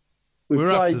 Oh.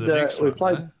 We're up to the next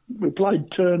one. We played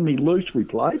Turn Me Loose, we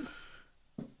played.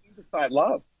 Interstate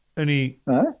Love. Any...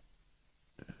 Huh?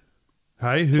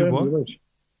 Hey, who, what?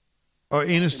 Oh,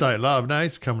 Interstate Love. No,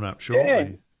 it's coming up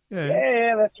shortly.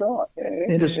 Yeah, that's right.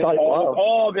 Yeah. Interstate Love.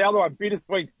 Oh, the other one,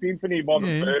 Bittersweet Symphony by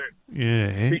the Bird.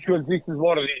 Yeah. Because this is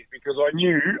what it is. Because I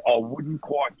knew I wouldn't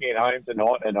quite get home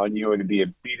tonight, and I knew it would be a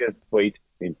bittersweet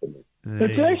symphony.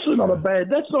 It's actually not a bad.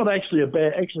 That's not actually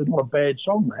not a bad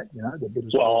song. That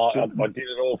Well, I did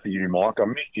it all for you, Mike. I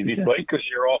missed you this week because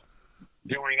you're off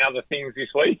doing other things this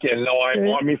week, and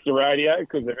I missed the radio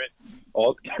because of it. I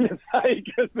was going to say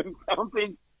because of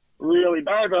something really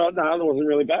bad, but no, it wasn't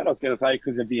really bad. I was going to say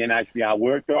because of the NHBR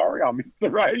work diary, I missed the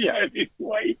radio this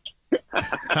week.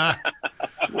 That's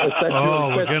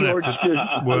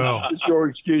your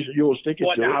excuse. You're sticking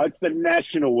to it. No, it's the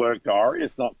National Work Diary.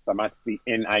 It's not so much the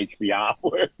NHBR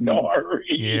Work Diary.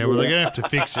 Yeah, well, they're going to have to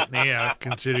fix it now,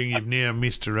 considering you've now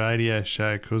missed a radio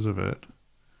show because of it.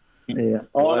 Yeah.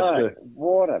 Oh, no.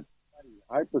 What a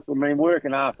hopeless. I mean,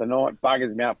 working after night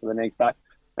buggers me out for the next day.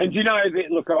 And you know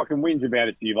that, look, I can whinge about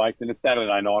it to you, Blake, and it's Saturday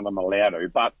night, I'm allowed to,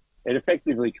 but it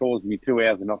effectively caused me 2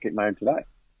 hours of not getting home today.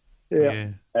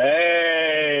 Yeah.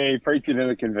 Hey, preaching to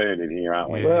the converted here, aren't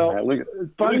we? Well, look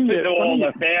at all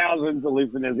the thousands of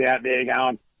listeners out there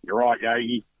going, you're right,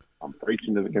 Yogi, I'm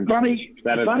preaching to the converted.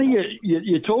 Funny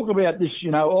you talk about this,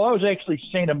 I was actually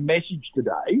sent a message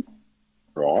today,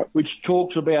 right, which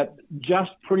talks about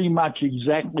just pretty much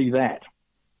exactly that.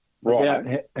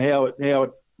 Right. About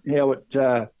how it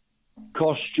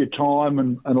costs you time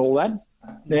and all that.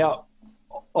 Now,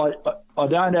 I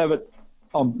don't have it.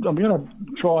 I'm going to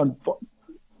try and...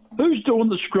 Who's doing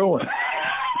the screwing?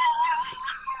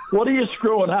 What are you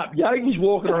screwing up? Yogi's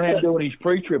walking around doing his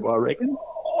pre-trip, I reckon.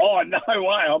 Oh, no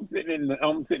way. I'm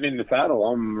sitting in the saddle.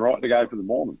 I'm right to go for the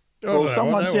morning. Well,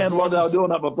 someone sounded like they were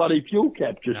doing up a bloody fuel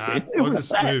cap just then.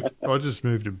 I just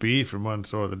moved a beer from one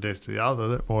side of the desk to the other.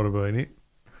 That might have been it.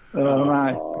 Oh,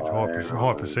 no.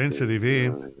 Hypersensitive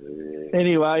here.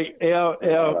 Anyway,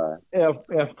 our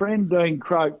friend Dean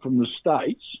Croak from the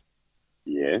States,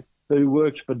 who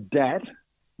works for DAT,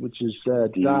 which is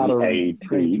Data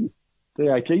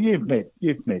DAT. You've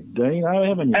met Dean,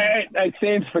 haven't you? It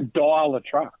stands for Dial a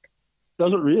Truck.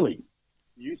 Does it really?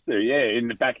 Used to, yeah.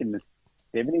 Back in the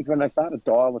 70s when they started,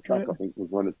 Dial a Truck, I think was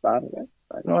when it started. So.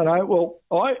 I know. Well,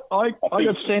 I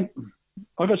got sent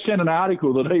an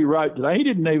article that he wrote today. He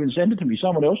didn't even send it to me.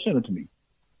 Someone else sent it to me.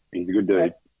 He's a good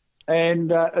dude.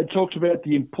 And it talks about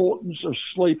the importance of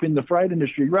sleep in the freight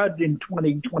industry. He wrote it in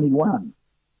 2021.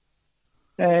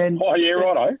 And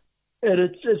righto.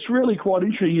 It's really quite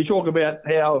interesting. You talk about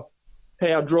how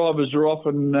drivers are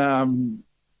often,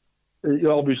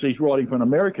 obviously he's writing from an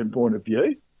American point of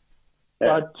view,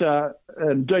 but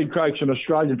and Dean Croak's an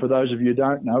Australian, for those of you who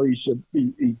don't know. He's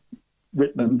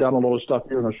written and done a lot of stuff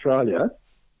here in Australia,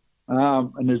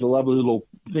 and there's a lovely little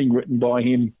thing written by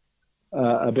him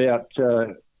about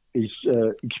his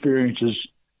experiences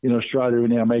in Australia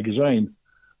in our magazine.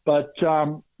 But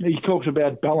he talks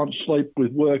about balanced sleep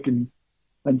with work and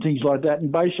things like that,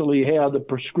 and basically how the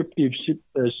prescriptive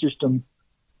system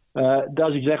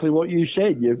does exactly what you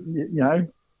said. You know.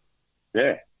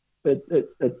 Yeah. It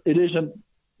isn't.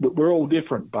 We're all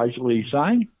different, basically. He's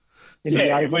saying.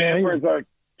 Whereas I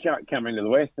come into the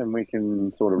West, and we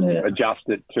can sort of adjust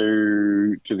it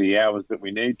to the hours that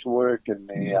we need to work and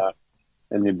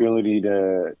the ability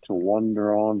to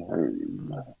wander on.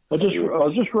 I'll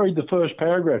just read the first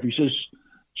paragraph. He says,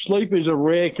 "Sleep is a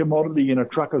rare commodity in a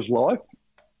trucker's life.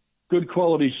 Good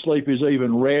quality sleep is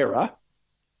even rarer,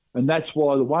 and that's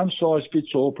why the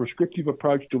one-size-fits-all prescriptive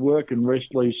approach to work and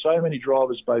rest leaves so many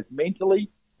drivers both mentally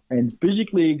and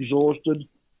physically exhausted.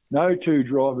 No two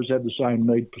drivers have the same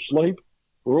need for sleep.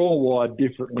 We're all wired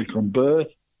differently from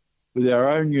birth, with our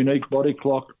own unique body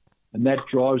clock, and that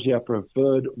drives our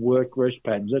preferred work-rest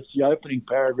patterns." That's the opening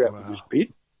paragraph of this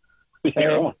bit.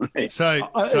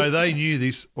 So they knew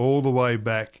this all the way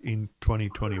back in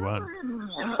 2021.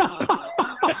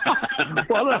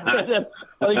 Well, I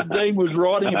think Dean was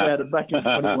writing about it back in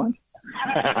 21.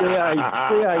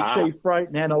 DAT Freight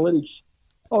and Analytics.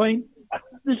 I mean,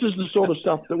 this is the sort of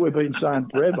stuff that we've been saying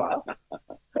forever.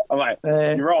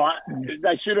 You're right.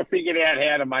 They should have figured out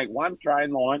how to make one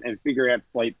train line and figure out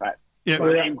sleep patterns. Yep.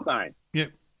 Insane.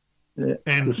 Yep. Yeah.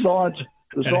 And the science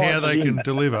how they can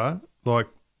deliver, like,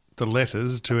 the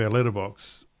letters to our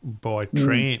letterbox by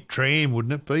tram,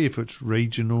 wouldn't it be, if it's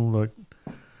regional, like,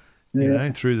 you know,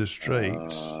 through the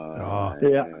streets.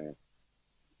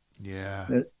 Yeah.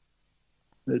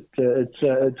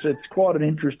 It's quite an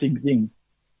interesting thing.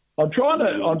 I'm trying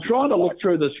to look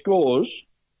through the scores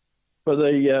for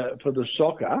the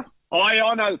soccer. I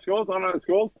know the scores.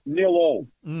 0-0.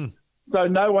 So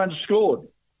no one scored.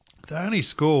 They only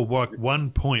score like 1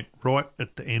 point right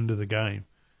at the end of the game.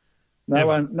 No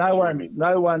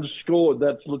one scored.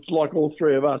 That's like all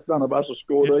three of us. None of us have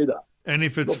scored either. And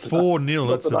if it's 4-0,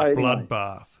 it's a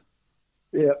bloodbath.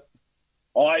 Yeah.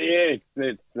 Oh yeah,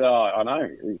 it's I know,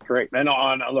 it's correct. And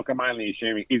look, I'm only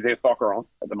assuming, is there soccer on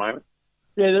at the moment?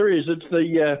 Yeah, there is. It's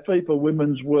the FIFA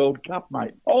Women's World Cup,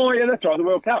 mate. Oh yeah, that's right, the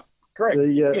World Cup. Correct.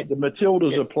 The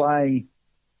Matildas are playing.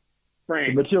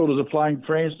 France. The Matildas are playing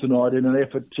France tonight in an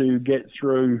effort to get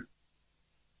through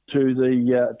to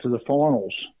the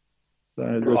finals. So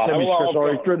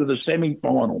through to the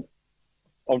semi-final.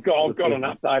 I've got an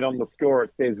update on the score.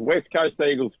 It says West Coast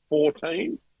Eagles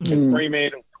 14 and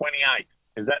Fremantle 28.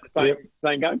 Is that the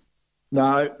same game?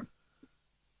 No.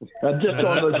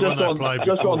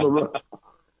 Just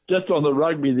on the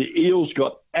rugby, the Eels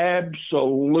got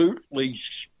absolutely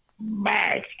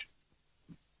smashed.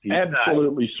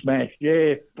 Absolutely smashed.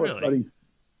 Yeah. Really?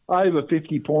 Over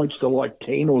 50 points to like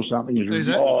 10 or something. That's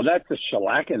a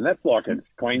shellacking. That's like a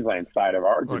Queensland State of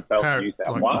Origin.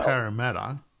 Like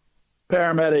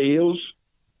Parramatta Eels.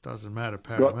 Doesn't matter,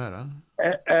 Parramatta.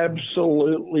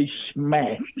 Absolutely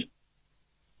smashed.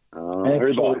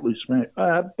 Absolutely smashed.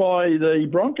 By the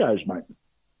Broncos, mate.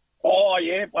 Oh,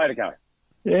 yeah, played a go.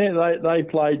 Yeah, they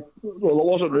played. Well,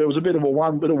 it was a bit of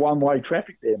one-way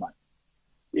traffic there, mate.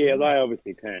 Yeah, they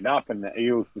obviously turned up, and the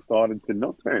Eels decided to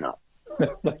not turn up.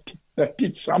 They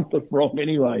did something wrong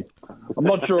anyway. I'm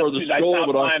not sure of the score,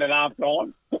 but I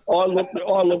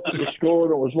looked at the score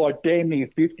and it was like damn near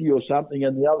 50 or something,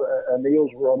 and the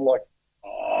Eels were on like.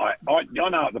 I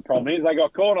know what the problem is. They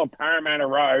got caught on Parramatta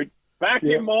Road. Back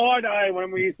in my day when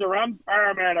we used to run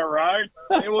Parramatta Road,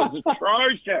 it was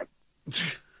atrocious.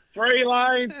 3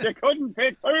 lanes, you couldn't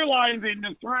fit 2 lanes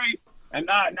into 3. And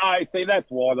see, that's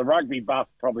why the rugby bus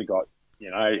probably got,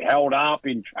 held up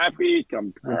in traffic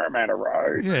on Parramatta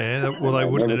Road. Yeah, well, they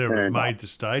wouldn't have ever made the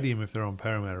stadium if they're on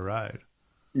Parramatta Road.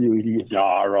 You idiot.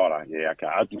 Oh, right. Yeah, okay.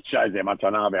 It just shows how much I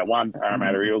know about one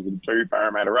Parramatta Hills and two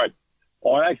Parramatta Road.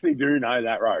 I actually do know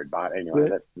that road, but anyway,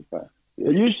 that's just...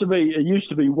 It used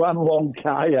to be one long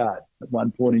car yard at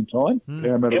one point in time.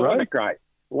 Parramatta Road.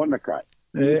 Wasn't it great?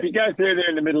 Yeah. If you go through there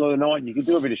in the middle of the night, you can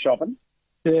do a bit of shopping.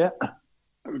 Yeah.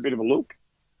 Have a bit of a look.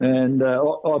 And I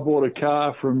bought a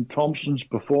car from Thompson's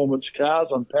Performance Cars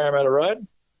on Parramatta Road.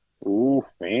 Ooh,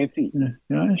 fancy.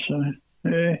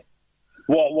 Yeah.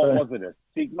 What was it, a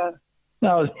Sigma?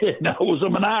 No, it was a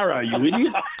Monaro, you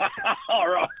idiot. All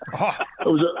right. It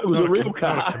was a real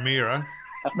car. Not a Camaro.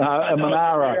 No, a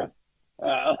Monaro.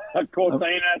 A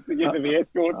Cortina to get to the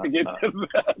Escort to get to the...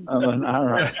 A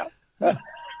Monaro. A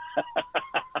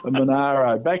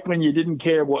Monaro. Back when you didn't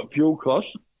care what fuel cost.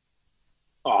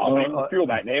 Oh, I mean, fuel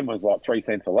back then was like 3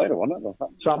 cents a litre, wasn't it? Or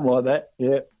something like that,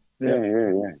 yeah.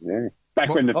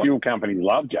 Back when the fuel companies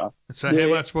loved you. So how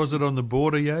much was it on the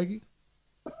border, Yogi?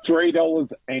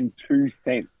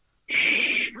 $3.02.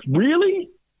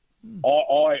 Really?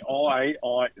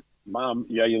 Mum,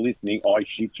 you're listening, I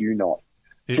shit you not.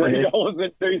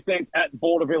 $3.02 at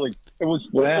Border Village. It was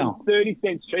 30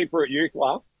 cents cheaper at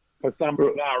Eucla for some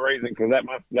bizarre reason, because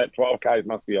that 12 Ks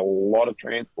must be a lot of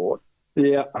transport.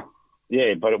 Yeah.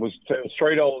 Yeah, but it was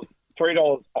 $3.02.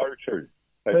 $3.02.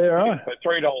 So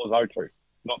 $3.02.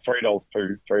 Not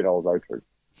 $3.02, $3.02.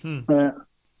 Yeah.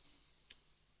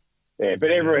 Yeah,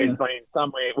 but everywhere's been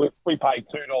somewhere. We paid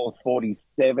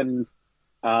 $2.47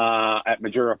 at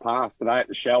Majura Pass today at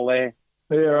the Shell there.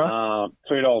 Yeah.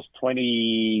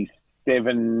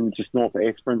 $2.27 just north of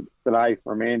Esperance today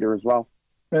for Amanda as well.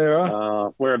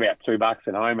 Yeah. We're about $2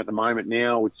 at home at the moment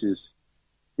now, which is,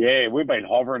 we've been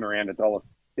hovering around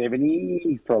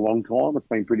 $1.70 for a long time. It's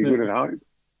been pretty good at home.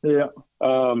 Yeah.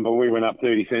 But we went up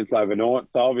 30 cents overnight.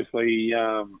 So obviously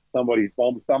somebody's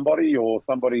bombed somebody, or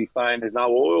somebody's saying there's no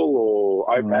oil, or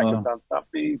OPEC has done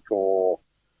something, or,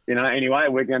 anyway,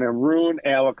 we're going to ruin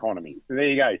our economy. So there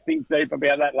you go. Think deep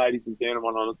about that, ladies and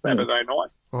gentlemen, on a Saturday night.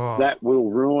 Oh. That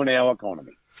will ruin our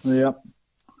economy. Yeah.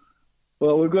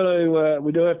 Well, we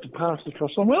do have to pass the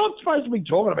cross on. We're not supposed to be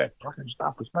talking about trucking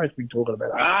stuff. We're supposed to be talking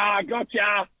about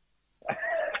gotcha.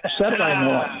 Saturday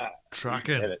night.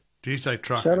 Trucking. Do you say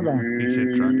trucker? Saturday. He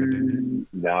said trucker, didn't you?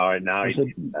 No, he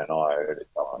didn't. And I heard it.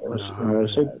 I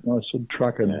said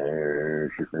trucking. I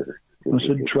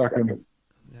said trucking.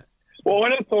 Well, we're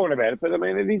not talking about it, but I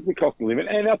mean, it is the cost of living.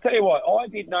 And I'll tell you what, I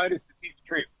did notice this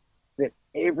trip that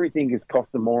everything is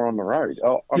costing more on the road.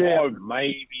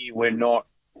 Maybe we're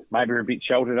a bit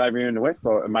sheltered over here in the west,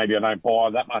 or maybe I don't buy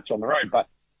that much on the road, but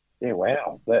yeah,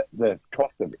 wow, the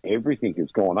cost of everything has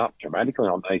gone up dramatically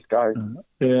on the East Coast.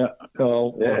 Yeah,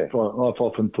 well, I've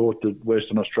often thought that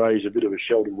Western Australia is a bit of a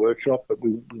sheltered workshop, but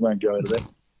we won't go into that.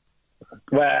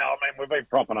 Well, I mean, we've been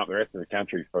propping up the rest of the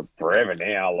country for forever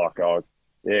now. Like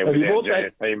with our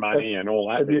GST money and all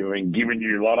that, we've been giving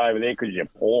you a lot over there because you're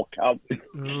poor cubs.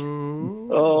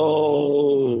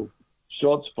 Oh,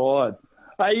 shots fired.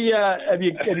 Hey, have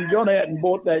you gone out and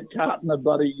bought that carton of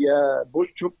bloody bush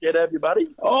chook yet, have you, buddy?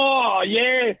 Oh,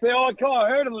 yeah. See, I kind of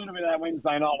heard a little bit of that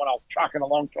Wednesday night when I was trucking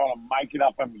along trying to make it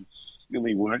up on my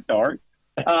silly work, Dory.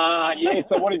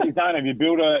 So what have you done? Have you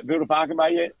built a parking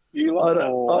bay yet? I don't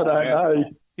know.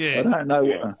 Yeah. I don't know.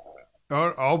 Yeah.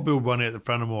 I'll build one at the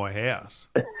front of my house.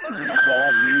 Well,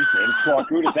 I've used it. It's quite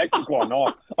good. It's actually quite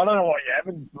nice. I don't know what you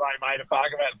haven't made a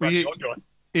parking bay at the front of your joint.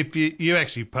 If you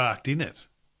actually parked in it.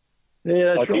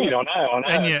 Yeah, that's right.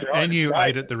 I know. And you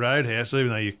ate at the Roadhouse, even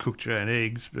though you cooked your own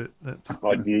eggs. But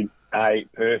I did a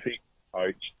perfect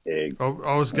poached egg.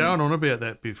 I was going on about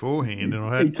that beforehand, and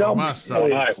I must say,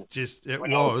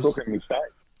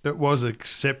 it was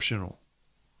exceptional.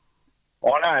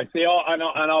 I know. See, I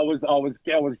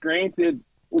was granted. It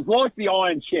was like the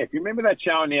Iron Chef. You remember that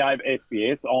show on the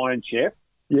SBS, Iron Chef?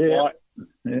 Yeah.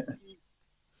 She gave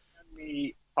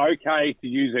me okay to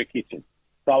use her kitchen,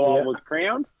 so I was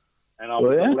crowned. And I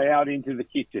was allowed into the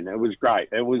kitchen. It was great.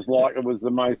 It was like there was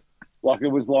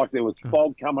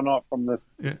fog coming up from the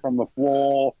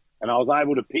floor, and I was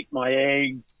able to pick my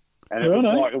eggs, and it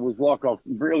was like I've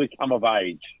really come of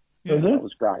age. Yeah, it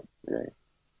was great. Yeah,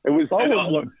 it was.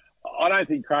 Look, I don't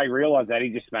think Craig realised that. He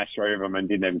just smashed 3 of them and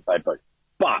didn't even say boo.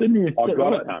 But I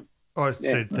got it done. I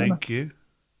said thank you.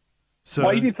 So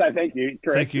you did say thank you.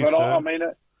 Correct. Thank you, but sir. I mean,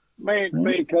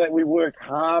 we worked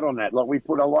hard on that. Like we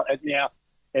put a lot. Now,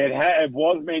 it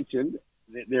was mentioned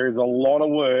that there is a lot of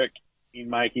work in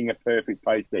making a perfect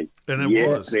pasty. And it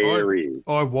was. There is.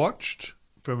 I watched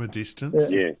from a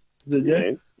distance. Yeah. Did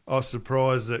you? I was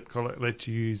surprised that Collett let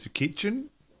you use the kitchen.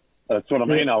 That's what I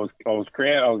mean. I was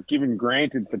given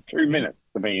granted for 2 minutes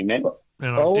to be in there.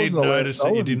 And I did notice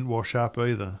that you didn't wash up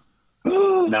either.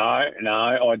 No,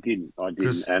 I didn't,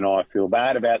 and I feel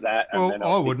bad about that. Well,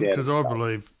 I wouldn't, because I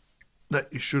believe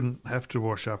that you shouldn't have to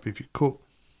wash up if you cook.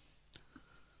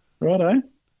 Righto.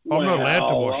 I'm not allowed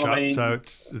to wash up, so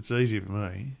it's easy for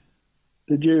me.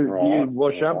 Did you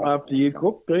wash up after you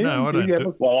cook? Do you? No, I don't.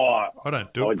 I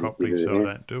don't do it properly, so I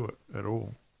don't do it at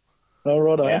all. Oh,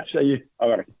 righto. Yeah. So I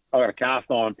got a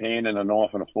cast iron pan and a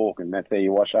knife and a fork, and that's how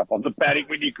you wash up on the paddock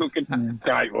when you're cooking.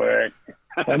 Great work.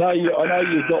 I know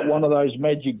you've got one of those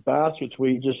magic baskets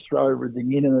where you just throw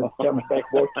everything in and it comes back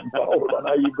washed and folded. I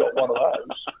know you've got one of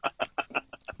those.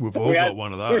 We've all got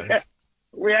one of those.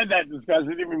 We had that discussion,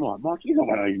 didn't we, Mike? You got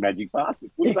one of these magic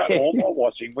baskets. We thought all my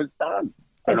washing was done.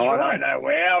 And I don't know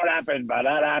how it happened, but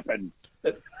that happened.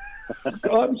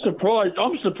 I'm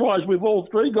surprised we've all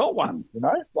three got one, you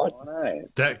know? Like,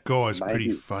 that guy's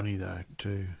pretty funny, though,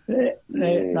 too.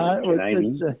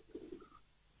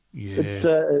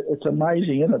 It's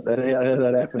amazing, isn't it, how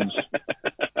that happens?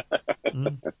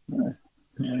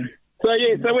 So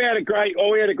we had a great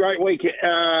week.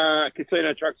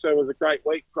 Casino Truck Show was a great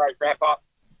week, great wrap up.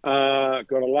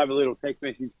 Got a lovely little text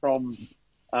message from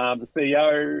the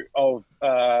CEO of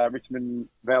Richmond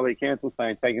Valley Council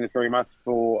saying thanking us very much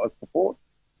for support.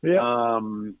 Yeah.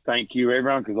 Thank you,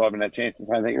 everyone, because I haven't had a chance to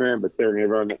say thank you, everyone, but thanking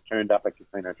everyone that turned up at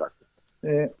Casino Truck Show.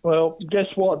 Yeah. Well, guess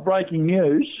what? Breaking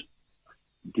news.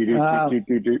 Oh,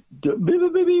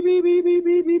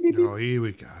 here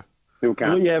we go. Still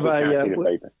can't. We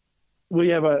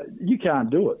have a. You can't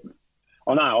do it.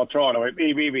 Oh no, I'll try to. No,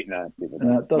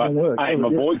 it doesn't work. Hey, my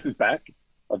voice is back.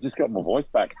 I've just got my voice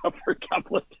back up for a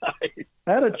couple of days.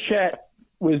 I had a chat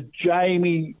with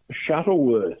Jamie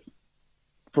Shuttleworth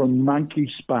from Monkey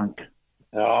Spunk.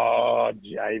 Oh,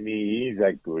 Jamie, he's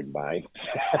a good mate.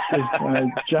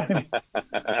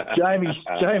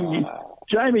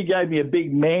 Jamie gave me a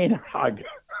big man hug.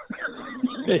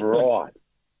 Right.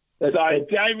 So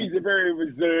Jamie's a very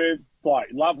reserved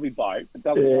bloke, lovely bloke, but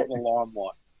doesn't want the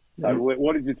limelight. So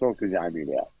what did you talk to Jamie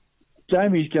about?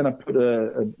 Jamie's going to put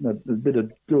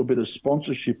do a bit of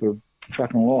sponsorship of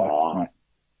Truck and Life. Oh, mate.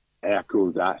 How cool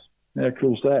is that? How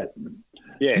cool is that?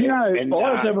 Yeah. You know,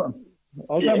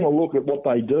 I was having a look at what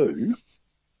they do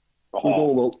with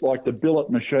all the billet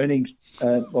machining,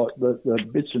 like the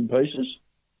bits and pieces.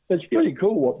 It's pretty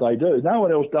cool what they do. No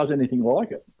one else does anything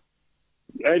like it.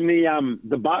 And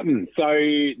the buttons. So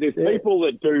there's people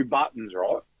that do buttons,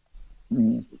 right?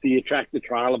 Mm. The tractor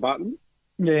trailer buttons.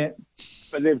 Yeah.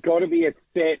 But they've got to be a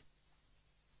set.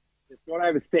 They've got to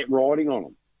have a set writing on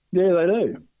them. Yeah, they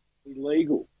do.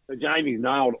 Illegal. So Jamie's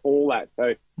nailed all that.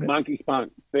 So Monkey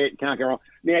Spunk, can't go wrong.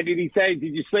 Now, did you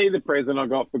see the present I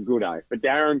got for Goodo? For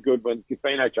Darren Goodwin's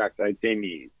Casino Truck Show 10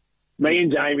 years. Me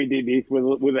and Jamie did this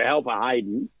with the help of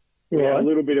Hayden. We had a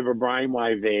little bit of a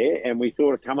brainwave there, and we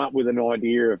sort of come up with an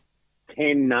idea of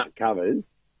 10 nut covers.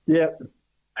 Yep.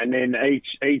 And then each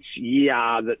year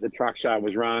that the truck show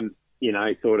was run, you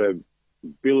know, sort of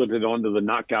billeted onto the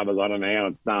nut covers. I don't know how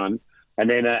it's done. And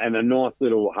then a nice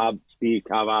little hub steer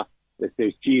cover that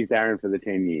says, cheers, Darren, for the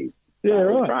 10 years. Yeah, right.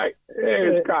 It was great. Yeah,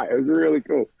 it was great. It was really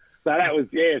cool. So that was,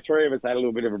 three of us had a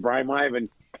little bit of a brainwave,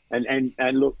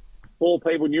 and look, 4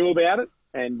 people knew about it,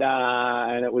 and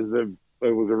it was a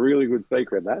really good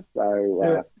secret, that.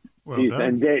 So, well done.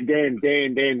 And Dan,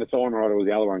 the sign writer, was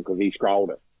the other one because he scrolled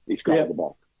it. He scrolled the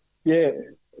box. Yeah.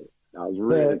 That was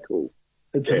really cool.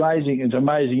 It's amazing. It's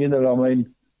amazing, isn't it? I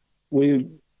mean,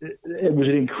 it was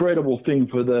an incredible thing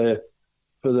for the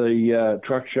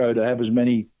truck show to have as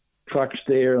many trucks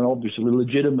there, and obviously,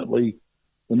 legitimately,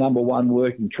 the number one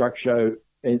working truck show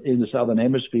in the Southern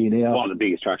Hemisphere now. One of the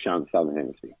biggest truck shows in the Southern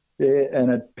Hemisphere. Yeah,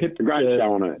 and it pipped a great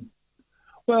show on it.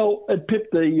 Well, it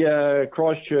pipped the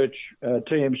Christchurch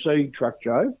TMC truck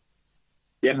show.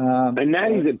 Yeah, and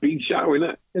that is a big show, isn't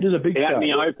it? It is a big show. Out in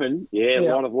the open,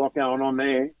 a lot going on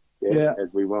there, as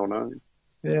we well know.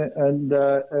 Yeah, and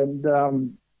the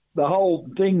whole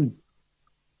thing,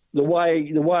 the way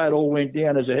it all went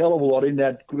down is a hell of a lot in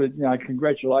that. You know,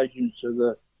 congratulations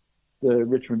to the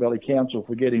Richmond Valley Council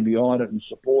for getting behind it and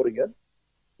supporting it.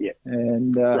 Yeah,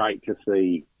 and great to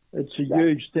see. It's a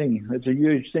huge thing. It's a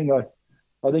huge thing.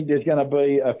 I think there's going to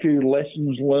be a few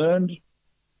lessons learned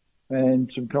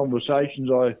and some conversations.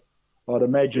 I'd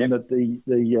imagine that the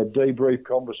debrief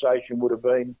conversation would have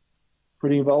been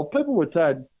pretty involved. People were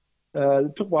told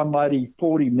it took one lady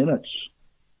 40 minutes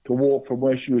to walk from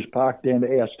where she was parked down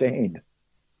to our stand.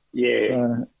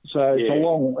 Yeah. So it's a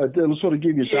long. It'll sort of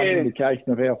give you some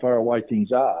indication of how far away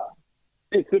things are.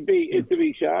 It's a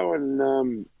big show,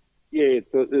 and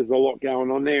there's a lot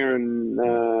going on there, and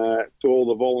to all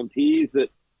the volunteers that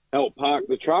helped park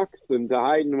the trucks, and to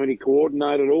Hayden when he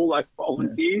coordinated all those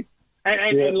volunteers.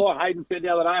 And like Hayden said the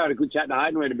other day, I had a good chat to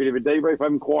Hayden. We had a bit of a debrief. I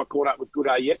haven't quite caught up with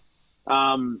Goodo yet.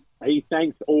 He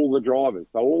thanks all the drivers.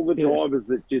 So all the drivers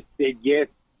that just said, yes,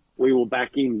 we will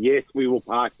back in. Yes, we will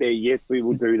park there. Yes, we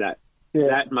will do that. Yeah.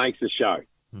 That makes a show.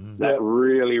 Mm-hmm. That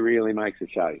really, really makes a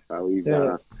show. So he's,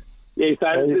 so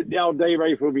the old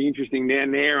debrief will be interesting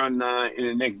down there on in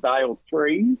the next day or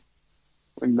three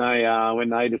when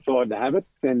they decide to have it.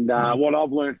 And what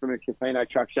I've learned from a Casino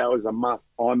Truck Show is I must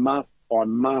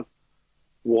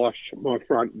wash my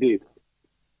front disc.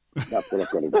 That's what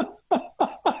I've got to do.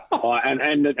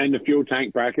 And the fuel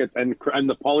tank brackets and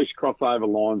the polished crossover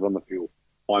lines on the fuel.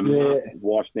 I must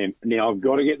wash them. Now, I've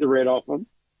got to get the red off them,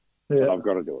 but I've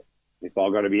got to do it. If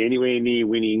I've got to be anywhere near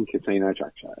winning Casino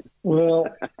Truck Show. Well,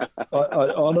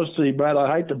 I honestly, Brad,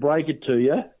 I hate to break it to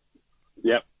you.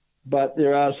 Yep. But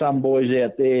there are some boys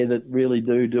out there that really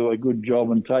do a good job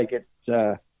and take it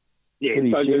pretty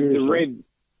seriously.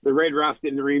 The red rust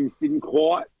in the rims didn't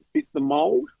quite fit the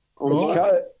mould.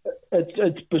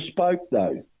 It's bespoke,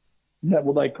 though. Isn't that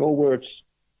what they call where it's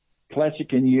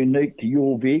classic and unique to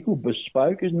your vehicle?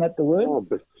 Bespoke, isn't that the word? Oh,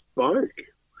 bespoke.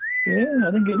 Yeah,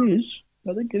 I think it is.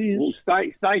 Well,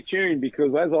 stay tuned,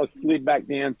 because as I slid back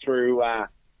down through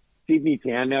Sydney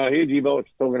town, now I heard you boys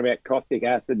talking about caustic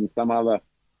acid and some other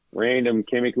random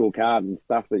chemical card and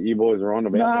stuff that you boys are on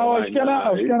about. No, I was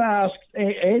going to ask.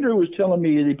 Andrew was telling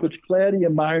me that he puts cloudy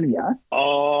ammonia.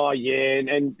 Oh, yeah,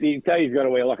 and you tell he's got to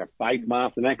wear like a face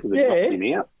mask and that because it knocks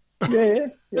him out. Yeah,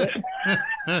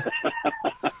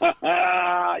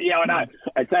 I know.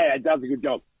 I tell you, it does a good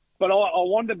job. But I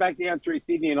wandered back down through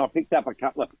Sydney and I picked up a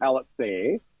couple of pallets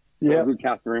there. Yeah. A good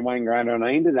customer in Wayne Grander, and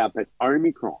I ended up at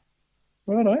Omicron.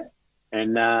 Right.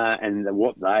 And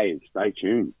what they stay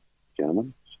tuned,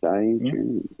 gentlemen. Stay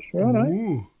tuned.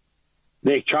 Right.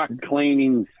 They're truck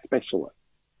cleaning specialists.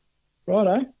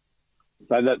 Right.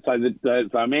 So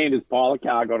Amanda's pilot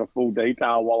car got a full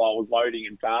detail while I was loading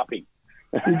and tarping.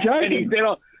 And he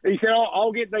said,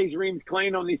 I'll get these rims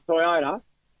clean on this Toyota.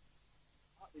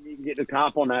 And you can get the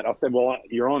tarp on that. I said, well,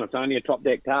 you're on. It's only a top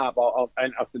deck tarp.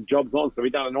 And I said, job's on. So we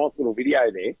done a nice little video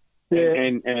there. Yeah.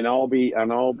 And I'll be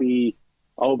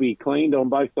cleaned on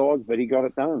both sides, but he got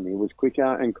it done. He was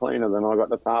quicker and cleaner than I got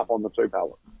the tarp on the two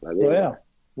pallets. So wow.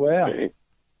 Yeah.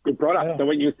 Good product. Wow. So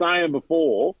when you were saying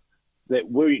before that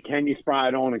can you spray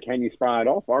it on and can you spray it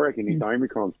off, I reckon this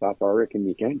Omicron stuff, I reckon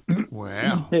you can.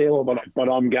 Wow. Yeah, but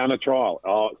I'm going to try it.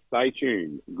 Oh, stay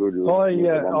tuned. Good. I'm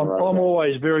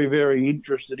always very, very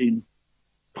interested in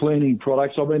cleaning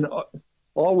products. I mean, I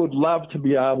would love to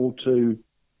be able to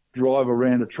drive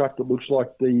around a truck that looks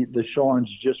like the shine's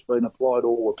just been applied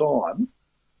all the time.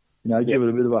 You know, give it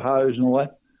a bit of a hose and all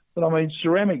that. But I mean,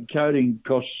 ceramic coating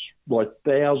costs like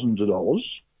thousands of dollars.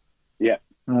 Yeah.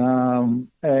 And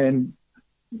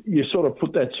you sort of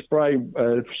put that spray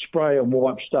and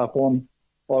wipe stuff on.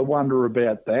 I wonder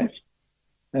about that.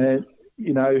 And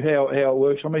you know how it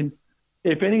works. I mean,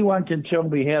 if anyone can tell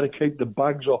me how to keep the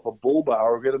bugs off a bull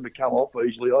bar or get them to come off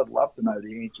easily, I'd love to know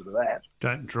the answer to that.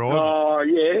 Don't drive. Oh,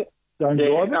 yeah. Don't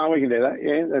drive it? No, we can do that.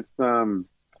 Yeah, that's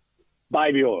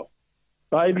baby oil.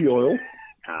 Baby oil?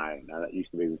 No, that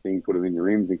used to be the thing. Put them in your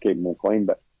rims and keep them all clean.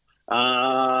 But,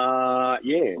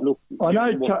 look, I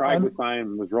know what Craig was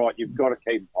saying was right. You've got to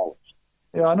keep them polished.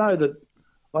 Yeah, I know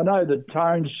that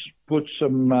Tones put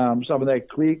some of that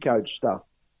clear coat stuff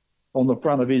on the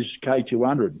front of his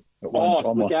K200.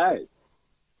 Okay.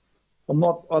 I don't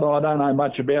know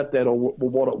much about that or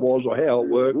what it was or how it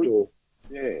worked.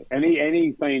 And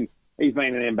he's been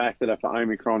an ambassador for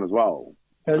Omicron as well.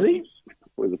 Has he?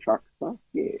 With the truck stuff.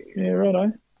 Yeah,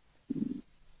 righto.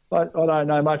 I don't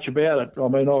know much about it. I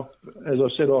mean, as I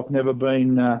said, I've never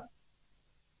been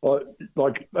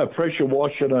like a pressure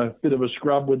wash and a bit of a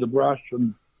scrub with the brush,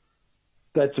 and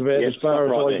that's about as far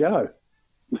as I go.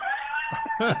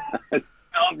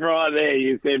 Stop right there.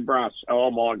 You said brush.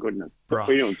 Oh, my goodness. Brush.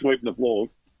 We don't sweep the floors.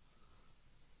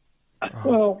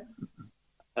 Well,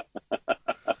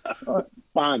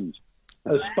 sponge.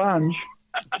 A sponge.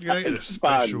 You got to get a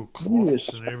special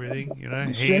cloths and everything,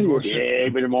 hand wash. Yeah, a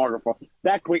bit of microfiber.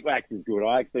 That quick wax is good.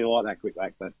 I actually like that quick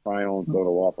wax, that spray on sort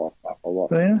of wipe off stuff a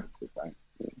lot. Yeah.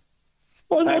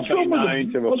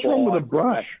 What's wrong with a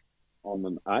brush? On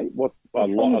the what's a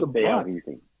lot of thousand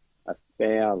things.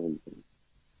 1,000 things.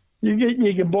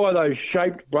 You can buy those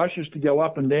shaped brushes to go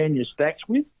up and down your stacks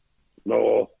with.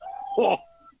 Oh,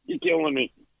 you're killing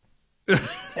me. You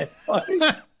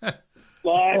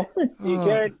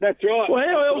can't. That's right. Well,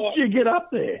 how else do you get up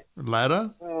there?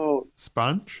 Ladder? Oh,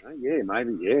 Sponge? Yeah,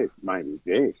 maybe,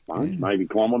 sponge. Maybe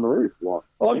climb on the roof. Mate,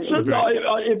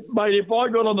 if I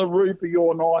got on the roof of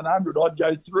your 900, I'd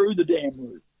go through the damn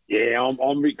roof. Yeah, I'm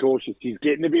a bit cautious. She's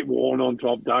getting a bit worn on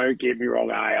top. Don't get me wrong.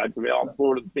 Hey, I'm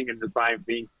sort of thinking the same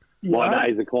thing. My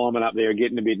days of climbing up there are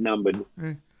getting a bit numbered.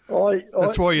 Yeah.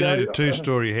 That's why you need a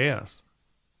 2-story house.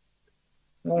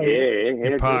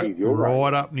 You park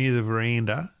right up near the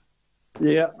veranda.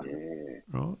 Yeah.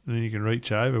 Right, and then you can reach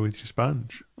over with your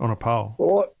sponge on a pole.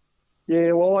 I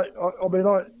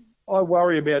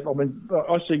worry about.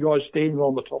 I see guys standing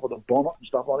on the top of the bonnet and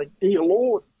stuff. I think, dear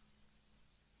Lord,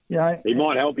 he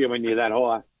might help you when you're that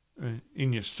high.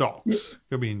 In your socks,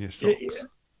 he'll be in your socks.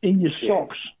 In your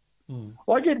socks.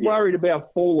 I get worried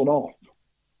about falling off.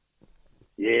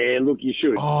 Yeah, look, you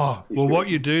should. What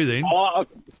you do then?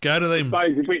 Go to them.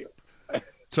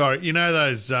 Sorry, you know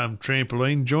those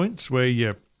trampoline joints where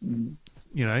you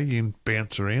can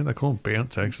bounce around. They call them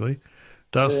bounce, actually.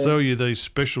 They'll sell you these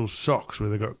special socks where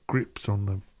they've got grips on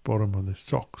the bottom of the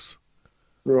socks.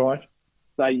 Right.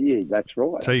 So, yeah, that's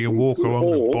right. So you can walk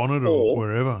along the bonnet or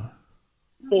wherever.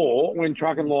 Or when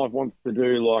Truck and Life wants to do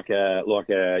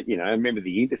remember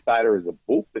the Interstater as a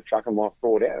book that Truck and Life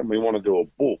brought out, and we want to do a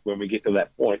book when we get to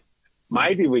that point,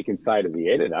 maybe we can say to the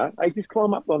editor, hey, just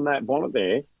climb up on that bonnet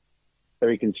there so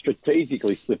he can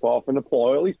strategically slip off and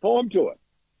apply all his time to it.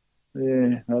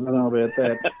 Yeah, I don't know about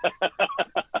that.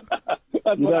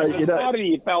 You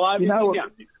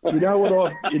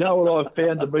know what I've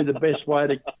found to be the best way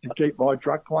to keep my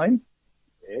truck clean?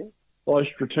 Yeah. I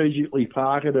strategically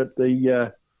park it at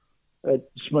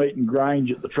Smeaton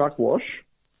Grange at the truck wash.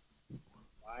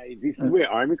 Hey, this is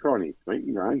where Omicron is,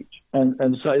 Smeaton Grange.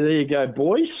 And say, there you go,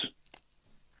 boys,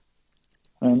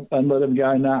 and let them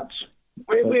go nuts.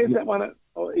 Where's that one?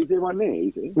 Is there one there?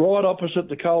 Is there? Right opposite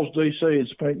the Coles DC at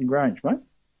Smeaton Grange, mate.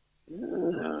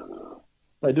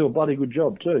 They do a bloody good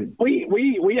job too.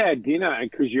 We had dinner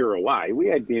because you're away. We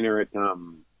had dinner at the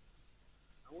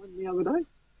other day.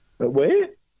 At where?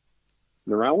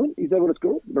 Narellan? Is that what it's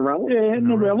called? Narellan? Yeah,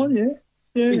 Narellan, yeah.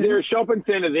 Is there a shopping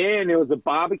centre there and there was a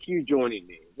barbecue joint in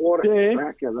there? What a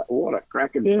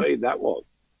cracking feed that was.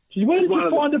 Gee, where did you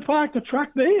find to park the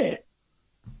truck there?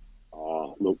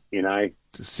 Oh, look,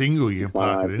 it's a single, you can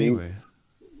park it anywhere.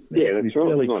 Yeah, that's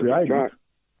right.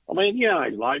 I mean,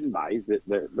 those loading bays that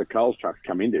the Coles trucks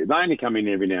come into, they only come in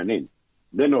every now and then.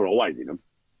 They're not always in them.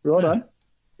 Righto.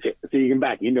 So you can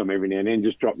back into them every now and then,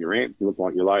 just drop your amps. It looks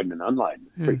like you're loading and unloading.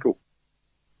 It's pretty cool.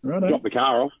 Righto. Drop the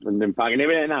car off and then park. And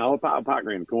every now and then, I'll park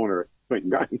around the corner at Smeaton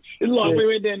Grange. We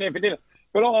went down there for dinner.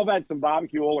 But I've had some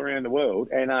barbecue all around the world,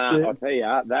 and I'll tell you,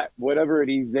 that whatever it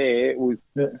is there, it was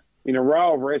in a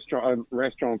row of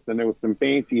restaurants, and there was some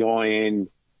fancy high-end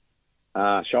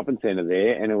shopping centre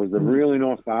there, and it was a really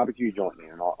nice barbecue joint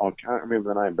there, and I can't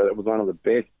remember the name, but it was one of the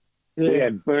best. Yeah. We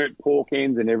had burnt pork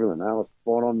ends and everything. They were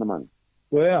spot on the money.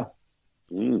 Wow.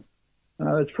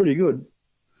 That's pretty good.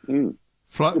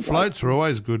 Floats are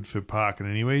always good for parking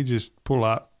anyway. You just pull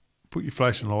up, put your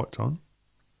flashing lights on.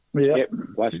 Yep,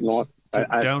 flashing lights. Go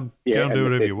and do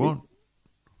whatever you want.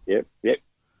 Yep.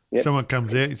 Someone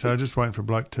comes out, you say, I'm just waiting for a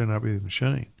bloke to turn up with his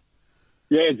machine.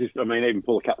 Yeah, even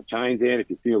pull a couple of chains out if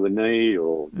you feel the need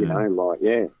or,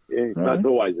 That's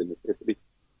always a necessity.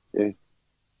 Yeah.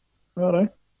 Righto.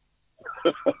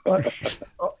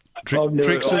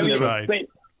 Tricks of the trade.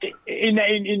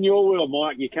 In your world,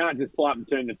 Mike, you can't just pull up and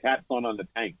turn the taps on the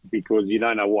tank because you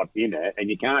don't know what's in it, and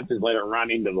you can't just let it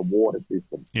run into the water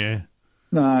system. Yeah.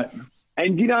 No.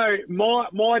 And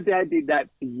my dad did that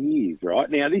for years, right?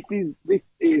 Now this is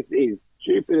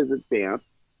stupid as it sounds.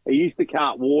 He used to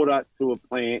cart water to a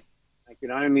plant. They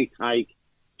could only take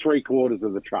 3/4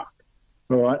 of the truck.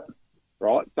 Right.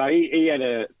 So he had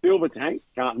a silver tank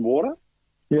carting water.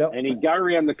 Yeah. And he'd go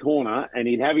around the corner and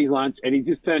he'd have his lunch and he'd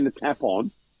just turn the tap on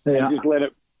and just let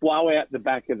it flow out the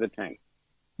back of the tank.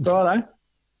 Righto.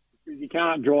 Because you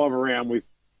can't drive around with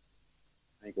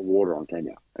a tank of water on, can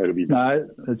you? It'll be no.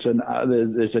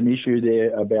 There's an issue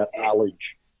there about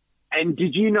ullage. And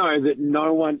did you know that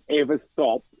no one ever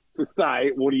stopped to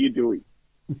say, "What are you doing?"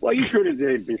 Well, you could have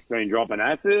said, "This been dropping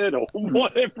acid" or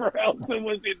whatever else that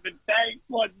was in the tank.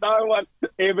 Like no one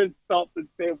ever stopped and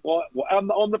said, "What?"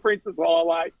 On the Princess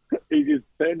Highway, he just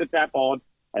turned the tap on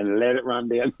and let it run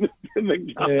down the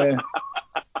gun.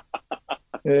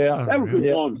 Yeah. That was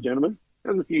good times, gentlemen.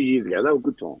 That was a few years ago. They were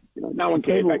good times. No one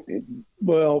cared back then.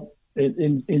 Well,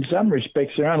 in some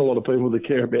respects, there aren't a lot of people that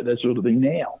care about that sort of thing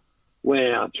now.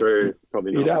 Well, true.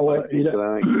 Probably not. You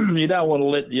don't want to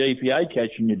let the EPA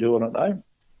catch you doing it, though.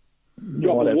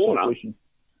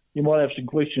 You might have some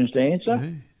questions to answer. Yeah.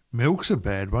 Milk's a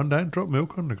bad one. Don't drop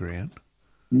milk on the ground.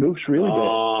 Milk's really bad.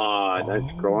 Oh, No,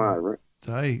 don't cry over it.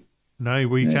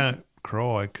 We can't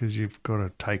cry because you've got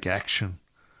to take action.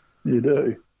 You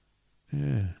do.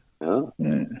 Yeah. Oh.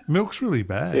 Yeah. Milk's really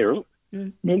bad. Yeah.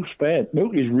 Milk's bad.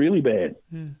 Milk is really bad.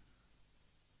 Yeah.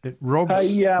 It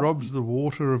robs the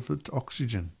water of its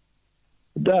oxygen.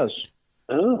 It does.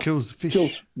 Oh. Kills the fish.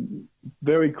 Kills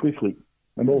very quickly,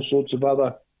 and all sorts of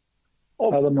other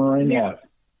marine life.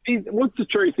 What's the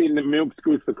truth in that milk's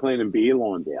good for cleaning beer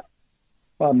lines out?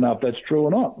 I don't know if that's true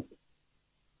or not.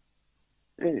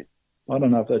 Yeah. I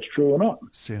don't know if that's true or not.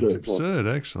 Sounds absurd,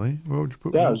 actually. Why would you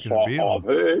put milk in a beer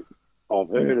line? I've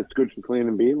heard it's good for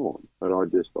cleaning beer lines, but I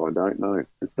don't know.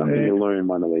 It's something you learn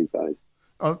one of these days.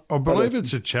 I believe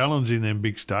it's a challenge in them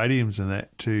big stadiums and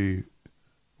that to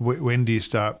when do you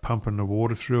start pumping the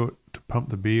water through it to pump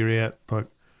the beer out? Like,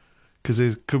 because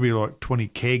there could be like 20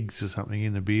 kegs or something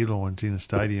in the beer lines in a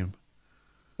stadium.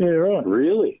 Yeah, right.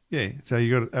 Really? Yeah, so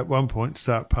you got to, at one point,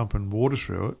 start pumping water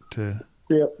through it to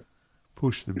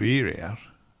push the beer out.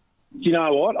 Do you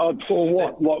know what?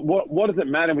 What does it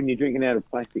matter when you're drinking out of a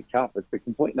plastic cup? It's a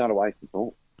complete nut of waste of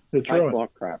time. That's right.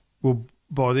 Like crap. Well,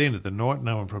 by the end of the night,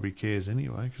 no one probably cares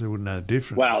anyway because they wouldn't know the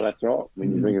difference. Well, that's right.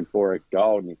 When you're drinking 4X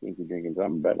Gold and you think you're drinking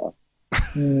something better.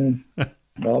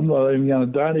 I'm not even going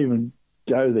to. Don't even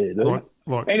go there, do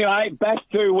you? Anyway, back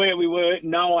to where we were.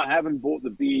 No, I haven't bought the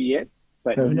beer yet.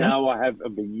 But no, I have.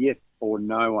 Yes or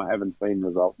no, I haven't seen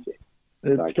results yet.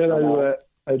 It's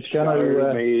going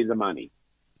to me the money.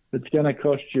 It's going to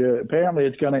cost you. Apparently,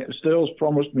 it's going to. Steele's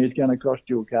promised me it's going to cost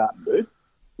you a carton, dude.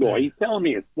 Well, he's telling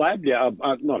me a slab,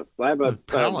 not a slab, a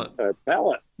pallet. A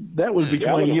pallet. That was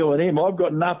between you and him. I've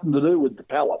got nothing to do with the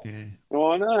pallet. Yeah.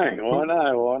 I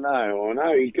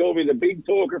know. He called me the big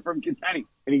talker from Kittanning,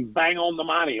 and he's bang on the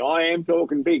money. I am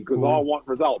talking big because I want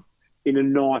results in a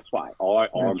nice way.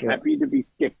 I'm happy to be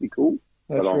sceptical,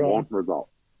 but I want results.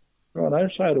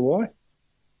 Right, so do I.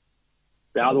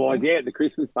 Otherwise, at the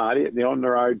Christmas party, at the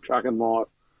on-the-road truck and light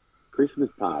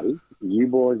Christmas party, you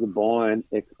boys are buying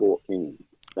export cans.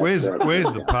 Where's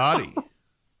the party?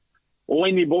 Well,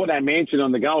 when you bought that mansion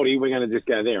on the Goldie, we're going to just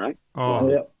go there, eh? Oh,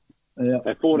 yeah.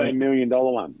 A $14 million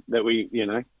one that we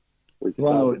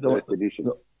sold first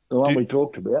edition. The one we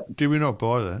talked about. Did we not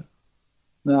buy that?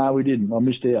 No, we didn't. I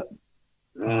missed out.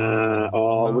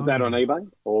 Was that on eBay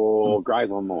or Grays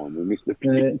Online? We missed it.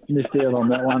 Yeah, missed out on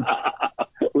that one.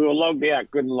 We were logged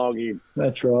out, couldn't log in.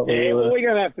 That's right. Yeah, we're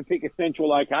going to have to pick a central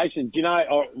location. Do you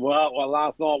know,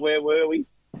 last night, where were we?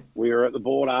 We were at the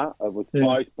border. It was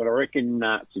close, but I reckon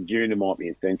Sajuna might be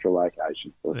a central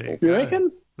location. You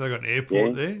reckon? They got an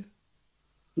airport there?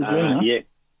 Yeah.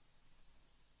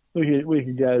 We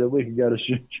could go to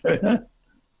Sajuna.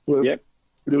 Yep.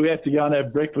 Do we have to go and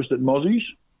have breakfast at Mozzie's?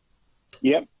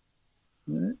 Yep.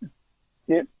 Yeah.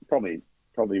 Yep. Probably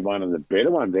one of the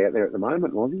better ones out there at the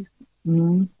moment, Mozzie's.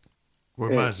 Mm. We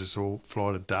may as well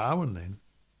fly to Darwin then.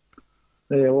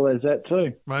 Yeah, well, there's that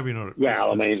too. Maybe not at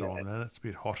Christmas time, though. That's a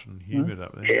bit hot and humid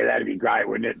up there. Yeah, that'd be great,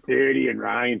 wouldn't it? 30 and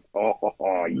rain. Oh,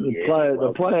 yeah.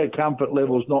 The player comfort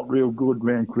level's not real good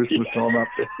around Christmas time up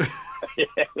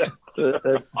there.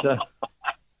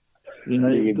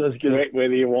 You can sweat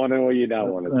whether you want to or you don't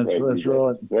want to sweat. That's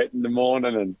right. Wet in the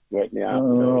morning and wet in the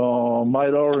afternoon. Oh,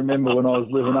 mate, I remember when I was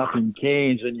living up in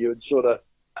Cairns and you would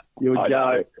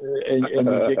go and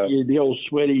you'd be all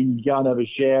sweaty and you'd go and have a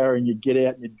shower and you'd get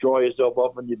out and you'd dry yourself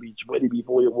off and you'd be sweaty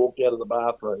before you walked out of the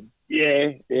bathroom.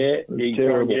 Yeah. You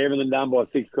can get everything done by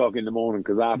 6 o'clock in the morning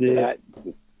because after that,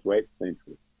 it's sweat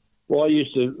essentially. Well,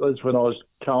 that's when I was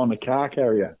towing the car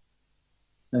carrier.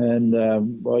 And I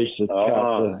used to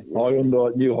cut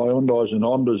new Hyundais and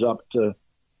Hondas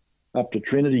up to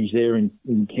Trinity's there in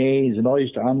Cairns, and I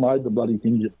used to unload the bloody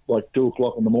things at like 2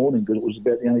 o'clock in the morning because it was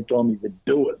about the only time you could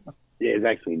do it. Yeah, it's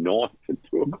actually nice at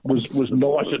 2 o'clock. Was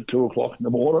nice at 2 o'clock in the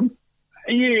morning.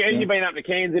 Have you been up to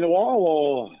Cairns in a while,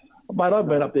 or? Mate, I've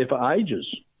been up there for ages.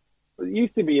 It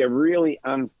used to be a really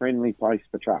unfriendly place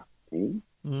for trucks.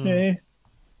 Yeah.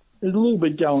 There's a little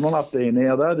bit going on up there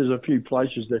now, though. There's a few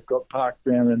places that got parked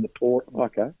down in the port.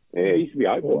 Okay. Yeah, it used to be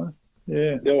open.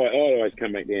 Yeah. I'd always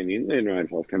come back down the inland road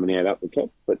if I was coming out up the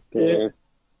top. But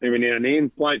every now and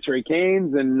then, float through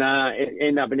Cairns and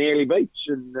end up in Airlie Beach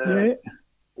and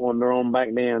wander on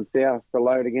back down south to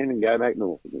load again and go back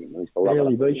north again.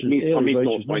 Airlie Beach is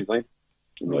North Queensland.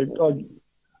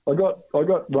 I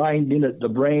got reined in at the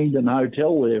Brandon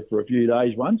Hotel there for a few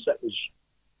days once. That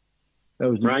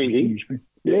was reined in?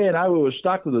 Yeah, no, we were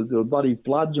stuck with the bloody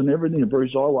floods and everything. The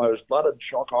Bruce Highway was flooded,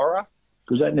 shock horror,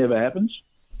 because that never happens.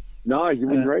 No, you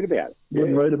wouldn't read about it.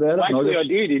 Wouldn't read about it. Actually, I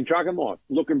did in Truck and Life.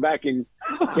 Looking back in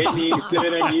 10 years,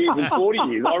 13 years and 40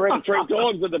 years, I read 3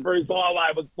 times that the Bruce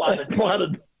Highway was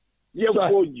flooded. You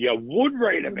would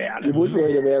read about it. You would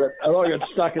read about it. And I got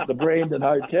stuck at the Brandon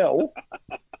Hotel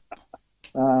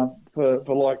for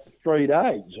like 3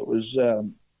 days. It was,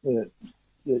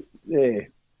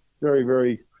 very,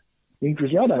 very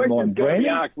interesting. I don't mind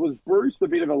Brandon. Was Bruce a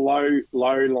bit of a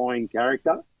low-lying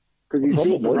character? Because he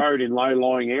built the road in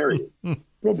low-lying areas.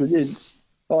 Probably did.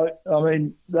 I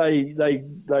mean, they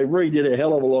redid a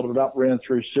hell of a lot of it up round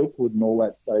through Silkwood and all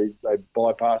that. They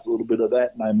bypassed a little bit of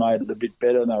that and they made it a bit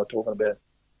better. And they were talking about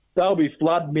they'll be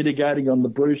flood mitigating on the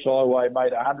Bruce Highway,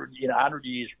 made 100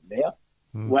 years from now.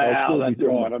 Wow, that's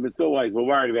right. I mean, it's always we're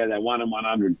worried about that 1 in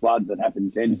 100 floods that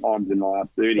happened 10 times in the last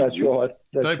 30 years.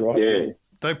 That's right. Yeah.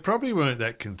 They probably weren't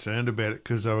that concerned about it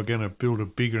because they were going to build a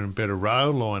bigger and better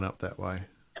rail line up that way.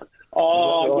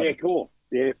 Oh, yeah, cool.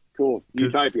 Yeah, cool.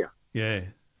 Utopia. Yeah.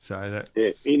 So that.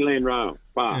 Yeah, inland rail.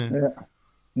 Fast.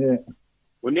 Yeah.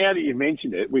 Well, now that you've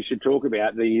mentioned it, we should talk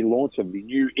about the launch of the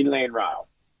new inland rail.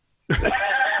 The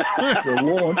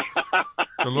launch.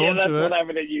 That's what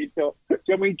happened at Utah.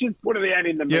 Can we just put it out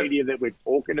in the media that we're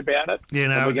talking about it? Yeah,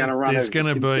 no, there's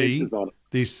going to be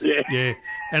this. Yeah,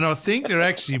 and I think they're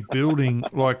actually building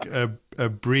like a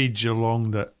bridge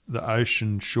along the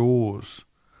ocean shores.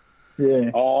 Yeah.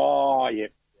 Oh, yeah.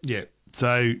 Yeah.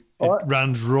 So it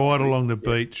runs right along the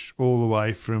beach all the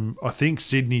way from, I think,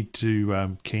 Sydney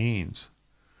to Cairns.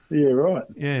 Yeah, right.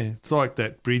 Yeah, it's like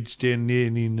that bridge down there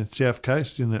in the south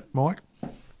coast, isn't it, Mike?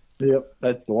 Yep,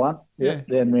 that's the one. Yep,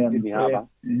 down around Sydney Harbour.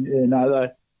 Yeah, no,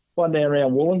 one down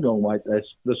around Wollongong, mate. That's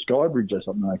the Sky Bridge or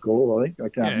something they call it, I think. I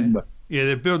can't remember. Yeah,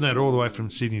 they're building that all the way from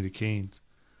Sydney to Cairns.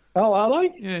 Oh, are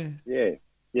they? Yeah.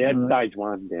 Yeah, it's stage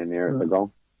 1 down there at the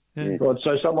Gong. Yeah. Right,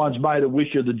 so someone's made a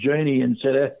wish of the genie and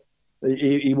said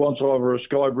he wants either a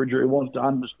Sky Bridge or he wants to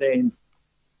understand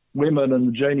women, and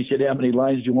the genie said, how many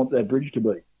lanes do you want that bridge to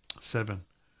be? 7.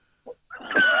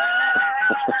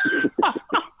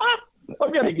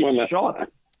 I'm going to get shot.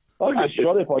 I'll get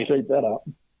shot if I keep that up.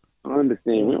 I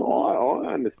understand.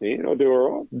 I understand. I'll do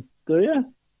all right. Do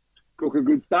you? Cook a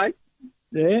good steak.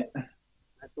 Yeah.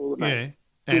 That's all that matters.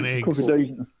 Yeah, and eggs.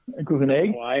 Cook an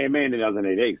egg. Well, Amanda doesn't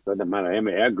eat eggs, so it doesn't matter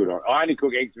how good I only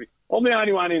cook eggs. I'm the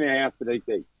only one in our house that eats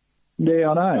eggs. Yeah,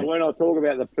 I know. And when I talk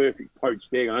about the perfect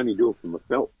poached egg, I only do it for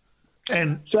myself.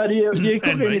 And so do you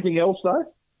cook anything else, though?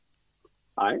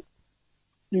 Hey?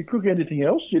 Do you cook anything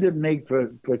else? You did an egg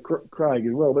for Craig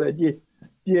as well, but do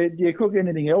you cook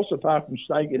anything else apart from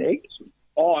steak and eggs?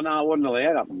 Oh, no, I wasn't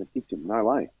allowed up in the kitchen. No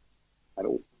way. At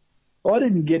all. I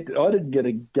didn't get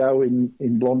a go in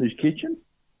Blondie's kitchen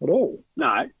at all.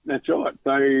 No, that's right.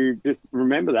 So just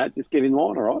remember that. Just get in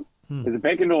line, all right? There's a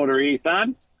pecking order here,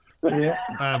 son. Yeah.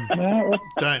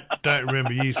 Don't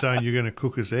remember you saying you're going to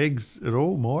cook us eggs at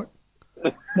all, Mike?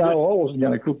 No, I wasn't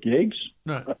going to cook the eggs.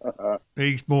 No.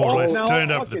 He more or less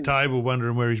turned up at the table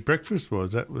wondering where his breakfast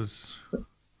was. That was...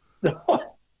 That's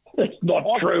not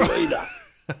true either.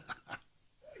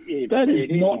 That is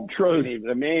not true.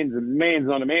 The man's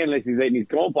not a man unless he's eating his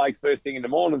cornflakes first thing in the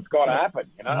morning. It's got to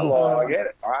happen, you know. I get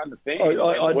it. I understand.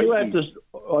 I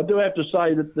do have to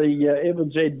say that the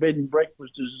Evans Head bed and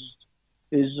breakfast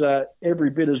is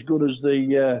every bit as good as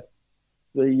the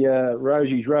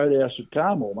Rosie's Roadhouse at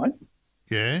Carmel, mate.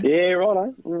 Yeah. Yeah,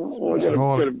 right.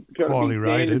 Got highly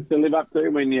rated to live up to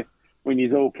when you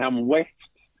all come west.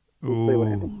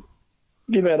 Ooh.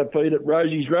 You've had a feed at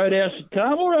Rosie's Roadhouse at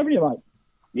Carmel, haven't you, mate?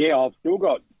 Yeah, I've still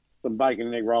got some bacon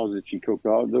and egg rolls that she cooked.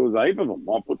 There was a heap of them.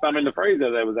 I put some in the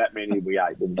freezer. There was that many we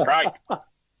ate. It was great.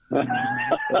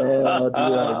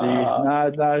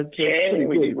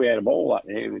 We had a ball up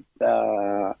there.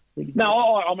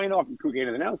 No, I mean, I can cook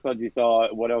anything else. I just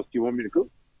what else do you want me to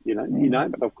cook? You know,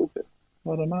 but I've cooked it.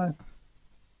 I don't know.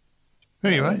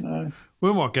 Anyway,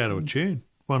 we might go to a tune.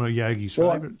 One of Yogi's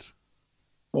favourites.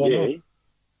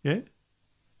 Yeah?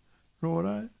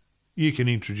 Righto. You can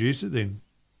introduce it then.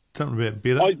 Something about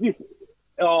bitter.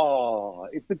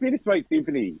 It's the Bittersweet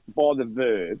Symphony by The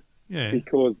Verb. Yeah.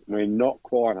 Because we're not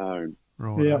quite home.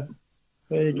 Right. Yeah.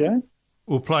 There you go.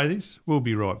 We'll play this. We'll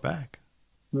be right back.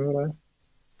 Righto.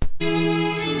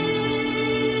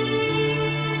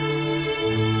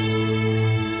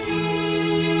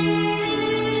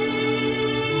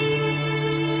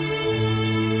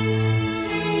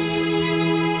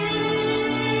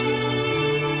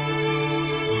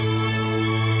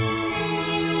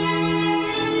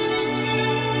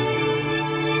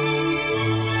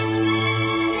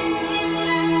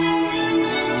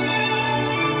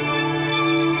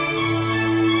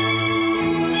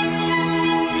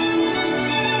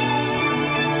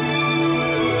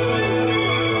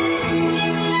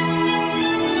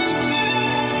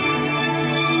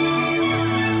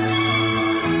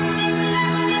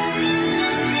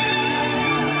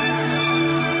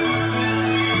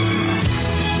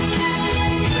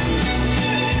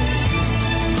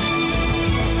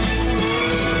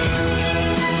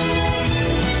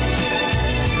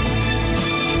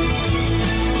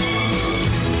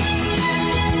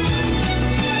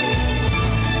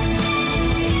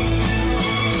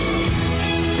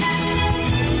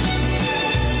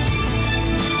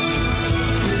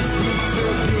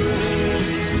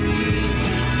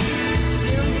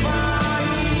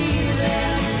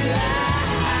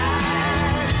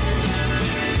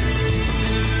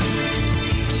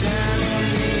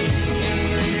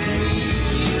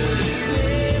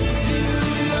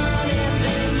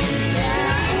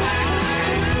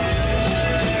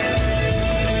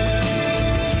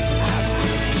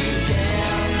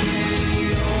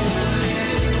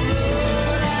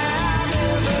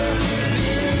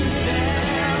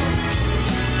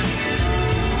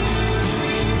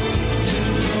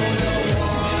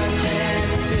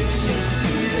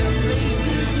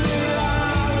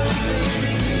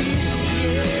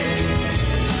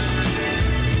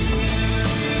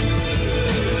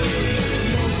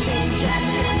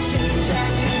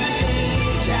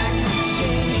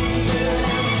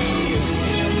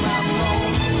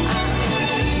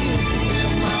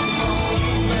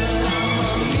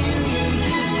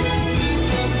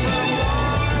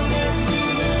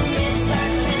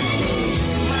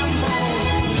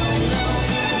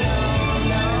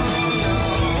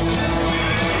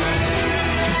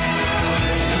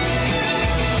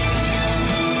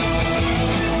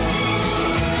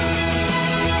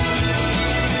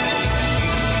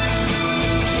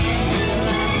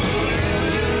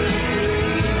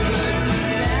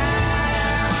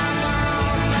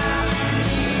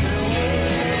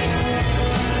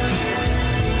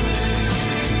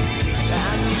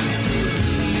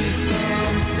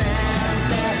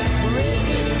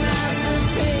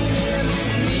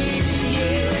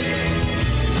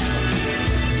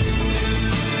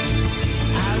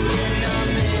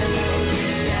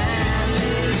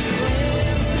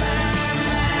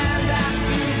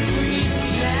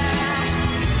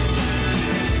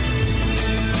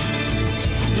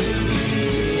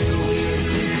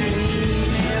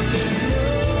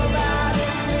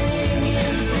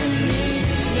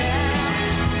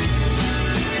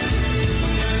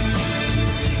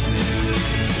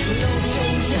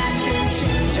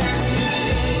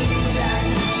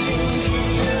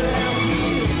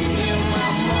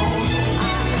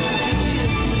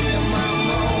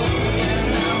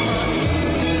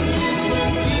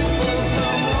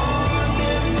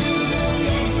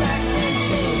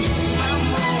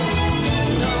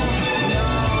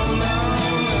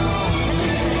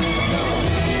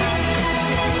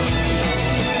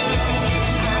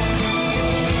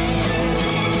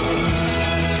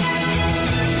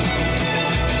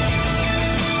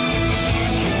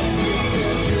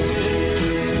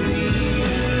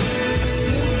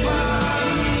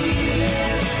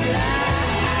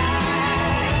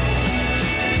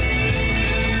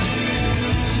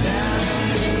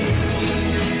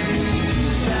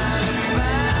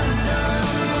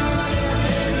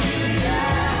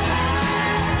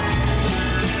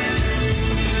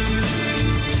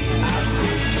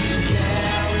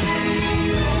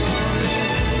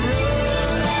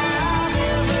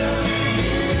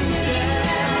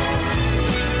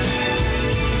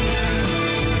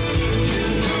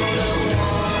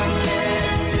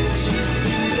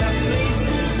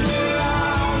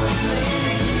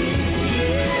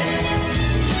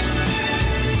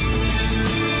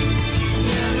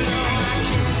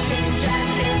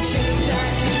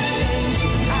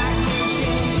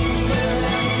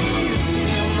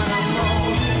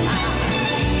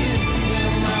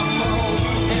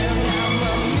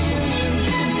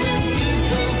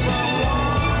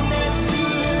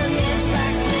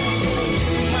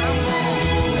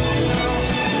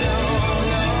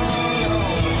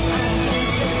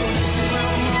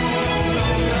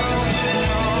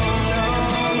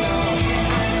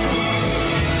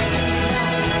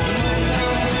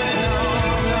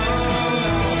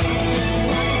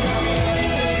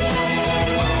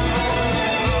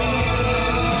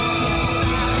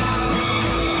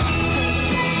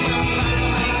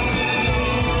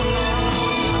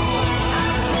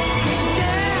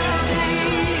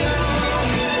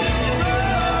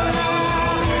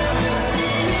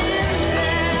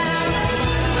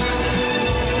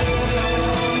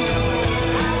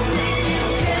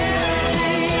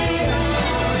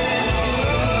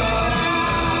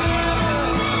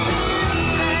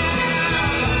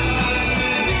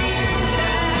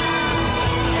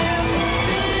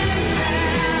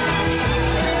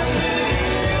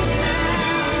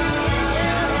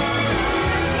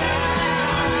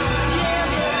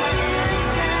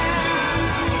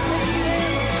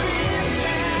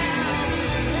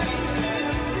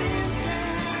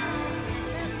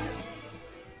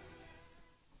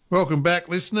 Welcome back,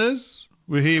 listeners.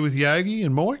 We're here with Yogi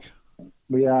and Mike.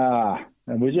 We are,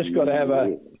 and we just got to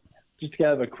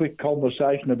have a quick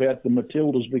conversation about the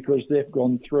Matildas because they've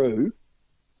gone through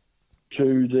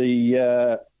to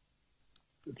the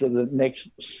next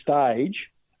stage.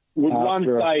 Would one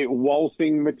say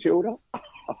waltzing Matilda?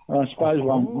 I suppose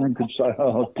one could say,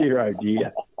 oh dear.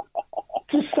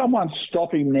 Just someone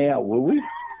stop him now, will we?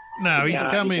 No, he's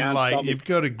come in late. You've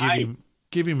got to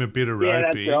give him a bit of rope.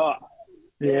 That's right.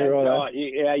 Yeah, right.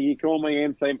 Yeah, you call me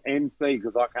MC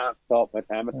because I can't stop at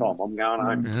hammer time. I'm going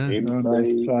home.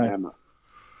 MC hammer.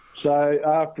 So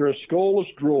after a scoreless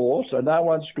draw, so no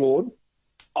one scored.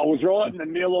 I was right in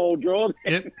the 0-0 draw.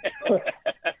 Yep. For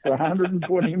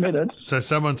 120 minutes. So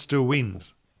someone still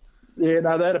wins. Yeah,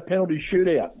 no, they had a penalty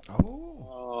shootout.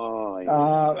 Oh.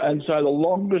 Yeah. And so the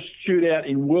longest shootout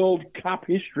in World Cup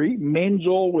history, men's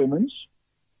or women's,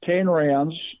 10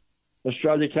 rounds.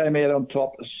 Australia came out on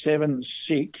top 7-6.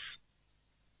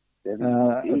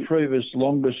 The previous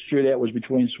longest shootout was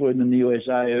between Sweden and the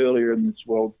USA earlier in this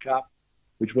World Cup,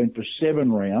 which went for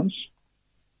 7 rounds.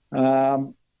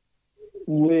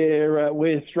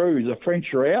 We're through. The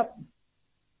French are out.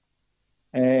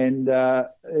 And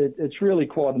it's really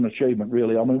quite an achievement,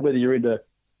 really. I mean, whether you're into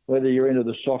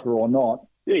the soccer or not.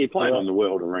 Yeah, you're playing on the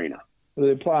world arena.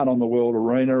 They're playing on the world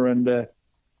arena, and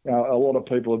a lot of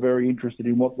people are very interested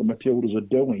in what the Matildas are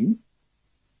doing.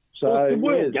 So it's the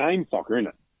world game, soccer, isn't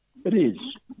it? It is.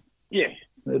 Yeah,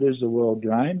 it is the world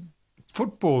game.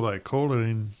 Football, they call it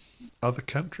in other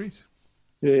countries.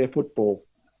 Yeah, football.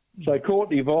 So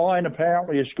Courtney Vine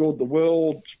apparently has scored the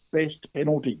world's best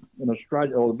penalty in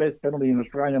Australia, or the best penalty in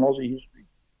Australian Aussie history.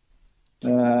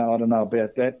 I don't know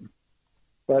about that.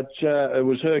 But it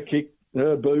was her kick,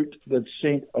 her boot, that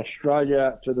sent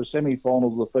Australia to the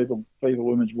semi-finals of the FIFA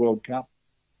Women's World Cup.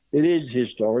 It is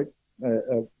historic.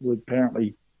 We've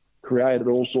apparently created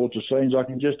all sorts of scenes. I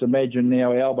can just imagine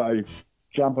now Albo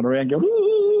jumping around, going,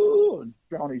 ooh, and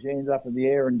throwing his hands up in the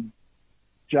air and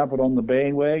jumping on the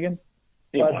bandwagon.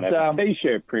 He might have a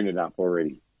T-shirt printed up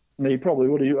already. He probably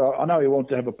would. I know he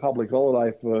wants to have a public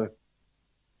holiday for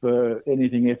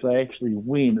anything if they actually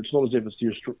win. It's not as if it's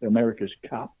the America's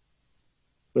Cup.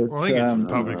 But, well, I think it's a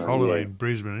public holiday in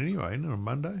Brisbane anyway, isn't it, on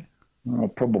Monday?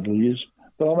 It probably is.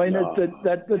 But I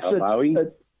mean,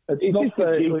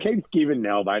 he keeps giving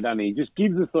Albo, doesn't he? He just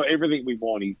gives us everything we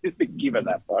want. He's just a giver,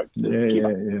 that bloke. Yeah.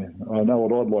 I know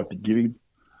what I'd like to give him.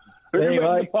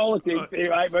 Anyway, politics.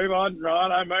 Anyway, move on.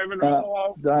 Right, I'm moving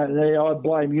along. I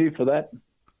blame you for that.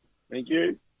 Thank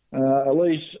you.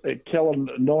 Elise Kellen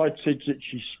Knight said that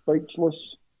she's speechless.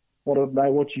 I don't know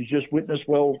what she's just witnessed.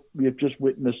 Well, you've just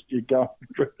witnessed you go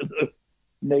through to the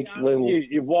next level.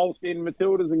 You've waltzed in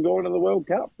Matildas and gone to the World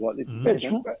Cup. Like this.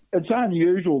 It's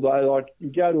unusual, though. Like, you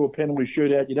go to a penalty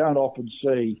shootout, you don't often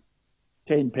see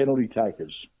 10 penalty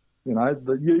takers. You know,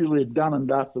 they're usually done and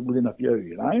dusted within a few,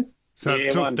 you know. So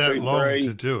it took that long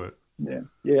to do it.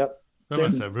 Yeah. They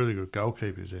must have really good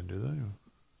goalkeepers then, do they?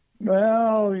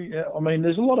 Well, yeah, I mean,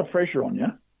 there's a lot of pressure on you.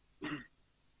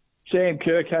 Sam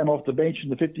Kerr came off the bench in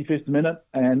the 55th minute,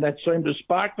 and that seemed to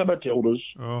spark the Matildas.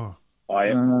 Oh,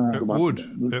 it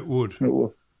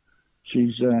would.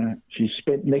 She's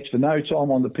spent next to no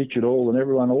time on the pitch at all, and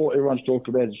everyone's talked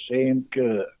about Sam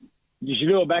Kerr. Did she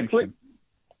do a backflip?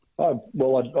 I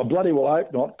bloody well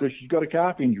hope not, because she's got a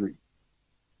calf injury.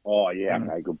 Oh, yeah,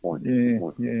 okay, good point.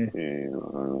 Yeah.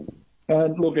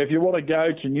 And look, if you want to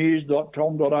go to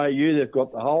news.com.au, they've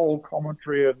got the whole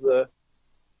commentary of the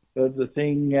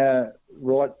thing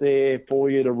right there for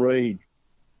you to read.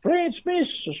 France miss,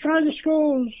 Australia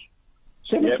scores.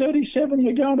 7:37,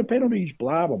 you're going to penalties.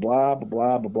 Blah blah blah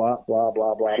blah blah blah blah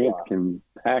blah blah. They can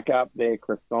pack up their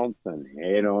croissants and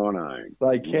head on home.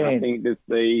 They can. Nothing to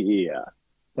see here.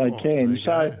 They can.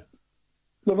 So,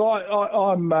 look,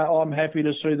 I'm happy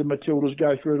to see the Matildas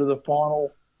go through to the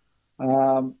final.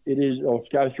 Go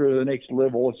through to the next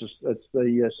level. It's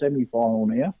the semi-final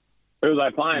now. Who are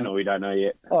they playing, or we don't know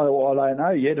yet? Oh, I don't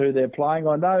know yet who they're playing.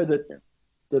 I know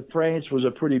that France was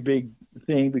a pretty big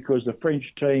thing because the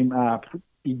French team are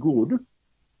pretty good,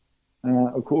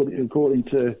 according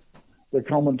to the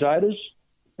commentators.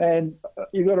 And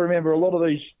you've got to remember, a lot of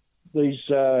these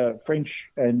French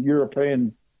and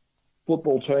European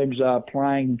football teams are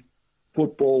playing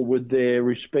football with their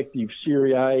respective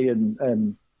Serie A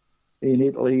and in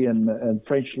Italy and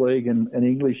French League and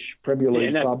English Premier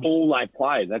League clubs. That's all they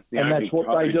play. That's what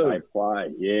they do. They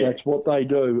play. Yeah, that's what they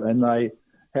do, and they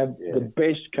have the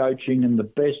best coaching and the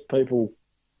best people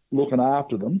looking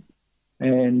after them.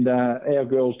 And our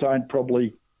girls don't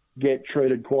probably get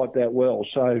treated quite that well.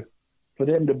 So for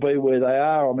them to be where they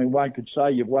are, I mean, one could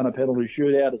say you've won a penalty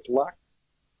shootout. It's luck.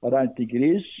 I don't think it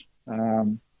is.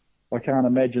 I can't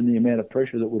imagine the amount of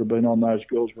pressure that would have been on those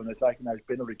girls when they're taking those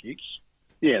penalty kicks.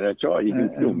 Yeah, that's right. You can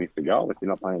still miss the goal if you're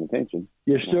not paying attention.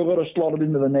 You've still got to slot it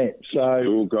into the net. So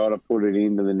you've got to put it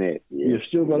into the net. Yes, you've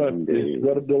still got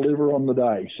to deliver on the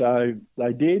day. So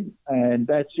they did, and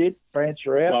that's it. France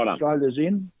are out. Well Australia's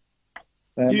in.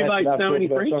 Do you mate know any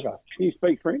French? Soccer. Do you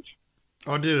speak French?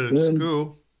 I did it at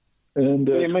school. And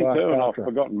yeah, me too. And I've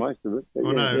forgotten most of it.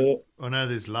 I know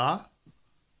there's la.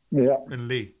 Yeah. And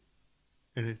li,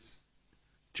 and it's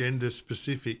gender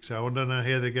specific. So I don't know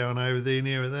how they're going over there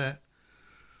near with that.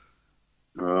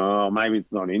 Oh, maybe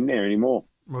it's not in there anymore.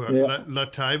 La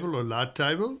table or la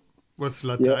table? What's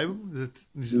la table? Is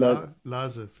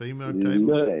la's a female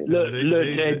table? Le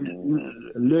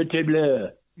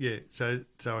table. Yeah, so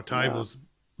a table's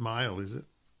male, is it?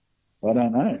 I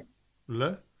don't know.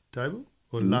 Le table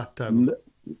or la table?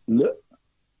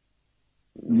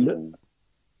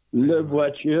 Le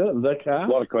voiture, the car. A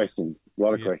lot of questions.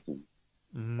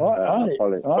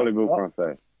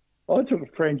 I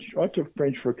took French for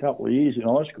a couple of years in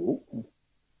high school.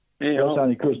 Yeah, that's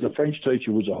only because the French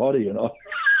teacher was a hottie, and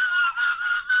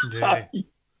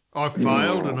I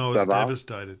failed and I was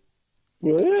devastated.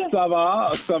 Yeah. Ça va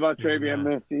très bien,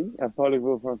 merci.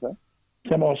 Parlez-vous français?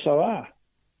 Comment ça va?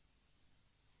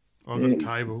 I got a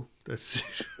table. That's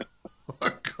it.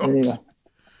 Oh, God.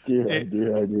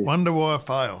 Dear. Wonder why I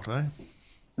failed, eh?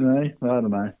 No, I don't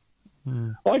know. I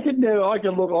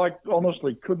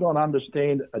honestly could not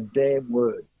understand a damn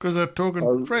word. Because they're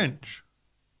talking French.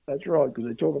 That's right, because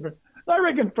they're talking French. I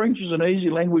reckon French is an easy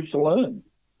language to learn.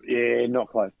 Yeah, not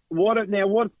close. What's the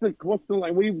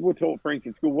language? We were taught French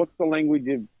in school. What's the language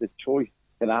of the choice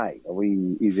today?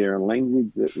 Is there a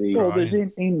language that we... Well, there's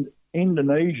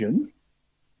Indonesian.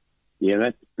 Yeah,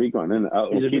 that's a big one, isn't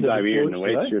it? Kids over here in the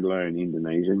West should learn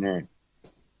Indonesian now.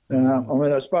 I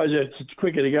mean, I suppose it's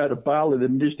quicker to go to Bali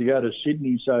than it is to go to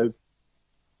Sydney, so...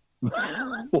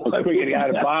 It's quicker to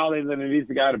go to Bali than it is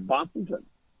to go to Bumpington.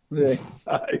 Yeah.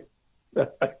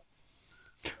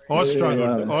 I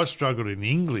struggled in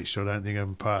English. I don't think I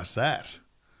can pass that.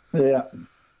 Yeah.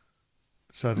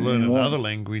 So to learn another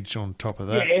language on top of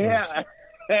that. Yeah.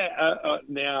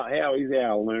 Now, how is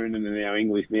our learning and our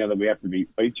English now that we have to be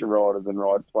feature writers and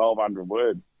write 1,200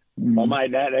 words? I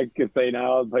made that at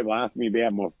casino. People ask me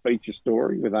about my feature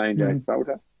story with A&J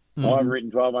Salter. I've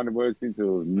written 1,200 words since it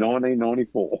was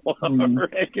 1994. I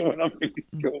reckon when I finished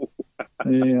school.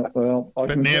 Yeah, well, I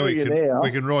can tell you now.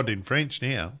 We can write in French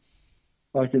now.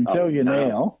 I can tell you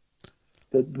now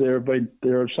that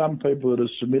there are some people that have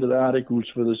submitted articles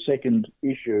for the second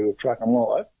issue of Truck and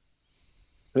Life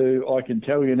who I can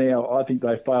tell you now, I think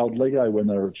they failed Lego when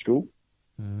they were at school.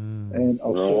 And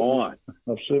I've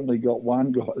certainly got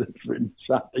one guy that's written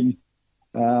something.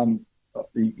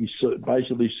 He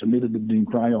basically submitted it in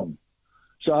crayon.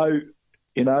 So,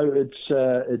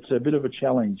 it's a bit of a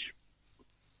challenge.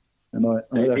 And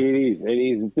it is.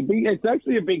 It's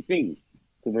actually a big thing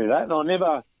to do that. And I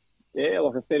never,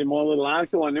 like I said in my little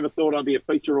article, I never thought I'd be a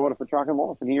feature writer for Truck and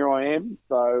Life, and here I am.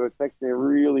 So it's actually a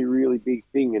really, really big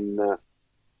thing, and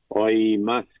I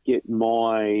must get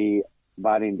my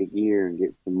butt into gear and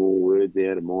get some more words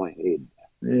out of my head.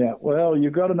 Yeah, well,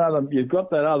 you've got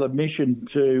that other mission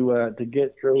to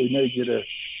get through. We need you to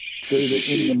do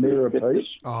the In the Mirror piece.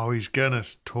 Oh, he's going to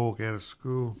talk out of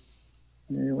school.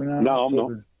 Yeah, we know. No, I'm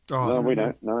not. No, we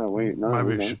don't.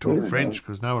 Maybe we should talk French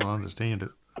because no one will understand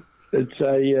it.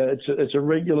 It's a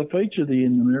regular feature. The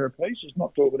In the Mirror piece. It's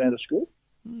not talking out of school.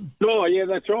 Oh, yeah,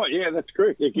 that's right. Yeah, that's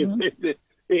correct.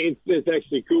 It's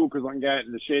actually cool because I can go out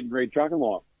in the shed and read Truck and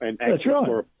Life, and actually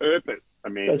for a purpose.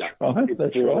 Amanda.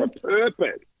 That's right. A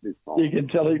purpose. You can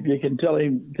tell him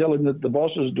that the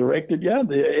boss has directed you.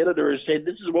 The editor has said,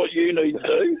 "This is what you need to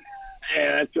do."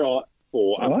 Yeah, that's right.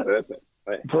 For a purpose.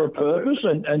 For a purpose,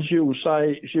 and she will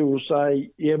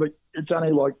say, yeah, but it's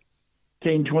only like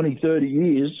 10, 20, 30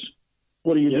 years.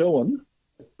 What are you doing?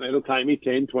 It'll take me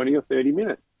 10, 20 or 30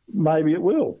 minutes. Maybe it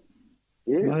will.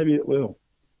 Yeah. Maybe it will.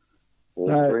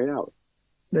 Or 3 hours.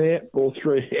 Yeah, or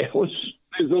 3 hours.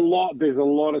 There's a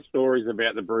lot of stories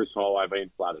about the Bruce Highway being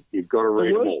flooded. You've got to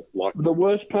read them all. The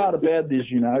worst part about this,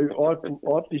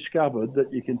 I've discovered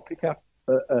that you can pick up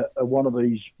one of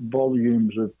these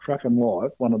volumes of Truck and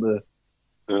Life, one of the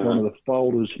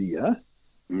folders here,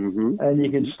 and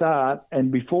you can start, and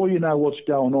before you know what's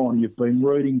going on, you've been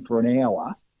reading for an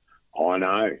hour. I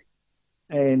know.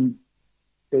 And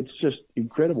it's just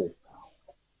incredible.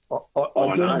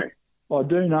 I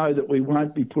do know that we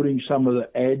won't be putting some of the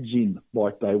ads in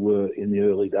like they were in the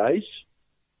early days.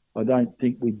 I don't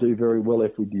think we'd do very well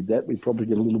if we did that. We'd probably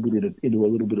get into a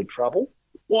little bit of trouble.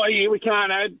 Well, yeah, we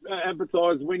can't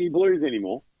advertise Winnie Blues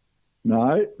anymore.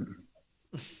 No.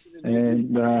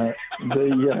 And the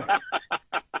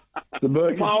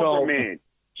mercantile man.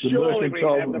 Surely we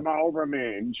have the Marlborough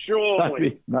man.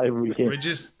 Surely. Maybe we can.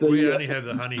 We only have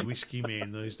the honey whiskey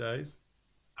man these days.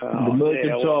 The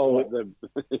mercantile, the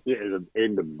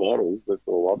end of bottles. That's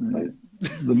all I'm saying.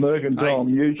 The Mercantile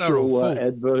Mutual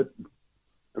advert.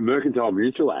 A Mercantile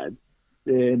Mutual ad.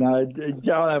 Yeah, no,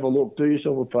 go and have a look. Do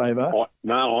yourself a favour. I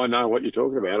know what you're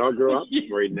talking about. I grew up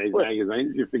reading these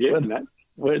magazines. You're forgetting that.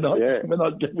 We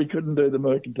couldn't do the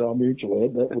Mercantile Mutual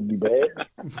ad. That would be bad.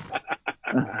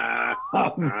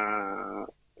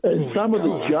 And some of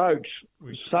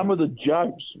the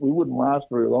jokes, we wouldn't last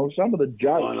very long. Some of the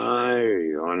jokes. I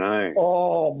know.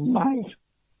 Oh, mate.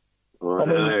 I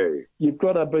know. You've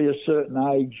got to be a certain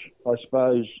age, I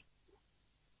suppose,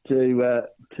 to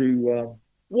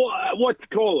what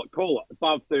call it? Call it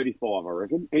above 35, I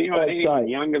reckon. Anyone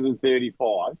younger than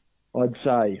 35, I'd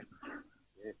say.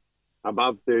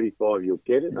 Above 35, you'll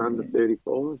get it. Under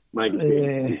 35,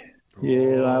 maybe.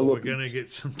 We're going to get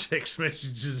some text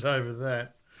messages over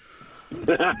that.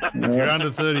 If you're under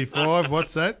 35,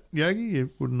 what's that, Yogi? You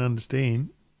wouldn't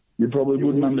understand. You probably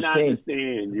wouldn't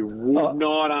understand. You would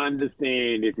not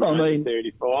understand if you're under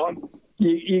 35.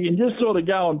 You can just sort of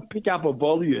go and pick up a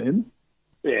volume.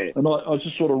 Yeah. And I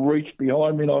just sort of reached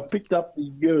behind me and I picked up the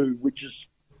U, which is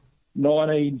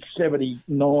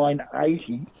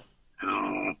 1979-80.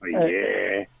 Oh,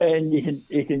 yeah. And you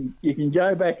can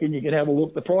go back and you can have a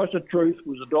look. The price of truth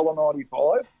was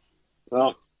 $1.95.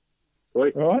 Oh,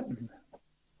 sweet. Right?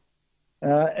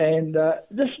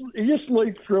 Just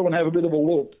leaf through and have a bit of a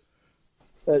look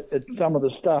at some of the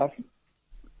stuff.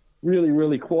 Really,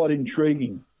 really quite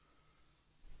intriguing.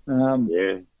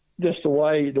 Yeah. Just the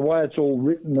way it's all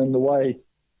written and the way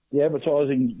the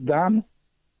advertising's done.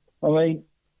 I mean,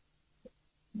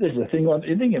 there's a thing you're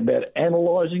thinking about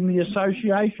analysing the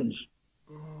associations.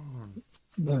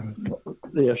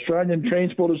 The Australian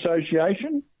Transport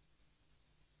Association.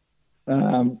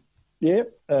 And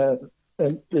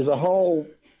there's a whole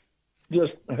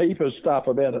just heap of stuff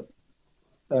about it.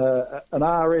 An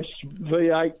RS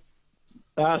V8,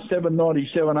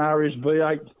 R797 RS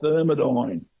V8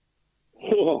 Thermodyne.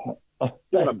 Oh,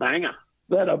 what a banger.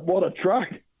 What a truck.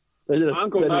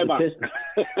 Uncle No Bunk.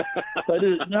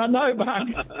 No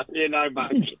bunk. Yeah, no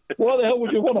bunk. Why the hell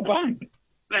would you want a bunk?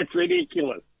 That's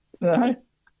ridiculous. No.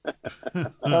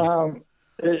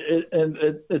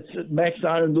 It's Mac's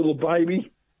own little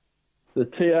baby, the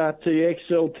TRT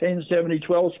XL 1070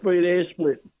 12-speed air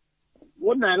split.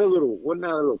 Wasn't that a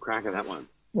little crack of that one?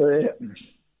 Yeah.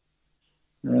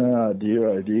 Oh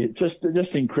dear.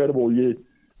 Just incredible. You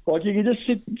can just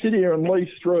sit here and leaf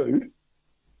through.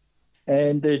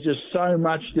 And there's just so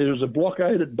much. There was a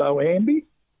blockade at Boambi.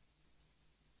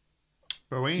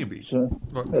 Boambi? So,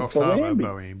 Coffs Harbour,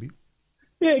 Boambi.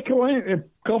 Yeah,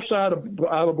 Coffs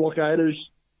Harbour blockaders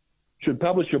should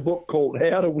publish a book called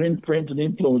How to Win Friends and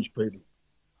Influence People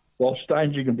While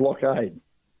Staging a Blockade.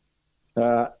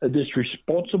 This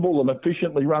responsible and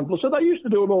efficiently run. So they used to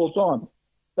do it all the time.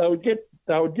 They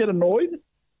would get annoyed,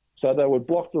 so they would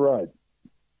block the road.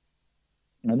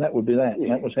 And that would be that.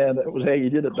 Yeah. That was how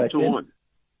you did it back then. Of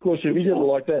course, if you did it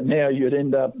like that now, you'd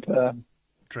end up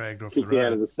dragged off the road.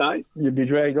 Out of the state. You'd be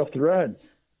dragged off the road.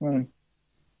 Well,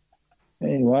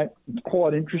 anyway, it's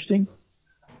quite interesting.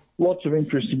 Lots of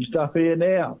interesting stuff here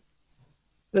now.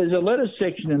 There's a letters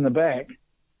section in the back.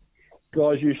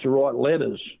 Guys used to write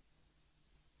letters.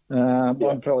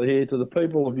 One fella here to the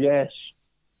people of Yass.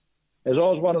 As I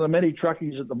was one of the many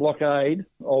truckies at the blockade,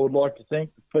 I would like to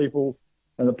thank the people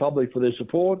and the public for their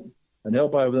support and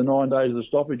help over the 9 days of the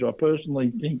stoppage. I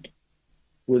personally think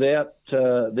without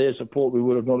their support, we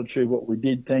would have not achieved what we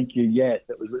did. Thank you, Yass.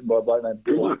 That was written by a bloke named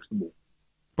Bill Huxtable.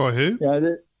 By who?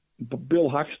 Bill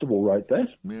Huxtable wrote that.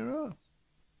 Yeah, right.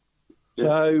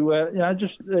 So,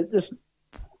 just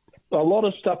a lot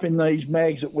of stuff in these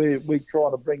mags that we try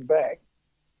to bring back.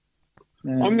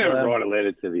 And, I'm going to write a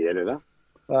letter to the editor.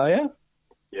 Oh, yeah?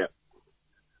 Yeah.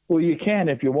 Well, you can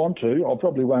if you want to. I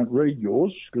probably won't read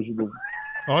yours because it'll...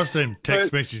 I send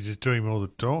text messages to him all the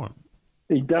time.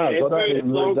 He does. Yeah,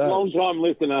 long time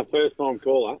listener, first time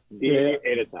caller. Dear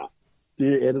editor.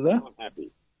 Dear editor. I'm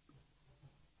happy.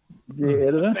 Dear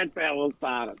editor. That's how we'll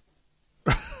start it.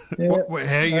 How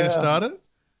are you going to start it?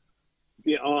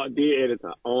 Dear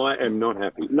editor, I am not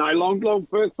happy. No, long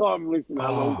first time listener,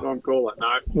 long time caller.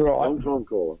 No, right. Long time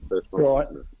caller, first time right.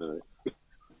 listener.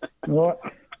 No. Right.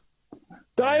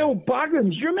 Dale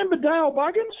Buggins. You remember Dale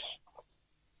Buggins?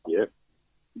 Yeah.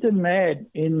 Did an ad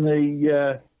in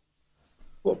the,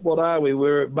 what are we?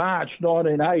 We're at March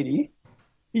 1980.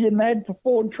 He did an ad for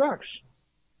Ford trucks.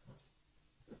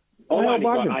 I only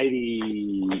got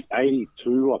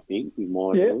 82, I think, is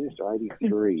my list,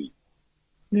 83.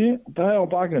 Yeah, Dale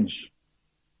Buggins.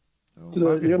 The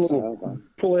little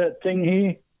pull-out thing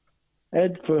here,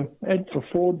 ad for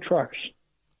Ford trucks.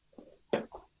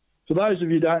 For those of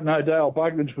you who don't know, Dale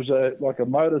Buggins was like a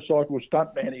motorcycle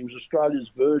stuntman. He was Australia's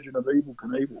version of Evel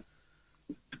Knievel.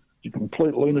 He's a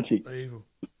complete lunatic. Evil.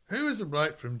 Who was the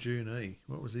bloke from Junee?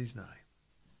 What was his name?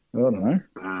 I don't know.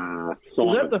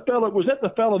 Was that the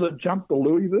fella that jumped to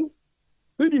Louisville?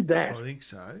 Who did that? I think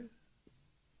so.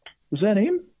 Was that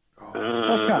him?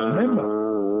 I can't remember.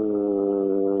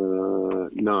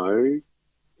 No.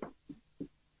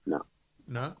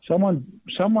 Someone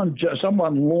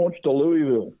launched to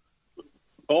Louisville.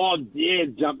 Oh yeah,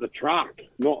 jump the truck,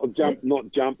 not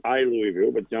jump a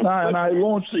Louisville, but jump. No, he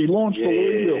launched to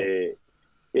Louisville.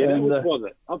 Yeah, and was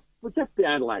it? Was that the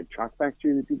Adelaide Truck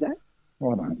Factory that did that?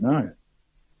 I don't know.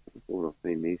 I thought I've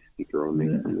seen their sticker on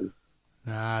there.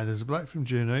 Nah, there's a bloke from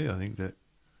Junee, I think that.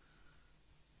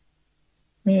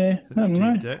 Yeah, I don't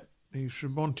know. That. He's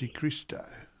from Monte Cristo.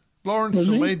 Lawrence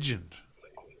the Legend.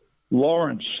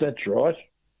 Lawrence, that's right.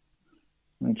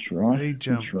 That's right. He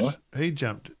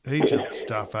jumped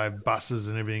stuff over buses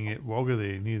and everything at Wagga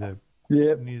there near the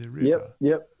river.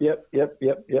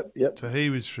 Yep. So he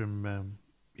was from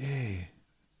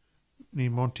near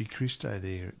Monte Cristo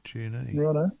there at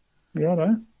Junee.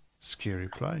 Righto. Scary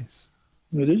place.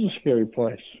 It is a scary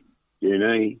place.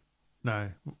 Junee.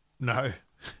 No.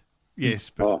 Yes,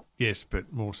 but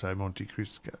more so Monte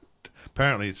Cristo.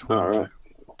 Apparently it's haunted. Right.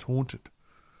 It's haunted.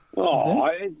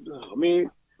 I mean,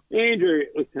 Andrew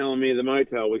was telling me the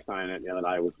motel we were staying at the other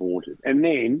day was haunted, and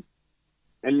then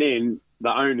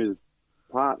the owner's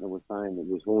partner was saying it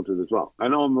was haunted as well,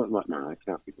 and I'm like, no, it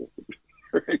can't be haunted.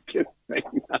 It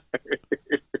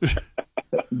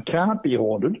can't be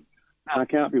haunted. No, it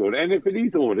can't be haunted. And if it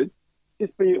is haunted,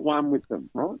 just be at one with them,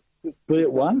 right? Just be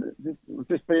at one.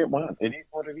 Just be at one. It is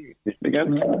what it is. Just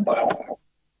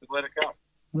let it go.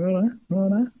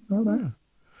 Righto.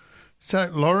 So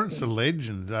Lawrence the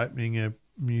Legend's opening a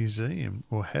museum,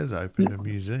 or has opened a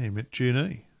museum at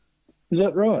Junee. Is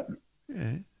that right?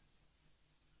 Yeah.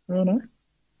 Righto.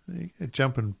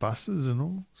 Jumping buses and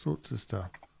all sorts of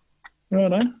stuff.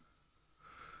 Righto.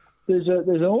 There's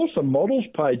an awesome models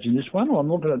page in this one.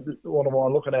 What am I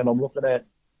looking at? I'm looking at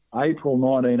April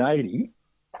 1980.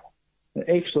 An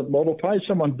excellent model page.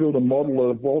 Someone built a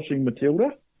model of Waltzing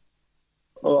Matilda.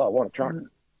 Oh, what a truck!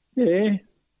 Yeah,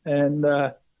 and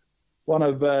one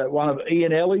of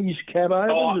Ian Ellie's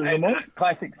cabos.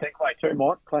 Classic Segway too,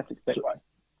 Mike. Classic Segway.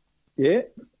 Yeah.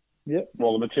 Yep.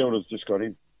 Well, the Matilda's just got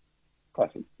in.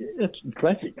 Classic. It's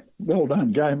classic. Well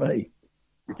done, Jamie.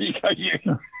 I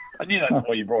knew that's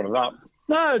why you brought it up.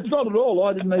 No, it's not at all.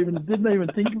 I didn't even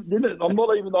think. I'm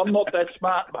not that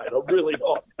smart, mate. I'm really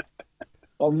not.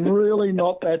 I'm really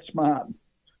not that smart.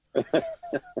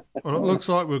 Well, it looks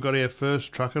like we've got our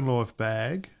first Truck and Life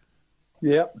bag.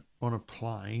 Yep. On a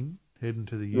plane heading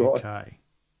to the UK. Right.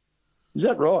 Is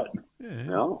that right? Yeah.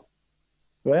 No.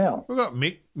 Wow. We've got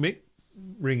Mick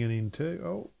ringing in too.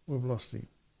 Oh, we've lost him.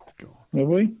 Gone. Have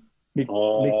we?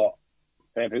 Mick.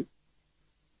 Peppers.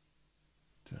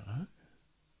 Don't know.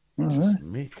 Just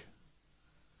Mick.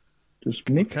 Just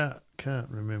Mick. Can't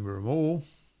remember them all.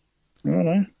 I don't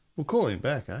know. We'll call him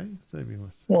back, eh? See if he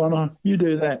wants. Why not? You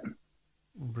do that.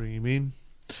 We'll bring him in.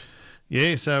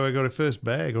 Yeah, so we got a first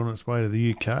bag on its way to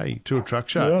the UK to a truck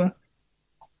show. Yeah.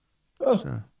 Oh.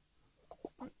 So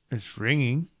it's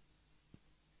ringing.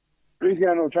 Who's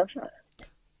going to a truck show?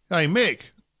 Hey,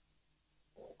 Mick.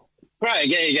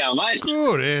 Craig, how you going, mate?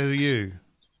 Good. How are you?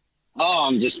 Oh,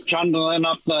 I'm just trundling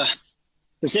up the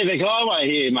Pacific Highway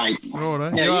here, mate.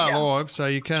 Right, you are live, so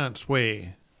you can't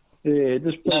swear. Yeah,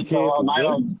 just that's all right,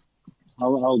 mate.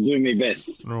 I'll do my best.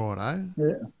 Right,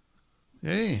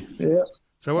 Yeah. Yeah.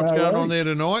 So what's going on there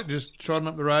tonight? Just trotting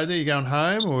up the road there? You going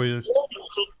home or you?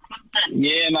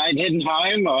 Yeah, mate, heading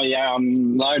home. I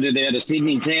loaded out of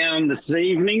Sydney town this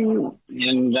evening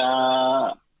and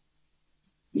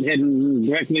heading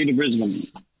directly to Brisbane.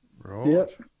 Right.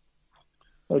 Yep.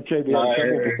 I'll keep you out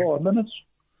for 5 minutes.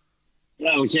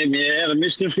 That'll keep me out of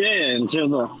mischief,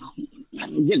 until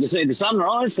get to see the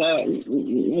sunrise, so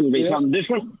it'll be something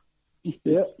different.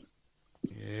 Yep.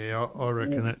 Yeah, I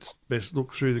reckon it's best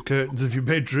look through the curtains of your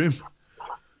bedroom.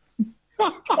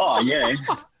 Oh, yeah.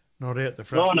 Not out the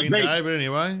front window, but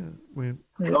anyway.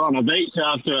 On a beach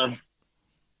after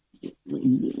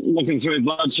looking through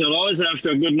bloodshot eyes after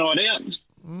a good night out.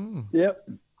 Mm. Yep.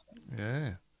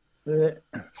 Yeah. Yeah.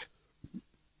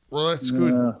 Well, that's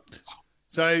good.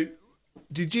 So,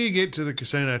 did you get to the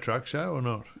Casino Truck Show or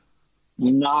not?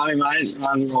 No, mate.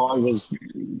 I was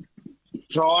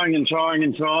trying, and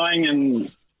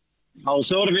I was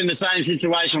sort of in the same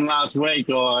situation last week.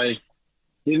 I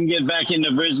didn't get back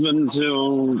into Brisbane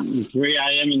until 3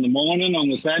 a.m. in the morning on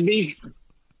the Saturday.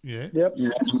 Yeah. Yep.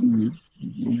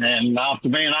 And after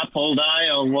being up all day,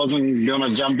 I wasn't going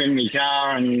to jump in my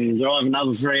car and drive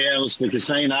another 3 hours to the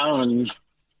casino. And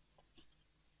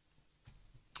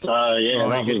so, yeah,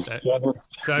 that was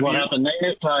what happened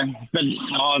there. So, but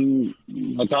I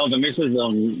told the missus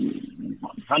I'm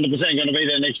 100% going to be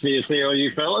there next year to see all you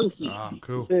fellas. Oh,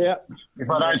 cool. Yeah. If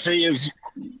I don't see you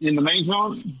in the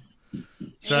meantime.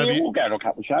 So we'll go to a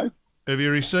couple of shows. Have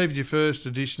you received your first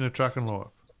edition of Truckin' Life?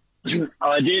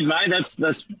 I did, mate. That's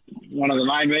one of the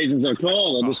main reasons I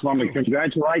called. I just want to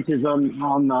congratulate you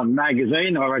on the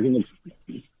magazine. I reckon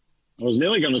I was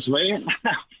nearly going to swear.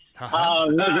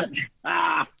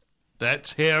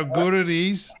 That's how good it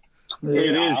is.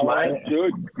 It is, mate.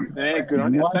 Good. Yeah, good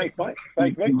on you. Thanks, mate.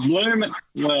 Thanks, mate. Blooming.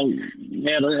 Well,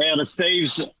 out of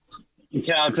Steve's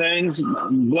cartoons,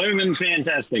 blooming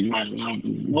fantastic, mate.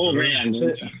 All round.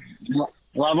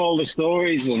 Love all the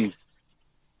stories, and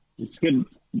it's good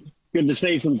to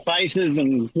see some faces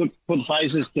and put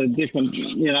faces to different,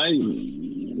 the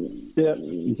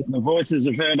voices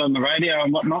I've heard on the radio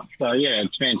and whatnot. So, yeah,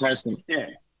 it's fantastic.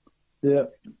 Yeah. Yeah.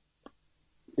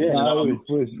 Yeah. We're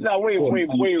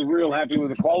real happy with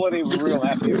the quality. We're real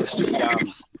happy with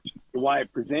the way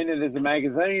it presented as a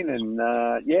magazine. And,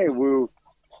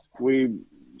 we're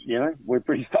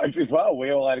pretty stoked as well.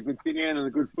 We all had a good sit down and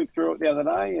a good flick through it the other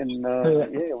day. And,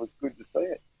 it was good to see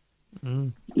it.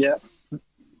 Mm. Yeah.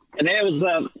 And there was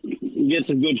you get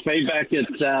some good feedback at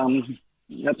the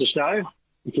show,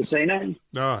 the casino.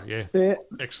 Oh yeah,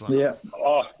 excellent. Yeah.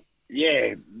 Oh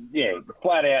yeah,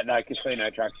 flat out no casino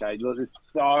truck show. Look, there's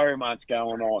so much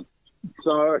going on,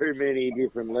 so many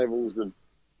different levels of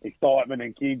excitement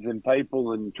and kids and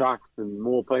people and trucks and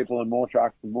more people and more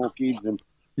trucks and more kids and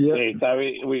so a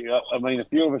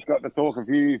few of us got to talk a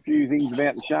few things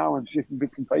about the show and just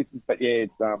bits and pieces. But it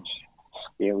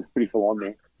was pretty full on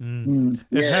there.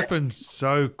 It happens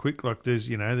so quick. Like there's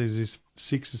this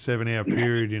 6 or 7 hour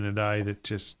period in a day that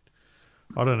just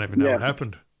I don't even know what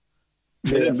happened.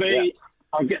 I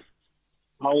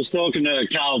was talking to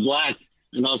Carl Black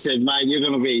and I said, mate, you're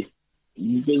going to be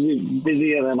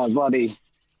busier than a bloody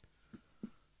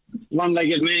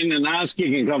one-legged man in an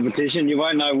ass-kicking competition. You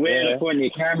won't know where to point your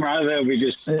camera. There'll be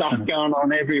just stuff going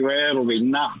on everywhere. It'll be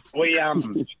nuts. We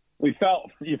felt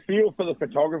you feel for the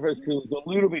photographers because it was a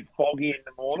little bit foggy in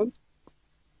the morning.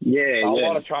 A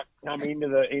lot of trucks come into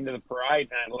the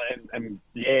parade and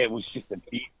it was just a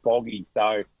bit foggy.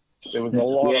 So there was a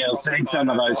lot. Yeah, I've seen some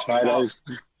of those photos.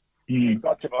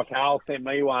 Gotcha. Carl sent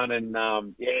me one, and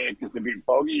it's just a bit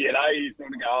foggy. You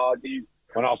sort of go, oh, geez.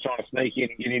 When I was trying to sneak in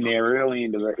and get in there early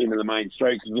into the main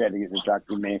street because we had to get the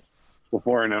trucks in there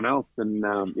before anyone else. And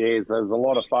so there's a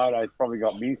lot of photos probably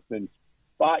got missed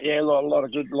But a lot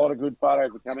of good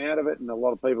photos have come out of it, and a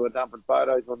lot of people are dumping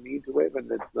photos on the interweb,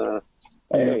 and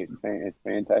it's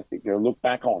fantastic to look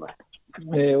back on it.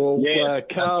 Yeah, well,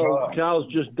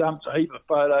 Carl's just dumped a heap of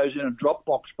photos in a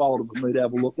Dropbox folder for me to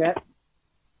have a look at,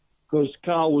 because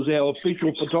Carl was our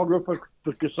official photographer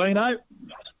for Casino.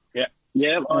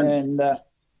 Yeah, and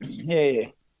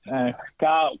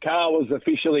Carl was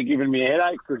officially giving me a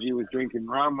headache because he was drinking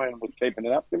rum and was keeping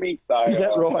it up to me. So is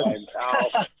that right?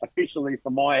 Carl officially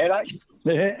for my headache.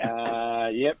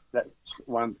 Yeah. That's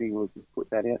one thing. We'll just put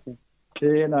that out there.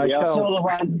 Yeah, no. Yeah, Carl, I saw the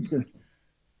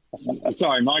one.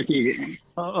 Sorry, Mikey.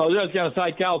 I was just going to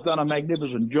say, Carl's done a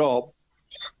magnificent job,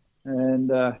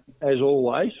 and as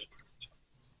always,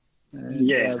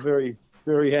 and, very,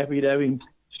 very happy to have him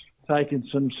taking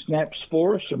some snaps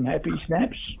for us, some happy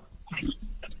snaps.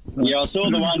 Yeah, I saw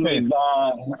the one with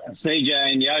CJ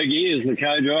and Yogi as the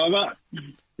co-driver.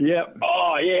 Yep.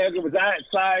 Oh, yeah, how good was that?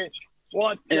 So,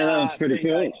 what? Yeah, that's pretty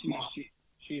cool.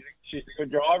 She's a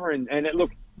good driver, and it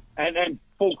looked, and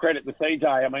full credit to CJ.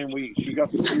 I mean, she knew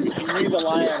the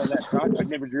layout of that truck. I'd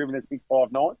never driven a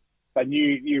 659, but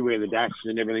knew where the dash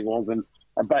and everything was,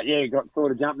 but got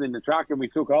sort of jumping in the truck, and we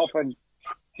took off, and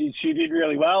she did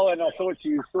really well, and I thought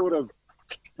she was sort of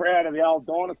proud of the old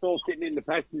dinosaur sitting in the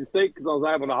passenger seat because I was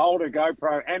able to hold her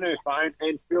GoPro and her phone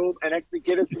and film and actually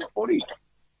get her some footage.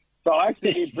 So I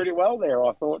actually did pretty well there,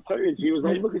 I thought, too. And she was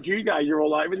like, look at you guys, you're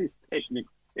all over this technique.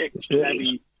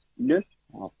 Savviness.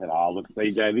 I said, oh, look,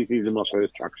 CJ, this isn't my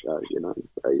first truck show, So,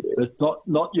 yeah. It's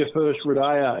not your first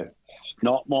rodeo.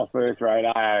 Not my first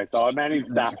rodeo. So I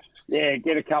managed to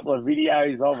get a couple of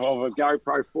videos of a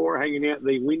GoPro 4 hanging out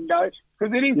the window.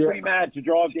 Because it is pretty mad to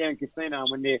drive down Casino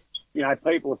when they're,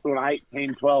 people are sort of 8,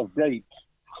 10, 12 deep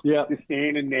Yeah. Just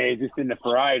standing there, just in the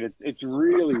parade. It's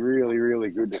really, really, really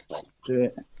good to see. Yeah.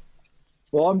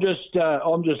 Well, I'm just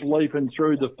leafing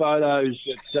through the photos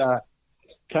that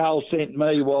Carl sent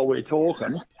me while we're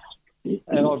talking, and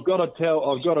I've got to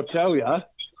tell you,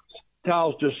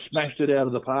 Carl's just smashed it out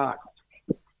of the park.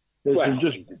 There's some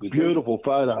just beautiful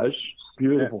photos,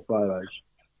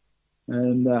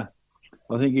 and I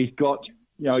think he's got,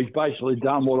 he's basically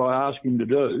done what I asked him to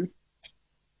do,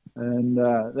 and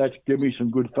that's given me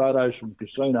some good photos from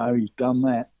Casino. He's done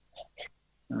that,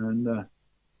 and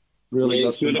really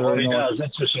he's good at what he does.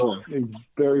 That's for sure. He's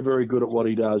very, very good at what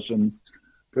he does, and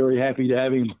very happy to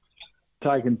have him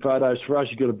taking photos for us.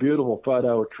 He's got a beautiful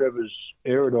photo of Trevor's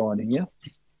Aerodyne here,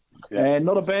 and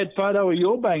not a bad photo of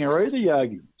your banger either,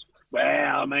 Yogi.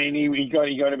 Well, I mean, he got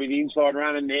a bit inside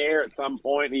running there at some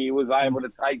point. He was able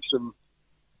to take some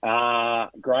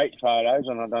great photos,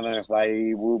 and I don't know if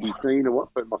they will be seen or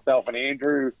what, but myself and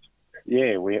Andrew,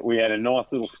 we had a nice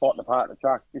little spot to park the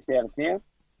truck just out of town.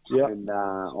 Yeah. And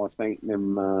I thank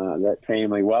them, that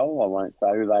family, well. I won't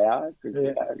say who they are,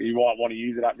 because you might want to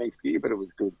use it up next year, but it was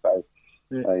good. So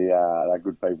they're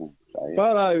good people. So,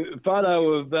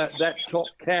 Photo of that top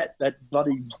cat, that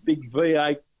bloody big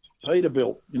V8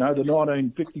 Peterbilt, the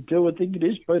 1952, I think it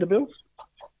is, Peterbilt.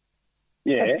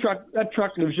 Yeah. That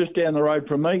truck lives just down the road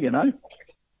from me,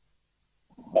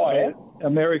 Oh, yeah?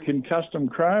 American Custom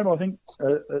Chrome, I think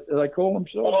they call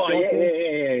themselves. Oh,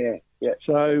 yeah.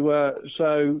 So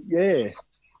yeah.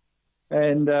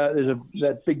 And there's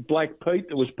that big black Pete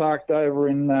that was parked over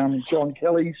in John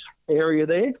Kelly's area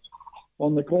there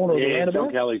on the corner of the roundabout.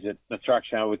 John Kelly's at the truck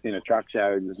show within a truck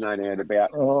show. There's no doubt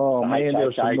about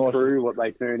there's some nice crew, what they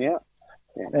turn out.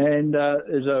 Yeah. And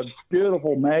there's a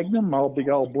beautiful Magnum, big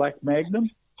old black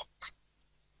Magnum.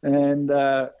 And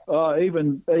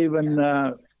even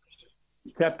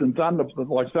Captain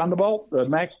Thunderbolt, the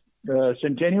Mac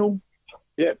Centennial.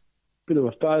 Yep. Bit of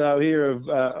a photo here of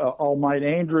old mate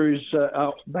Andrew's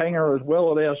banger as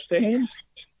well at our stand.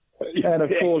 And,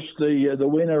 of course, the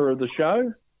winner of the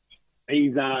show.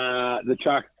 He's the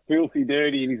truck's filthy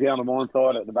dirty, and he's out on the mine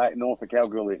side at the back north of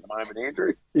Kalgoorlie at the moment,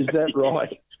 Andrew. Is that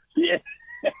right? Yeah.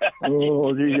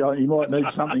 Oh, gee, you might need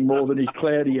something more than his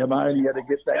cloudy ammonia to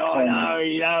get that. Oh, no,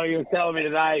 he was telling me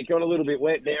today it got a little bit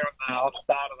wet there at the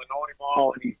start of the 90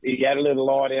 mile. He had a little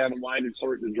lie down and waited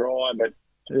for it to dry, but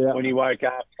when he woke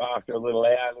up after a little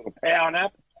power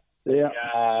nap, it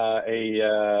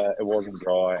wasn't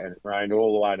dry, and it rained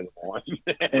all the way to the mine.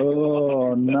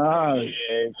 Oh, no.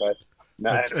 Yeah, but...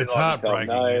 No, it's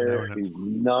heartbreaking.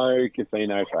 No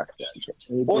casino trucks.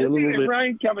 Well, there's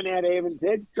rain coming out of Evans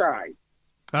Head, Craig.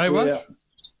 Hey, what? Yeah.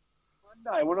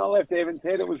 Monday, when I left Evans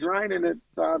Head, it was raining at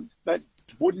that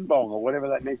Woodenbong or whatever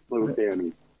that next little town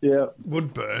is. Yeah.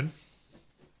 Woodburn.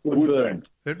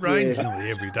 It rains nearly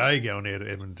every day going out of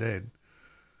Evans Head.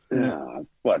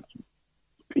 What?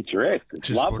 Picturesque.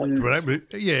 It's lovely.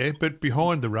 Yeah, but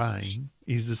behind the rain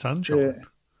is the sunshine.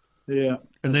 Yeah.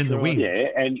 And then the wind. Yeah,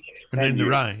 and then the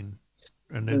rain.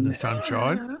 And then the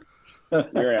sunshine.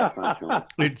 You're out sunshine.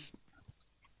 It's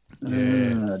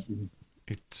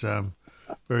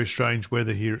very strange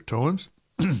weather here at times.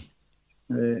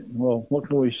 Well, what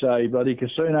can we say, buddy?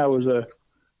 Casino was a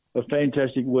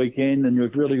fantastic weekend, and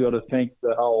you've really got to thank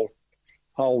the whole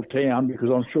town, because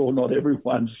I'm sure not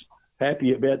everyone's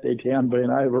happy about their town being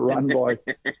overrun by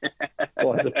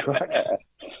the trucks.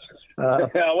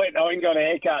 I went and got a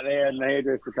haircut there, and the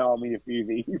hairdresser told me a few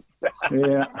things.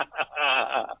 Yeah.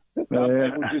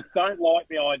 People just don't like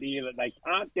the idea that they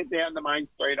can't get down the main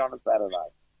street on a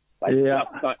Saturday.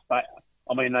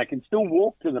 They can still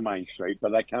walk to the main street,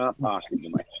 but they can't park in the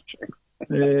main street.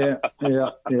 Yeah.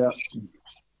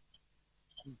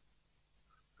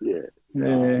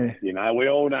 We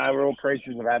all know we're all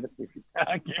creatures of habit. If you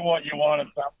can't get what you want at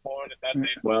some point, it doesn't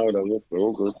end well. It's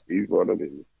all good. It's what it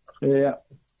is. Yeah.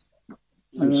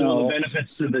 I'm sure the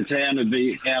benefits to the town would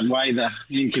outweigh the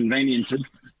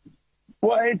inconveniences.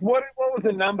 Well, what was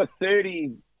the number?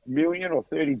 30 million or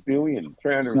 30 billion?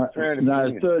 300 million. It's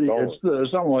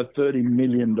something like $30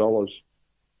 million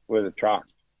worth of trucks.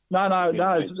 No,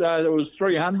 there was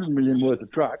 300 million worth of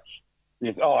trucks.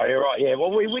 Yes. Oh, you're right. Yeah.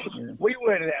 Well, we worked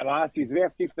it out last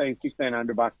year. It's about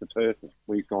 $1,500 a person.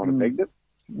 We kind of pegged it.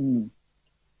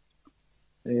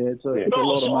 Yeah, it's a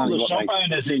lot of money. The shop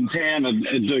owners in town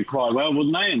would do quite well,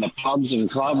 wouldn't they? And the pubs and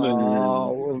club I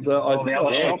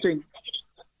think,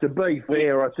 to be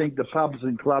fair, I think the pubs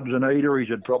and clubs and eateries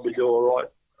would probably do all right.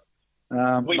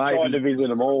 We tried to visit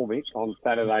them all, Mick, on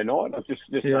Saturday night. I was just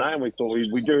saying, we thought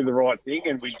we'd do the right thing,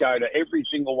 and we'd go to every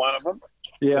single one of them.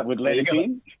 Yeah, would let us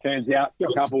in. Turns out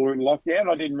a couple were in lockdown.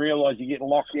 I didn't realise you get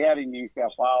locked out in New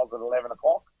South Wales at 11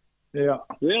 o'clock. Yeah.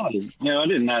 Really? Yeah, I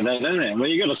didn't know that, didn't it? Well,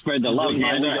 you got to spread the love,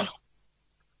 mate.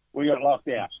 We got locked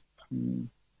out.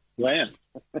 Wow.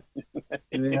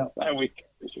 Yeah. So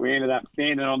we ended up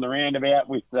standing on the roundabout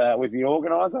with the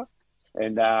organiser,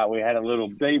 and we had a little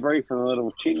debrief and a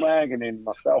little chinwag, and then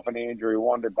myself and Andrew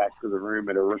wandered back to the room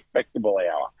at a respectable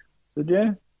hour. Did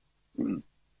you? Mm.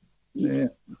 Yeah.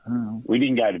 Oh. We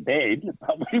didn't go to bed,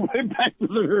 but we went back to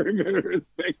the room at a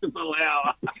respectable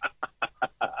hour.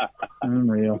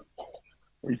 Unreal.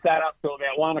 We sat up till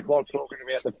about 1 o'clock talking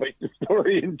about the pizza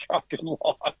story and truck and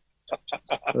life.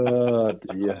 Oh,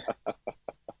 dear.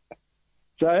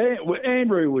 So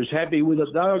Andrew was happy with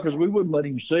it, though, because we wouldn't let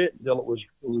him see it until it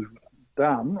was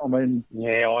done. I mean...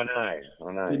 Yeah, I know.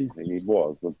 He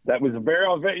was. That was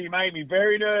he made me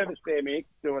very nervous there, Mick,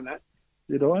 doing that.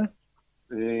 Did I?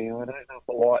 Yeah, I don't know if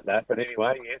I like that, but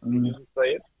anyway, yes, he didn't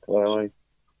see it. Well,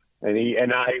 he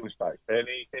was stoked. And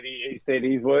he said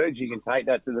his words, you can take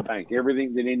that to the bank.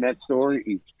 Everything that's in that story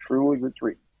is true as it's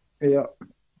written. Yeah.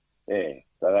 Yeah,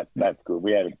 so that's good.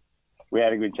 We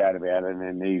had a good chat about it, and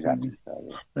then he's happy. So,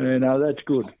 yeah. Yeah, no, that's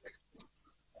good.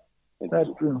 That's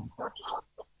good.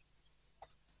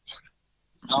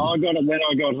 I got it when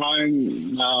I got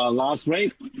home last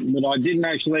week, but I didn't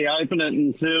actually open it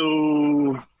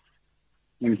until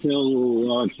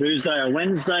Tuesday or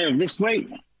Wednesday of this week.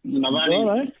 And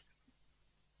I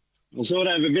sort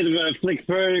of have a bit of a flick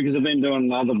through because I've been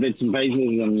doing other bits and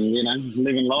pieces and,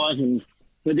 living life.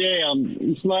 But yeah,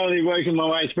 I'm slowly working my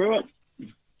way through it.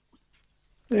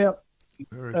 Yeah.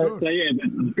 Very good. So yeah,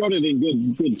 but got it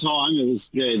in good time. It was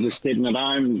just sitting at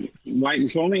home waiting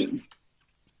for me.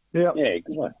 Yeah. Yeah,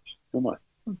 good one.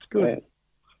 That's good. Yeah.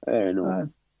 Very nice.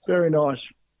 Very nice.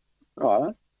 All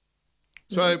right.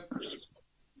 So,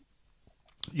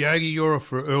 Yogi, you're off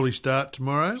for an early start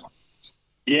tomorrow?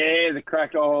 Yeah, the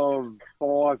crack of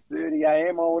 5:30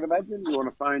 a.m. I would imagine. You want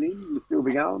to phone in? You still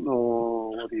be going,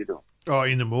 or what are you doing? Oh,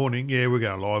 in the morning. Yeah, we're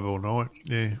going live all night.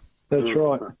 Yeah. That's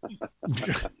right.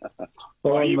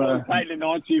 Well, you want to take the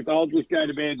night shift? I'll just go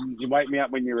to bed and you wake me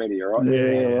up when you're ready, all right?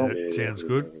 Yeah, that sounds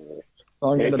good.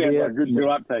 I'm it going to sounds be like a good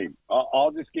fill-up team.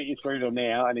 I'll just get you through till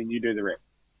now, and then you do the rest.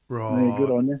 Right. Yeah,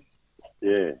 good on you.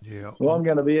 Yeah. Yeah. Well, I'm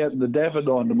going to be out in the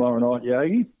Daffodine tomorrow night,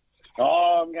 Yogi.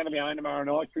 Oh, I'm going to be home tomorrow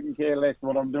night. Couldn't care less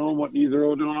what I'm doing, what you are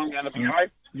all doing. I'm going to be home.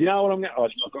 You know what I'm going to... Oh,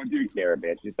 look, I do care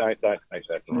about you. Don't take that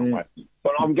the wrong way.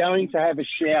 But I'm going to have a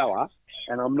shower,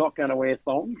 and I'm not going to wear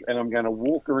thongs, and I'm going to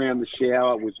walk around the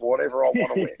shower with whatever I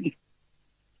want to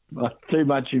wear. Too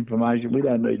much information. We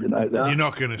don't need to know that. You're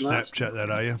not going to Snapchat that,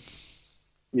 are you?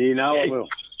 You know I will.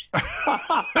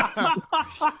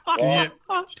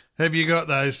 Have you got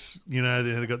those,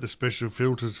 they've got the special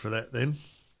filters for that then?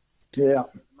 Yeah.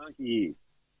 Monkey ears.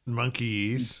 Monkey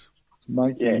ears.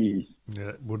 Monkey ears. Yeah,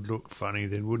 that would look funny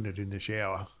then, wouldn't it, in the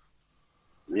shower?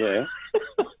 Yeah.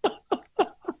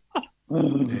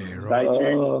 Yeah, right.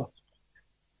 I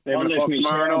left my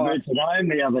shower boots at home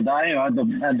the other day. I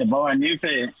had to buy a new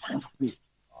pair.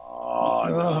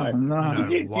 Oh, no.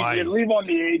 Did you live on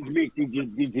the edge, Mick? Did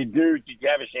you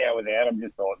have a shower without them?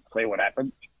 Just thought, see what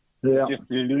happens. Yeah. Just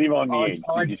to live on the edge.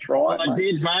 Did you try it? I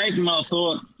did, mate, and I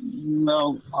thought,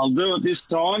 no, I'll do it this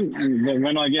time. And then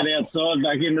when I get outside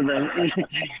back into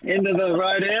the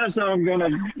roadhouse, I'm going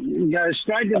to go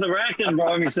straight to the rack and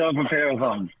buy myself a pair of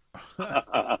thongs.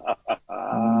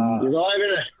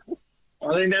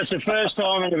 I think that's the first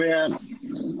time in about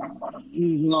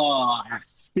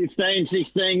 15,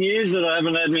 16 years that I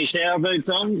haven't had my shower boots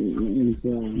on.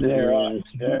 Yeah, right.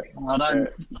 Yeah. I don't...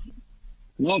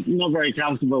 Not very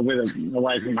comfortable with it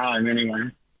away from home anyway.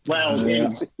 Well,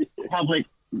 in public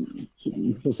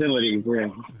facilities, yeah.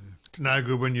 It's no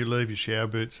good when you leave your shower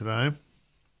boots at home.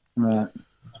 Right.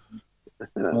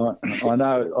 I know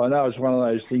it's one of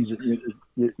those things that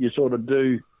you sort of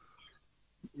do.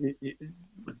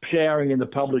 Showering in the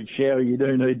public shower, you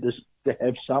do need to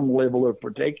have some level of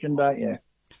protection, don't you?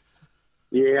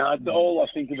 Yeah, all I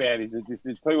think about is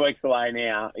it's 2 weeks away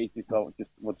now. It's just want to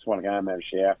go home and have a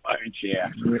shower. Phone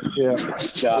shower. Yeah.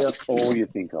 Just all you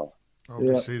think of.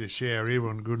 Obviously, the shower here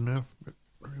wasn't good enough. But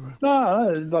anyway. No,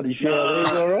 the bloody shower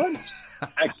there's all right.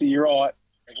 Actually, you're right.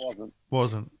 It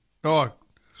wasn't. Oh,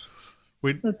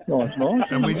 that's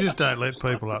nice. And we just don't let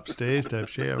people upstairs to have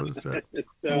showers. So.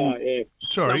 Yeah.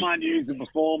 Sorry. Someone used it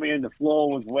before me and the floor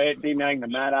was wet. Didn't hang the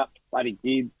mat up. Bloody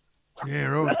kids. Yeah,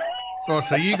 right. Oh,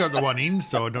 so you got the one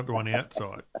inside, not the one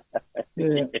outside.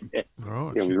 Yeah.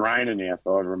 Right. It was raining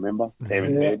outside, remember?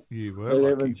 Evan said. You were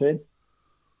Evan said.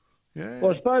 Yeah.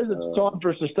 Well, I suppose it's time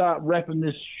for us to start wrapping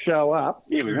this show up.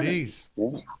 Yeah, it is.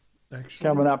 Yeah. Actually.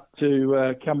 Coming up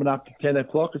to 10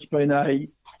 o'clock. It's been a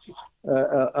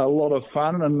a lot of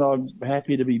fun, and I'm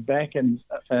happy to be back and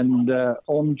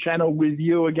on channel with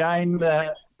you again,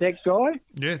 Deck Guy.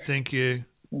 Yeah, thank you.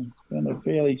 Thank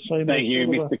you,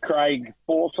 Mr. Craig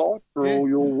Forsyth, for all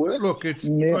your work. Look, it's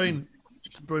been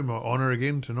my honour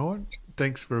again tonight.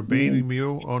 Thanks for abandoning me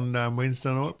all on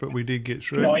Wednesday night, but we did get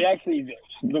through. No,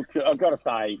 look, I've got to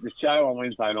say, the show on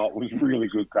Wednesday night was really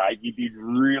good, Craig. You did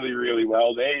really, really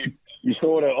well there. I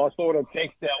sort of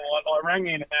texted out. I rang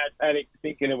in at Paddock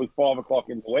thinking it was 5 o'clock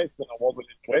in the west, and I wasn't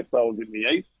in the west, I was in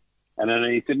the east. And then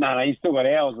he said, no, he's still got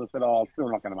hours. I said, I'm still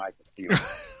not going to make it to you.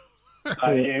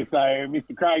 So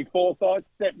Mr. Craig Forsyth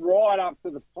stepped right up to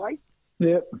the plate.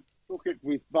 Yep. Took it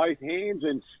with both hands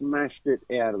and smashed it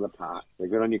out of the park. So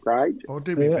good on you, Craig. I'll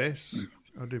do my best.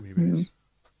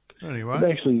 Anyway. But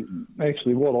actually,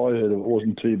 what I heard, it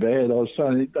wasn't too bad. I was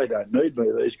saying they don't need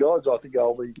me, these guys. I think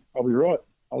I'll be right.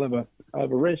 I'll have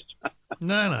a rest.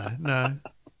 No.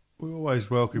 We always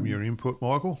welcome your input,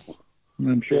 Michael.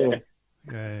 I'm sure.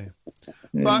 Yeah.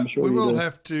 But we will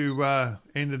have to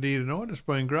end it here tonight. It's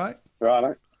been great.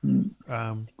 Righto.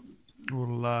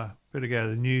 We'll better go to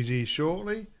the news here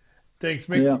shortly. Thanks,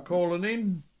 Mick, for calling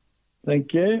in.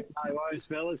 Thank you. No worries,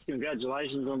 fellas.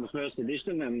 Congratulations on the first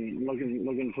edition, and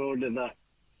looking forward to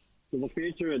the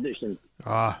future editions.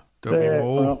 There'll be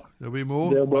more. There'll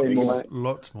be more.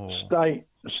 Lots more.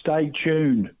 Stay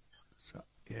tuned.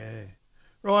 Yeah.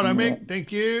 Righto, Mick.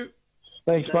 Thank you.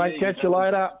 Thanks, mate. Catch you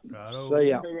later. Righto. See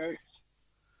ya.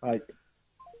 Bye.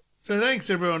 So thanks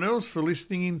everyone else for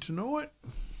listening in tonight.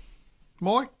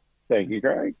 Mike? Thank you,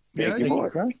 Craig. Thank you,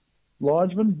 Mike.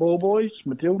 Linesman, ball boys,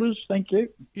 Matildas, thank you.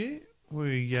 Yeah,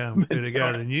 we better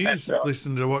go to the news,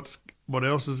 listen to what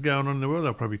else is going on in the world.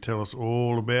 They'll probably tell us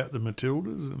all about the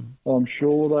Matildas. And I'm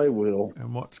sure they will.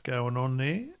 And what's going on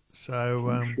there. So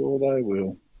I'm sure they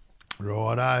will.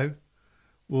 Righto.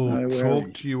 We'll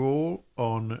talk to you all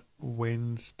on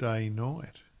Wednesday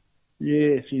night.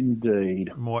 Yes,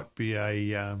 indeed. Might be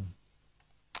a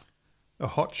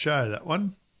hot show, that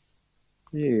one.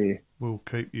 Yeah. We'll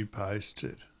keep you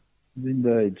posted.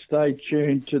 Indeed. Stay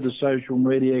tuned to the social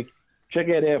media. Check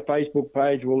out our Facebook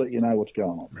page. We'll let you know what's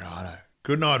going on. Righto.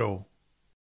 Good night, all.